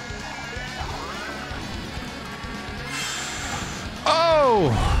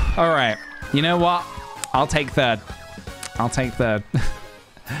 Oh! All right. You know what? I'll take third. I'll take third.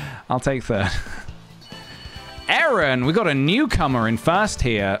 I'll take third. Aaron, we got a newcomer in first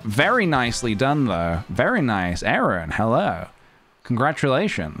here. Very nicely done, though. Very nice. Aaron, hello.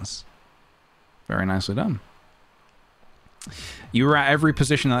 Congratulations. Very nicely done. You were at every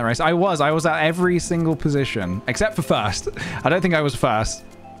position in that race. I was at every single position, except for first. I don't think I was first.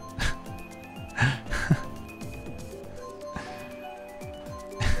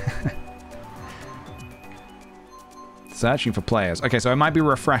 Searching for players. Okay, so it might be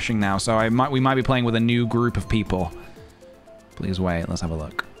refreshing now. So we might be playing with a new group of people. Please wait. Let's have a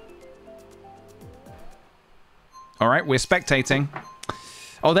look. All right, we're spectating.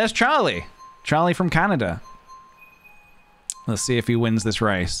 Oh, there's Charlie. Charlie from Canada. Let's see if he wins this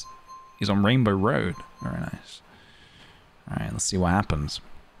race. He's on Rainbow Road. Very nice. All right, let's see what happens.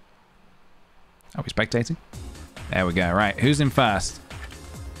 Are we spectating? There we go. Right, who's in first?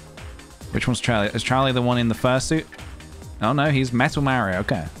 Which one's Charlie? Is Charlie the one in the first suit? Oh, no, he's Metal Mario.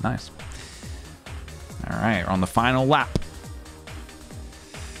 Okay, nice. All right, on the final lap.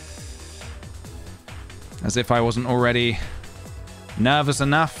 As if I wasn't already nervous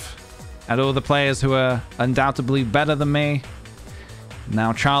enough at all the players who are undoubtedly better than me.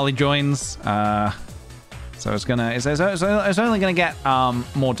 Now Charlie joins. So it's only gonna get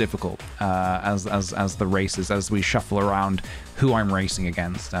more difficult as the races, as we shuffle around who I'm racing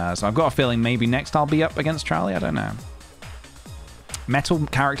against. So I've got a feeling maybe next I'll be up against Charlie. I don't know. Metal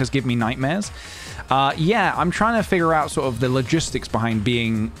characters give me nightmares. Yeah, I'm trying to figure out sort of the logistics behind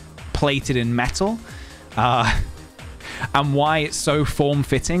being plated in metal. And why it's so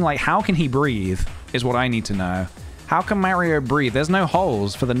form-fitting. Like, how can he breathe is what I need to know. How can Mario breathe? There's no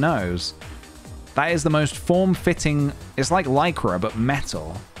holes for the nose. That is the most form-fitting... It's like Lycra, but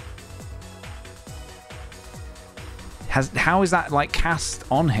metal. How is that, like, cast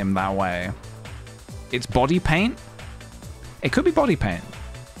on him that way? It's body paint? It could be body paint.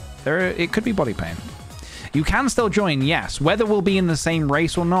 It could be body paint. You can still join, yes. Whether we'll be in the same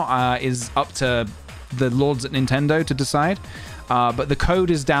race or not is up to the lords at Nintendo to decide. But the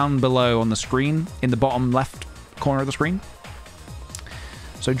code is down below on the screen, in the bottom left corner of the screen.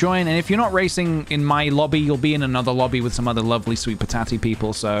 So join, and if you're not racing in my lobby, you'll be in another lobby with some other lovely sweet potato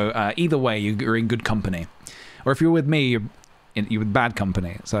people. So either way, you're in good company. Or if you're with me, you're with bad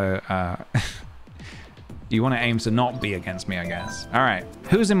company. So you want to aim to not be against me, I guess. All right,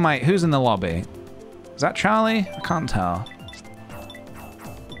 who's in the lobby? Is that Charlie? I can't tell.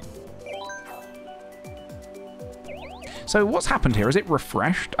 So what's happened here? Is it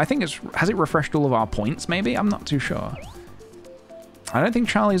refreshed? I think has it refreshed all of our points, maybe? I'm not too sure. I don't think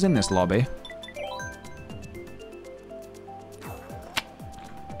Charlie's in this lobby.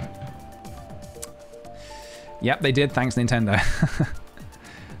 Yep, they did. Thanks, Nintendo.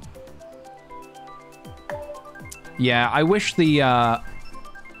 Yeah, I wish my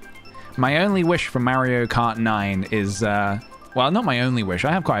only wish for Mario Kart 9 is... well, not my only wish.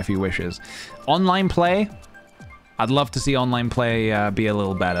 I have quite a few wishes. Online play. I'd love to see online play be a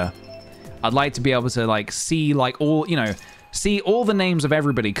little better. I'd like to be able to, like, see, like, all... You know, see all the names of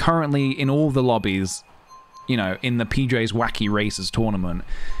everybody currently in all the lobbies, you know, in the PJ's Wacky Races tournament.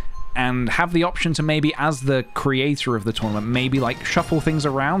 And have the option to maybe, as the creator of the tournament, maybe, like, shuffle things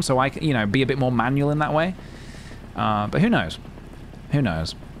around so I can, you know, be a bit more manual in that way. But who knows? Who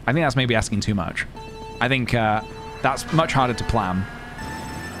knows? I think that's maybe asking too much. I think that's much harder to plan.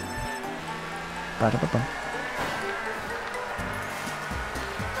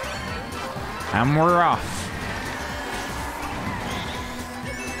 And we're off.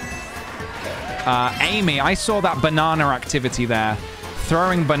 Amy, I saw that banana activity there.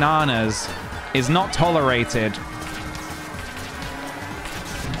 Throwing bananas is not tolerated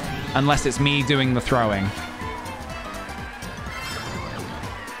unless it's me doing the throwing.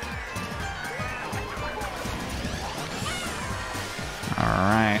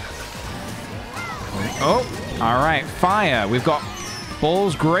 Alright. Oh, alright, fire. We've got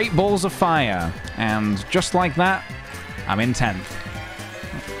balls, great balls of fire. And just like that, I'm in 10th.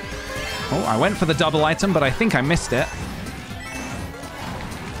 Oh, I went for the double item, but I think I missed it.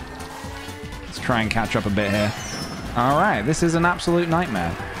 Let's try and catch up a bit here. All right, this is an absolute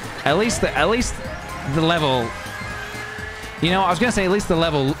nightmare. At least the level... You know, I was going to say at least the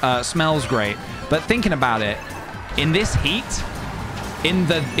level smells great, but thinking about it, in this heat, in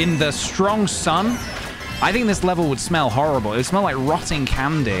the strong sun, I think this level would smell horrible. It would smell like rotting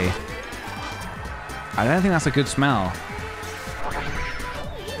candy. I don't think that's a good smell.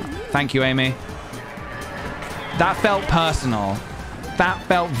 Thank you, Amy. That felt personal. That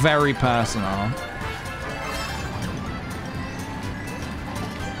felt very personal.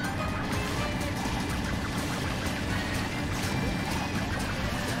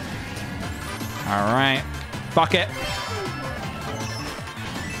 All right. Fuck it.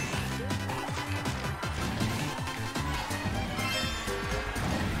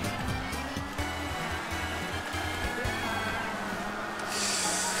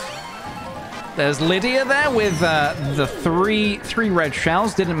 There's Lydia there with the three red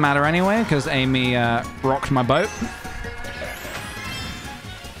shells. Didn't matter anyway because Amy rocked my boat.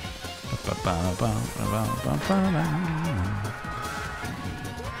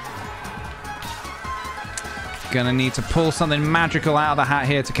 Gonna need to pull something magical out of the hat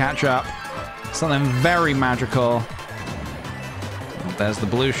here to catch up. Something very magical. There's the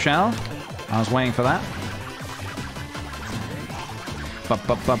blue shell. I was waiting for that.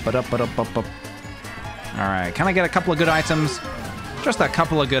 Alright, can I get a couple of good items? Just a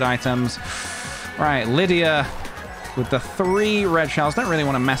couple of good items. Right, Lydia with the 3 red shells. Don't really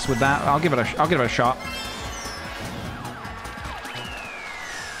want to mess with that. I'll give it a shot.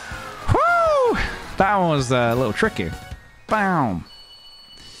 Woo! That one was a little tricky. Bam.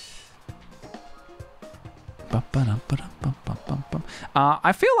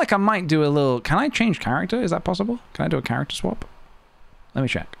 I feel like I might do a little... Can I change character? Is that possible? Can I do a character swap? Let me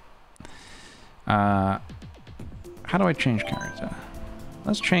check. How do I change character?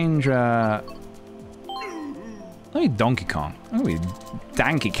 Let's change... Let me Donkey Kong. Let me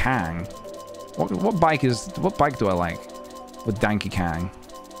Danky Kang. What bike do I like with Danky Kang?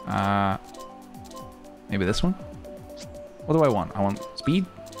 Maybe this one? What do I want? I want speed?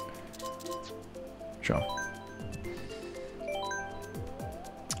 Sure.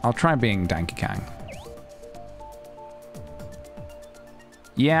 I'll try being Danky Kang.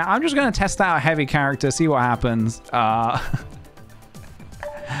 Yeah, I'm just going to test out a heavy character, see what happens. I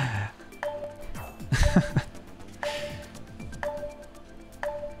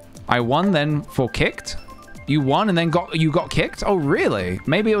won then for kicked? You won and then you got kicked? Oh, really?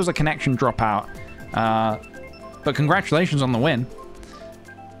 Maybe it was a connection dropout. But congratulations on the win.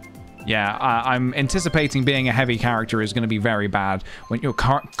 Yeah, I'm anticipating being a heavy character is going to be very bad when you're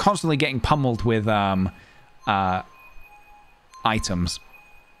constantly getting pummeled with items.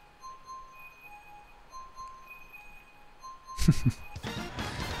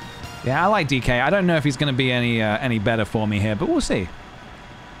 Yeah, I like DK. I don't know if he's going to be any better for me here, but we'll see.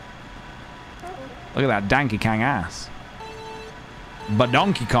 Look at that Donkey Kong ass. But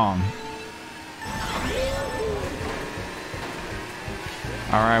Donkey Kong.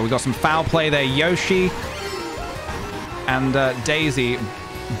 All right, we got some foul play there. Yoshi and Daisy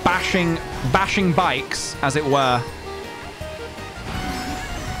bashing bikes, as it were.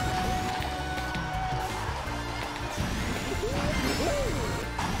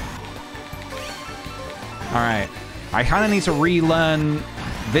 All right, I kind of need to relearn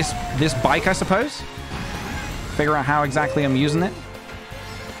this bike, I suppose. Figure out how exactly I'm using it.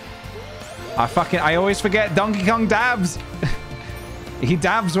 I always forget Donkey Kong dabs. He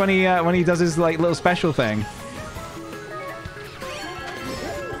dabs when he does his like little special thing.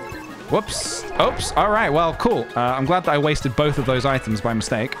 Whoops. Oops. All right. Well, cool. I'm glad that I wasted both of those items by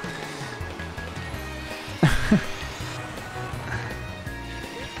mistake.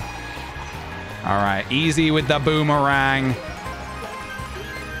 All right. Easy with the boomerang.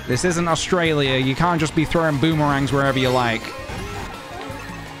 This isn't Australia. You can't just be throwing boomerangs wherever you like.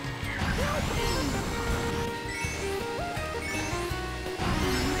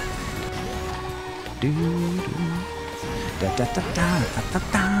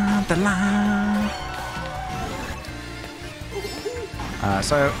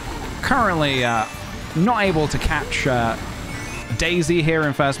 So currently not able to catch Daisy here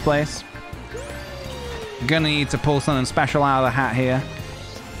in first place. Gonna need to pull something special out of the hat here.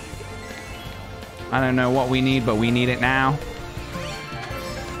 I don't know what we need, but we need it now.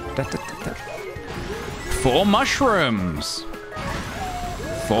 4 mushrooms.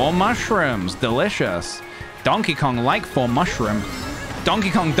 4 mushrooms. Delicious. Donkey Kong like 4 mushroom. Donkey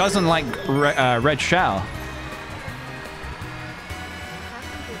Kong doesn't like red shell.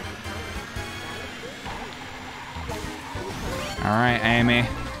 right, Amy.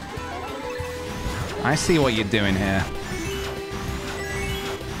 I see what you're doing here.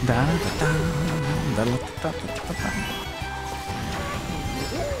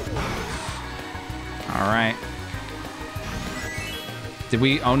 All right. Did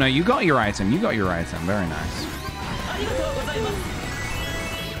we? Oh no, you got your item. You got your item. Very nice.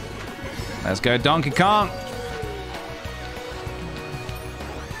 Let's go, Donkey Kong.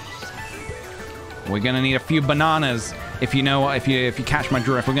 We're gonna need a few bananas. If you know what, if you catch my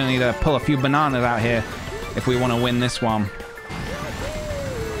drift, we're gonna need to pull a few bananas out here if we want to win this one.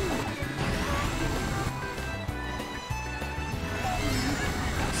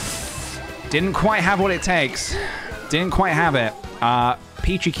 Didn't quite have what it takes. Didn't quite have it.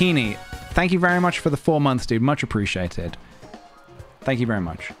 Peachy Keeney, thank you very much for the 4 months, dude. Much appreciated. Thank you very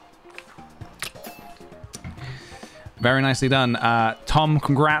much. Very nicely done. Tom,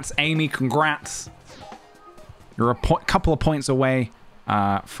 congrats. Amy, congrats. You're a couple of points away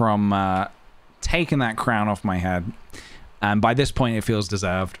from taking that crown off my head. And by this point, it feels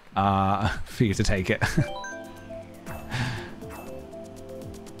deserved for you to take it.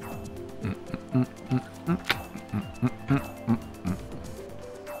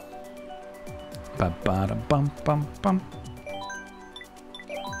 Ba-ba-da-bum-bum-bum.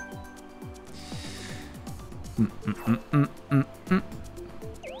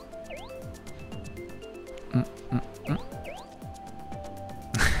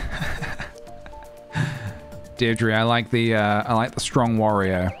 Deirdre, I like the strong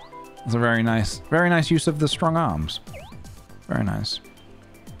warrior. It's a very nice use of the strong arms. Very nice.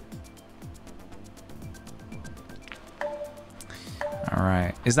 All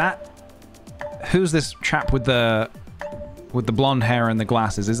right, is that who's this chap with the blonde hair and the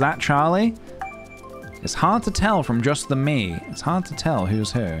glasses? Is that Charlie? It's hard to tell from just the me. It's hard to tell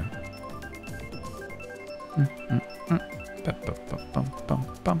who's who.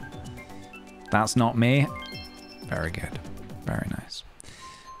 That's not me. Very good. Very nice.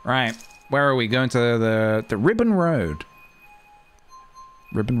 Right, where are we? Going to the Ribbon Road.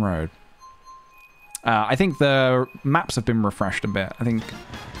 Ribbon Road. I think the maps have been refreshed a bit. I think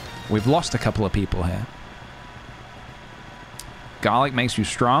we've lost a couple of people here. Garlic makes you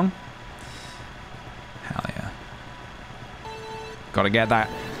strong. Hell yeah. Gotta get that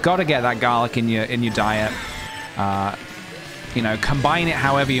garlic in your diet. You know, combine it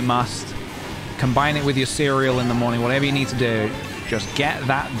however you must. Combine it with your cereal in the morning, whatever you need to do. Just get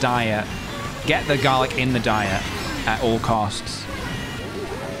that diet. Get the garlic in the diet at all costs.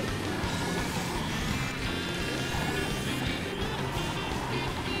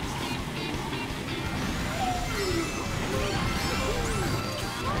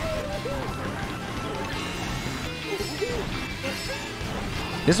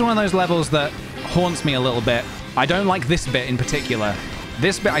 This is one of those levels that haunts me a little bit. I don't like this bit in particular.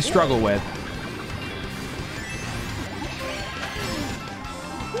 This bit I struggle with.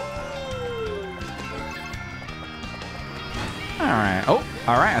 Alright. Oh,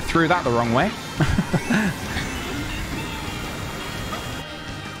 alright. I threw that the wrong way.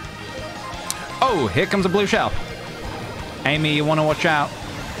 Oh, here comes a blue shell. Amy, you want to watch out.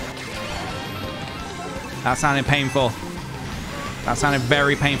 That sounded painful. That sounded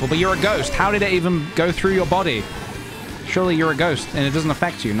very painful, but you're a ghost. How did it even go through your body? Surely you're a ghost and it doesn't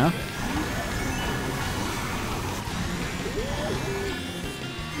affect you, no?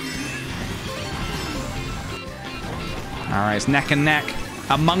 All right, it's neck and neck.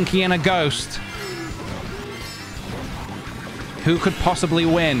 A monkey and a ghost. Who could possibly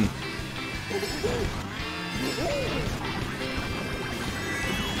win?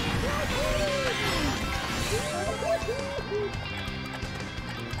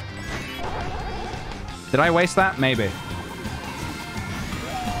 Did I waste that? Maybe.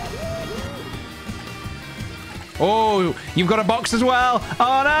 Oh, you've got a box as well.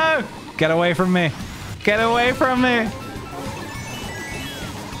 Oh no! Get away from me. Get away from me.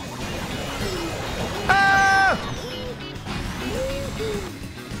 Ah!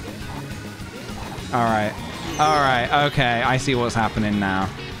 All right. All right. Okay. I see what's happening now.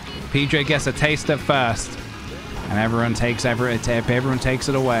 PJ gets a taste at first, and everyone takes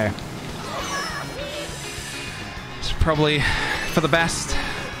it away. It's probably for the best.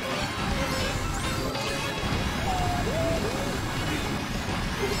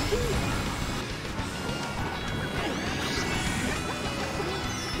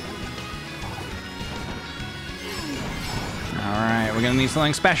 Alright, we're gonna need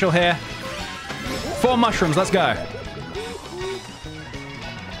something special here. 4 mushrooms, let's go.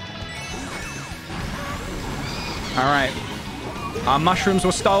 Alright. Our mushrooms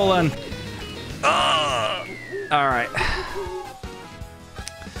were stolen. Alright.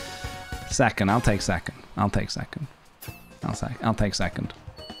 Second. I'll take second. I'll take second. I'll take second.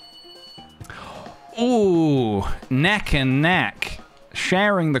 Ooh, neck and neck.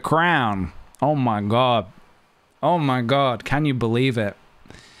 Sharing the crown. Oh my god. Oh my god. Can you believe it?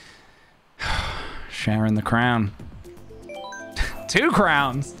 Sharing the crown. 2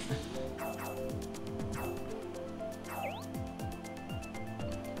 crowns.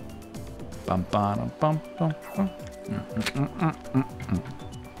 Bum, bum, bum, bum, bum.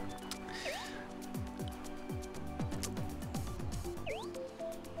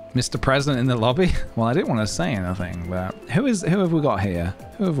 Mr. President in the lobby? Well, I didn't want to say anything, but who have we got here?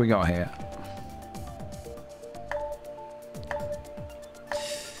 Who have we got here?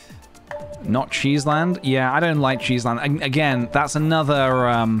 Not Cheeseland? Yeah, I don't like Cheeseland. Again, that's another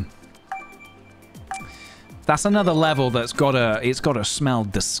level that's gotta smell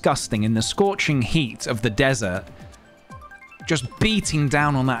disgusting in the scorching heat of the desert. Just beating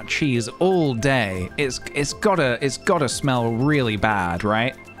down on that cheese all day. It's gotta smell really bad,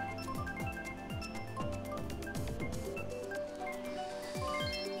 right?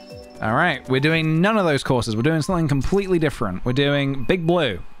 All right, we're doing none of those courses. We're doing something completely different. We're doing Big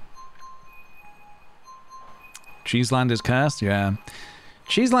Blue. Cheeseland is cursed? Yeah.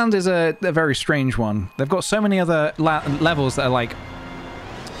 Cheeseland is a very strange one. They've got so many other levels that are like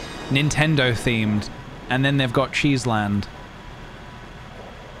Nintendo themed, and then they've got Cheeseland.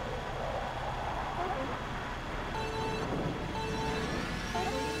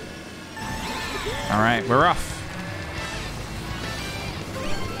 All right, we're off.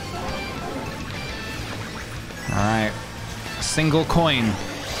 All right, a single coin.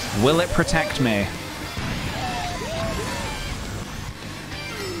 Will it protect me?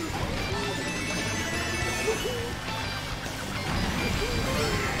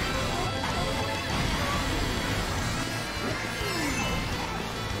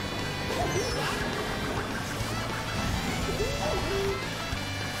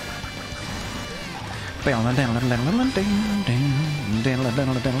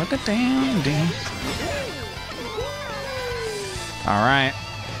 All right.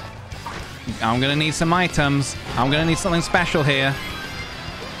 I'm gonna need some items. I'm gonna need something special here.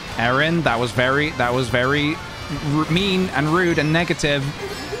 Erin, that was very mean and rude and negative.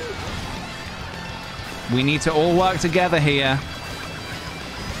 We need to all work together here.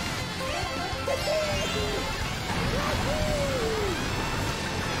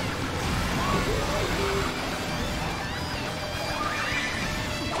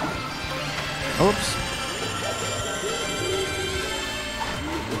 Oops.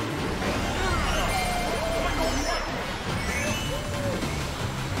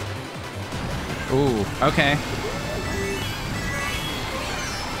 Ooh, okay.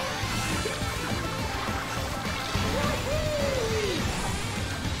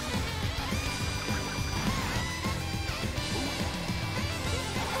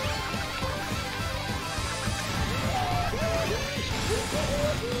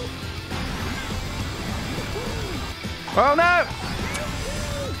 Oh no!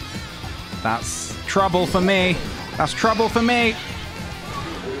 That's trouble for me. That's trouble for me.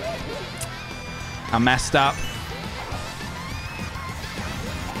 I messed up.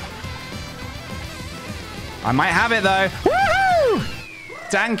 I might have it though. Woohoo!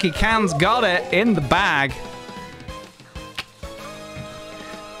 Danky Can's got it in the bag.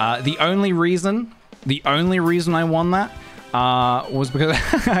 The only reason I won that was because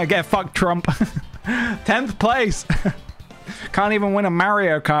I get fucked Trump. 10th place. Can't even win a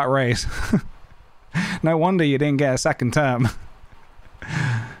Mario Kart race. No wonder you didn't get a second term.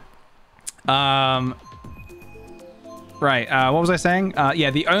 Right, what was I saying?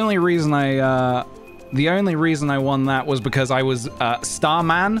 Yeah, the only reason I won that was because I was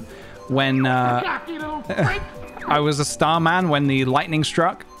Starman when I was a Starman when the lightning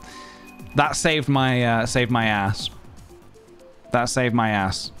struck. That saved my ass. That saved my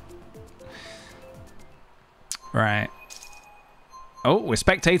ass. Right. Oh, we're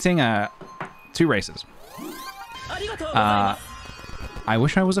spectating 2 races. I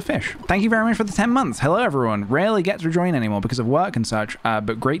wish I was a fish. Thank you very much for the 10 months. Hello, everyone. Rarely get to join anymore because of work and such,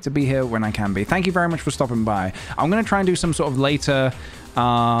 but great to be here when I can be. Thank you very much for stopping by. I'm going to try and do some sort of later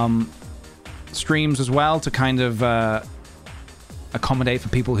streams as well to kind of accommodate for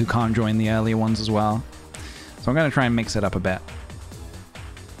people who can't join the earlier ones as well. So I'm going to try and mix it up a bit.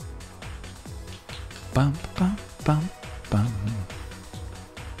 Bum, bum, bum, bum.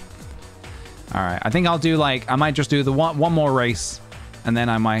 All right, I think I'll do like, I might just do the one more race, and then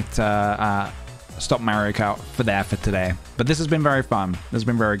I might stop Mario Kart for today. But this has been very fun. This has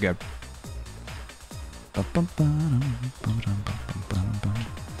been very good.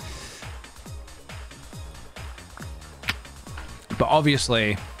 But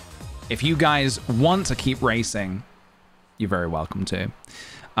obviously, if you guys want to keep racing, you're very welcome to.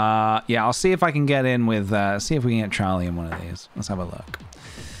 Yeah, I'll see if I can get in with, see if we can get Charlie in one of these. Let's have a look.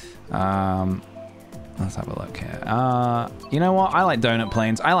 Let's have a look here. You know what? I like donut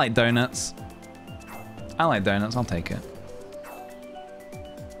planes. I like donuts. I like donuts. I'll take it.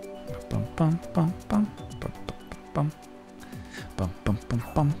 Bum, bum, bum, bum, bum, bum, bum, bum, bum,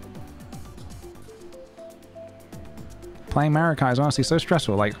 bum. Playing Mario Kart is honestly so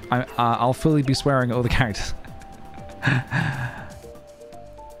stressful. Like, I'll fully be swearing at all the characters.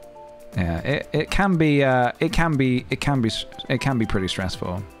 Yeah, it can be pretty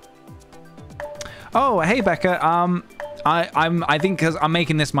stressful. Oh, hey Becca. I think because I'm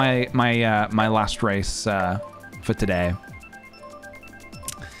making this my last race for today,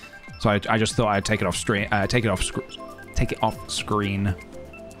 so I just thought I'd take it off screen. Take it off screen.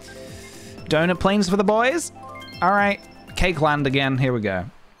 Donut planes for the boys. All right, Cake Land again. Here we go.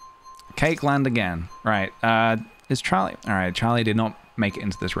 Cake Land again. Right. Is Charlie? All right. Charlie did not make it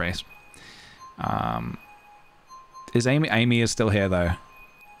into this race. Is Amy? Amy is still here though.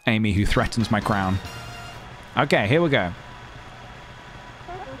 Amy, who threatens my crown. Okay, here we go.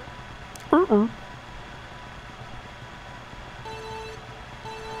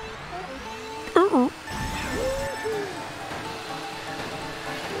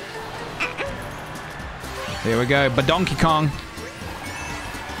 Here we go, but Donkey Kong.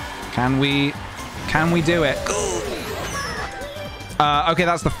 Can we do it? Okay,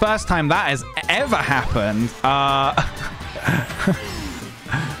 that's the first time that has ever happened.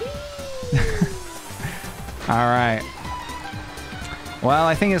 All right. Well,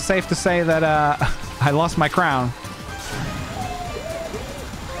 I think it's safe to say that I lost my crown.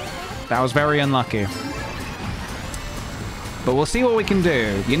 That was very unlucky. But we'll see what we can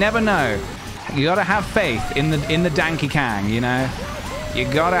do. You never know. You gotta have faith in the Donkey Kong, you know? You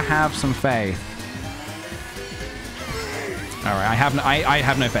gotta have some faith. All right, I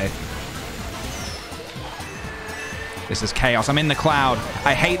have no faith. This is chaos. I'm in the cloud.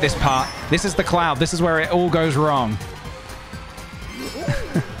 I hate this part. This is the cloud. This is where it all goes wrong.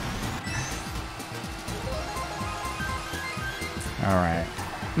 All right.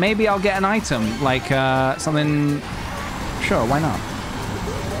 Maybe I'll get an item, like something... Sure, why not?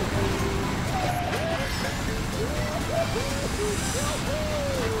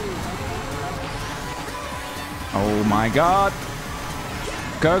 Oh my god.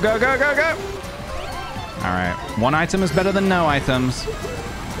 Go, go, go, go, go. All right. One item is better than no items.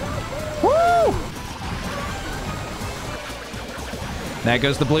 Woo! There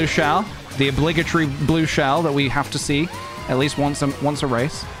goes the blue shell. The obligatory blue shell that we have to see at least once a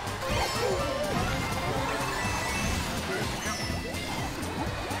race.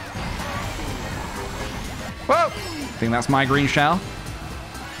 Whoa! I think that's my green shell.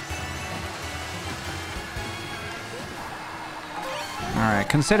 All right,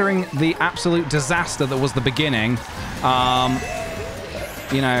 considering the absolute disaster that was the beginning,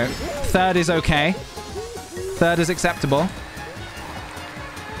 you know, third is okay. Third is acceptable.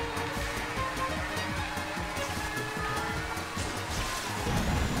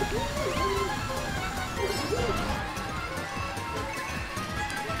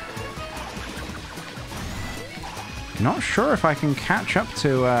 Not sure if I can catch up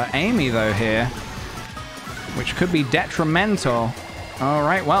to Amy, though, here, which could be detrimental. All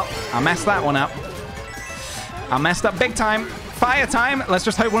right, well, I messed that one up. I messed up big time. Fire time. Let's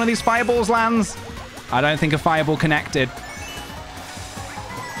just hope one of these fireballs lands. I don't think a fireball connected.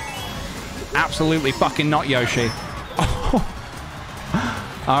 Absolutely fucking not, Yoshi. Oh.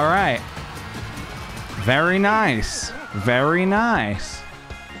 All right. Very nice. Very nice.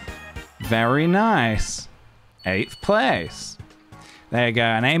 Very nice. 8th place. There you go.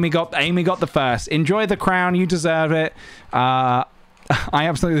 And Amy got the first. Enjoy the crown. You deserve it. I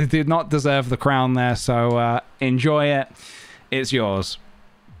absolutely did not deserve the crown there, so enjoy it. It's yours.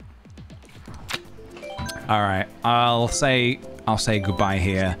 All right, I'll say goodbye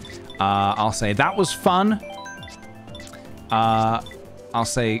here. I'll say that was fun. I'll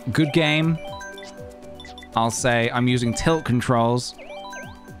say good game. I'll say I'm using tilt controls.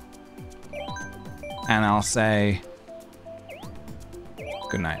 And I'll say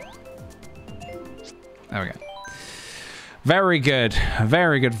good night. There we go. Very good.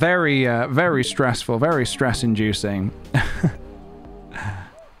 Very good. Very stressful. Very stress-inducing.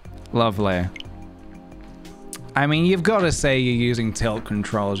 Lovely. I mean, you've got to say you're using tilt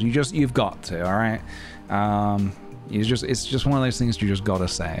controls. You've got to, all right? It's just one of those things you just got to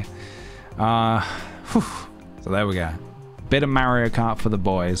say. So there we go. Bit of Mario Kart for the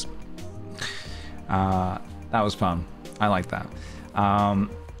boys. That was fun. I like that.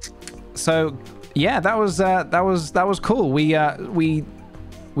 So yeah, that was cool. We've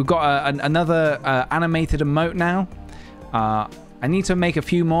got another animated emote now. I need to make a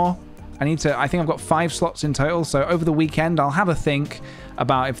few more. I think I've got 5 slots in total. So over the weekend, I'll have a think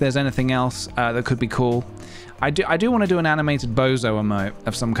about if there's anything else that could be cool. I do want to do an animated bozo emote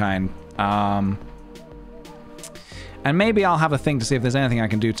of some kind. And maybe I'll have a think to see if there's anything I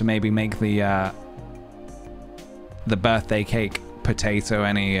can do to maybe make the birthday cake potato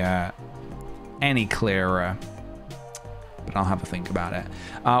any clearer. But I'll have a think about it.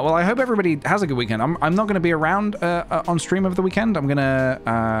 Well, I hope everybody has a good weekend. I'm not going to be around on stream over the weekend. I'm going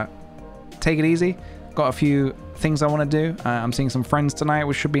to take it easy. Got a few things I want to do. I'm seeing some friends tonight,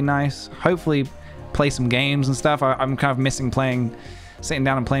 which should be nice. Hopefully play some games and stuff. I'm kind of missing sitting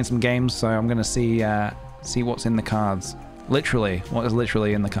down and playing some games, so I'm going to see what's in the cards. Literally, what is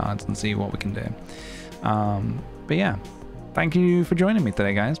literally in the cards, and see what we can do. But yeah, thank you for joining me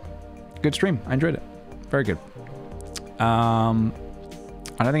today, guys. Good stream. I enjoyed it. Very good. I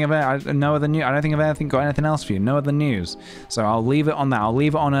don't think I've got anything else for you. No other news. So I'll leave it on that. I'll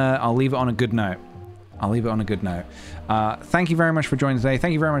leave it on a good note. Thank you very much for joining today.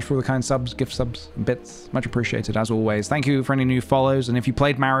 Thank you very much for all the kind subs, gift subs, and bits. Much appreciated, as always. Thank you for any new follows. And if you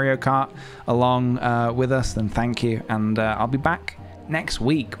played Mario Kart along with us, then thank you. And I'll be back next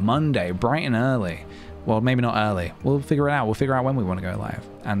week, Monday, bright and early. Well, maybe not early. We'll figure it out. We'll figure out when we want to go live.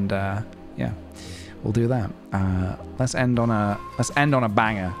 And yeah, we'll do that. Let's end on a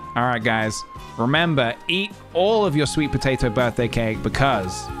banger. All right, guys. Remember, eat all of your sweet potato birthday cake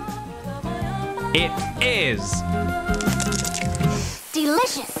because it is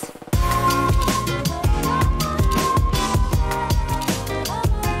Delicious.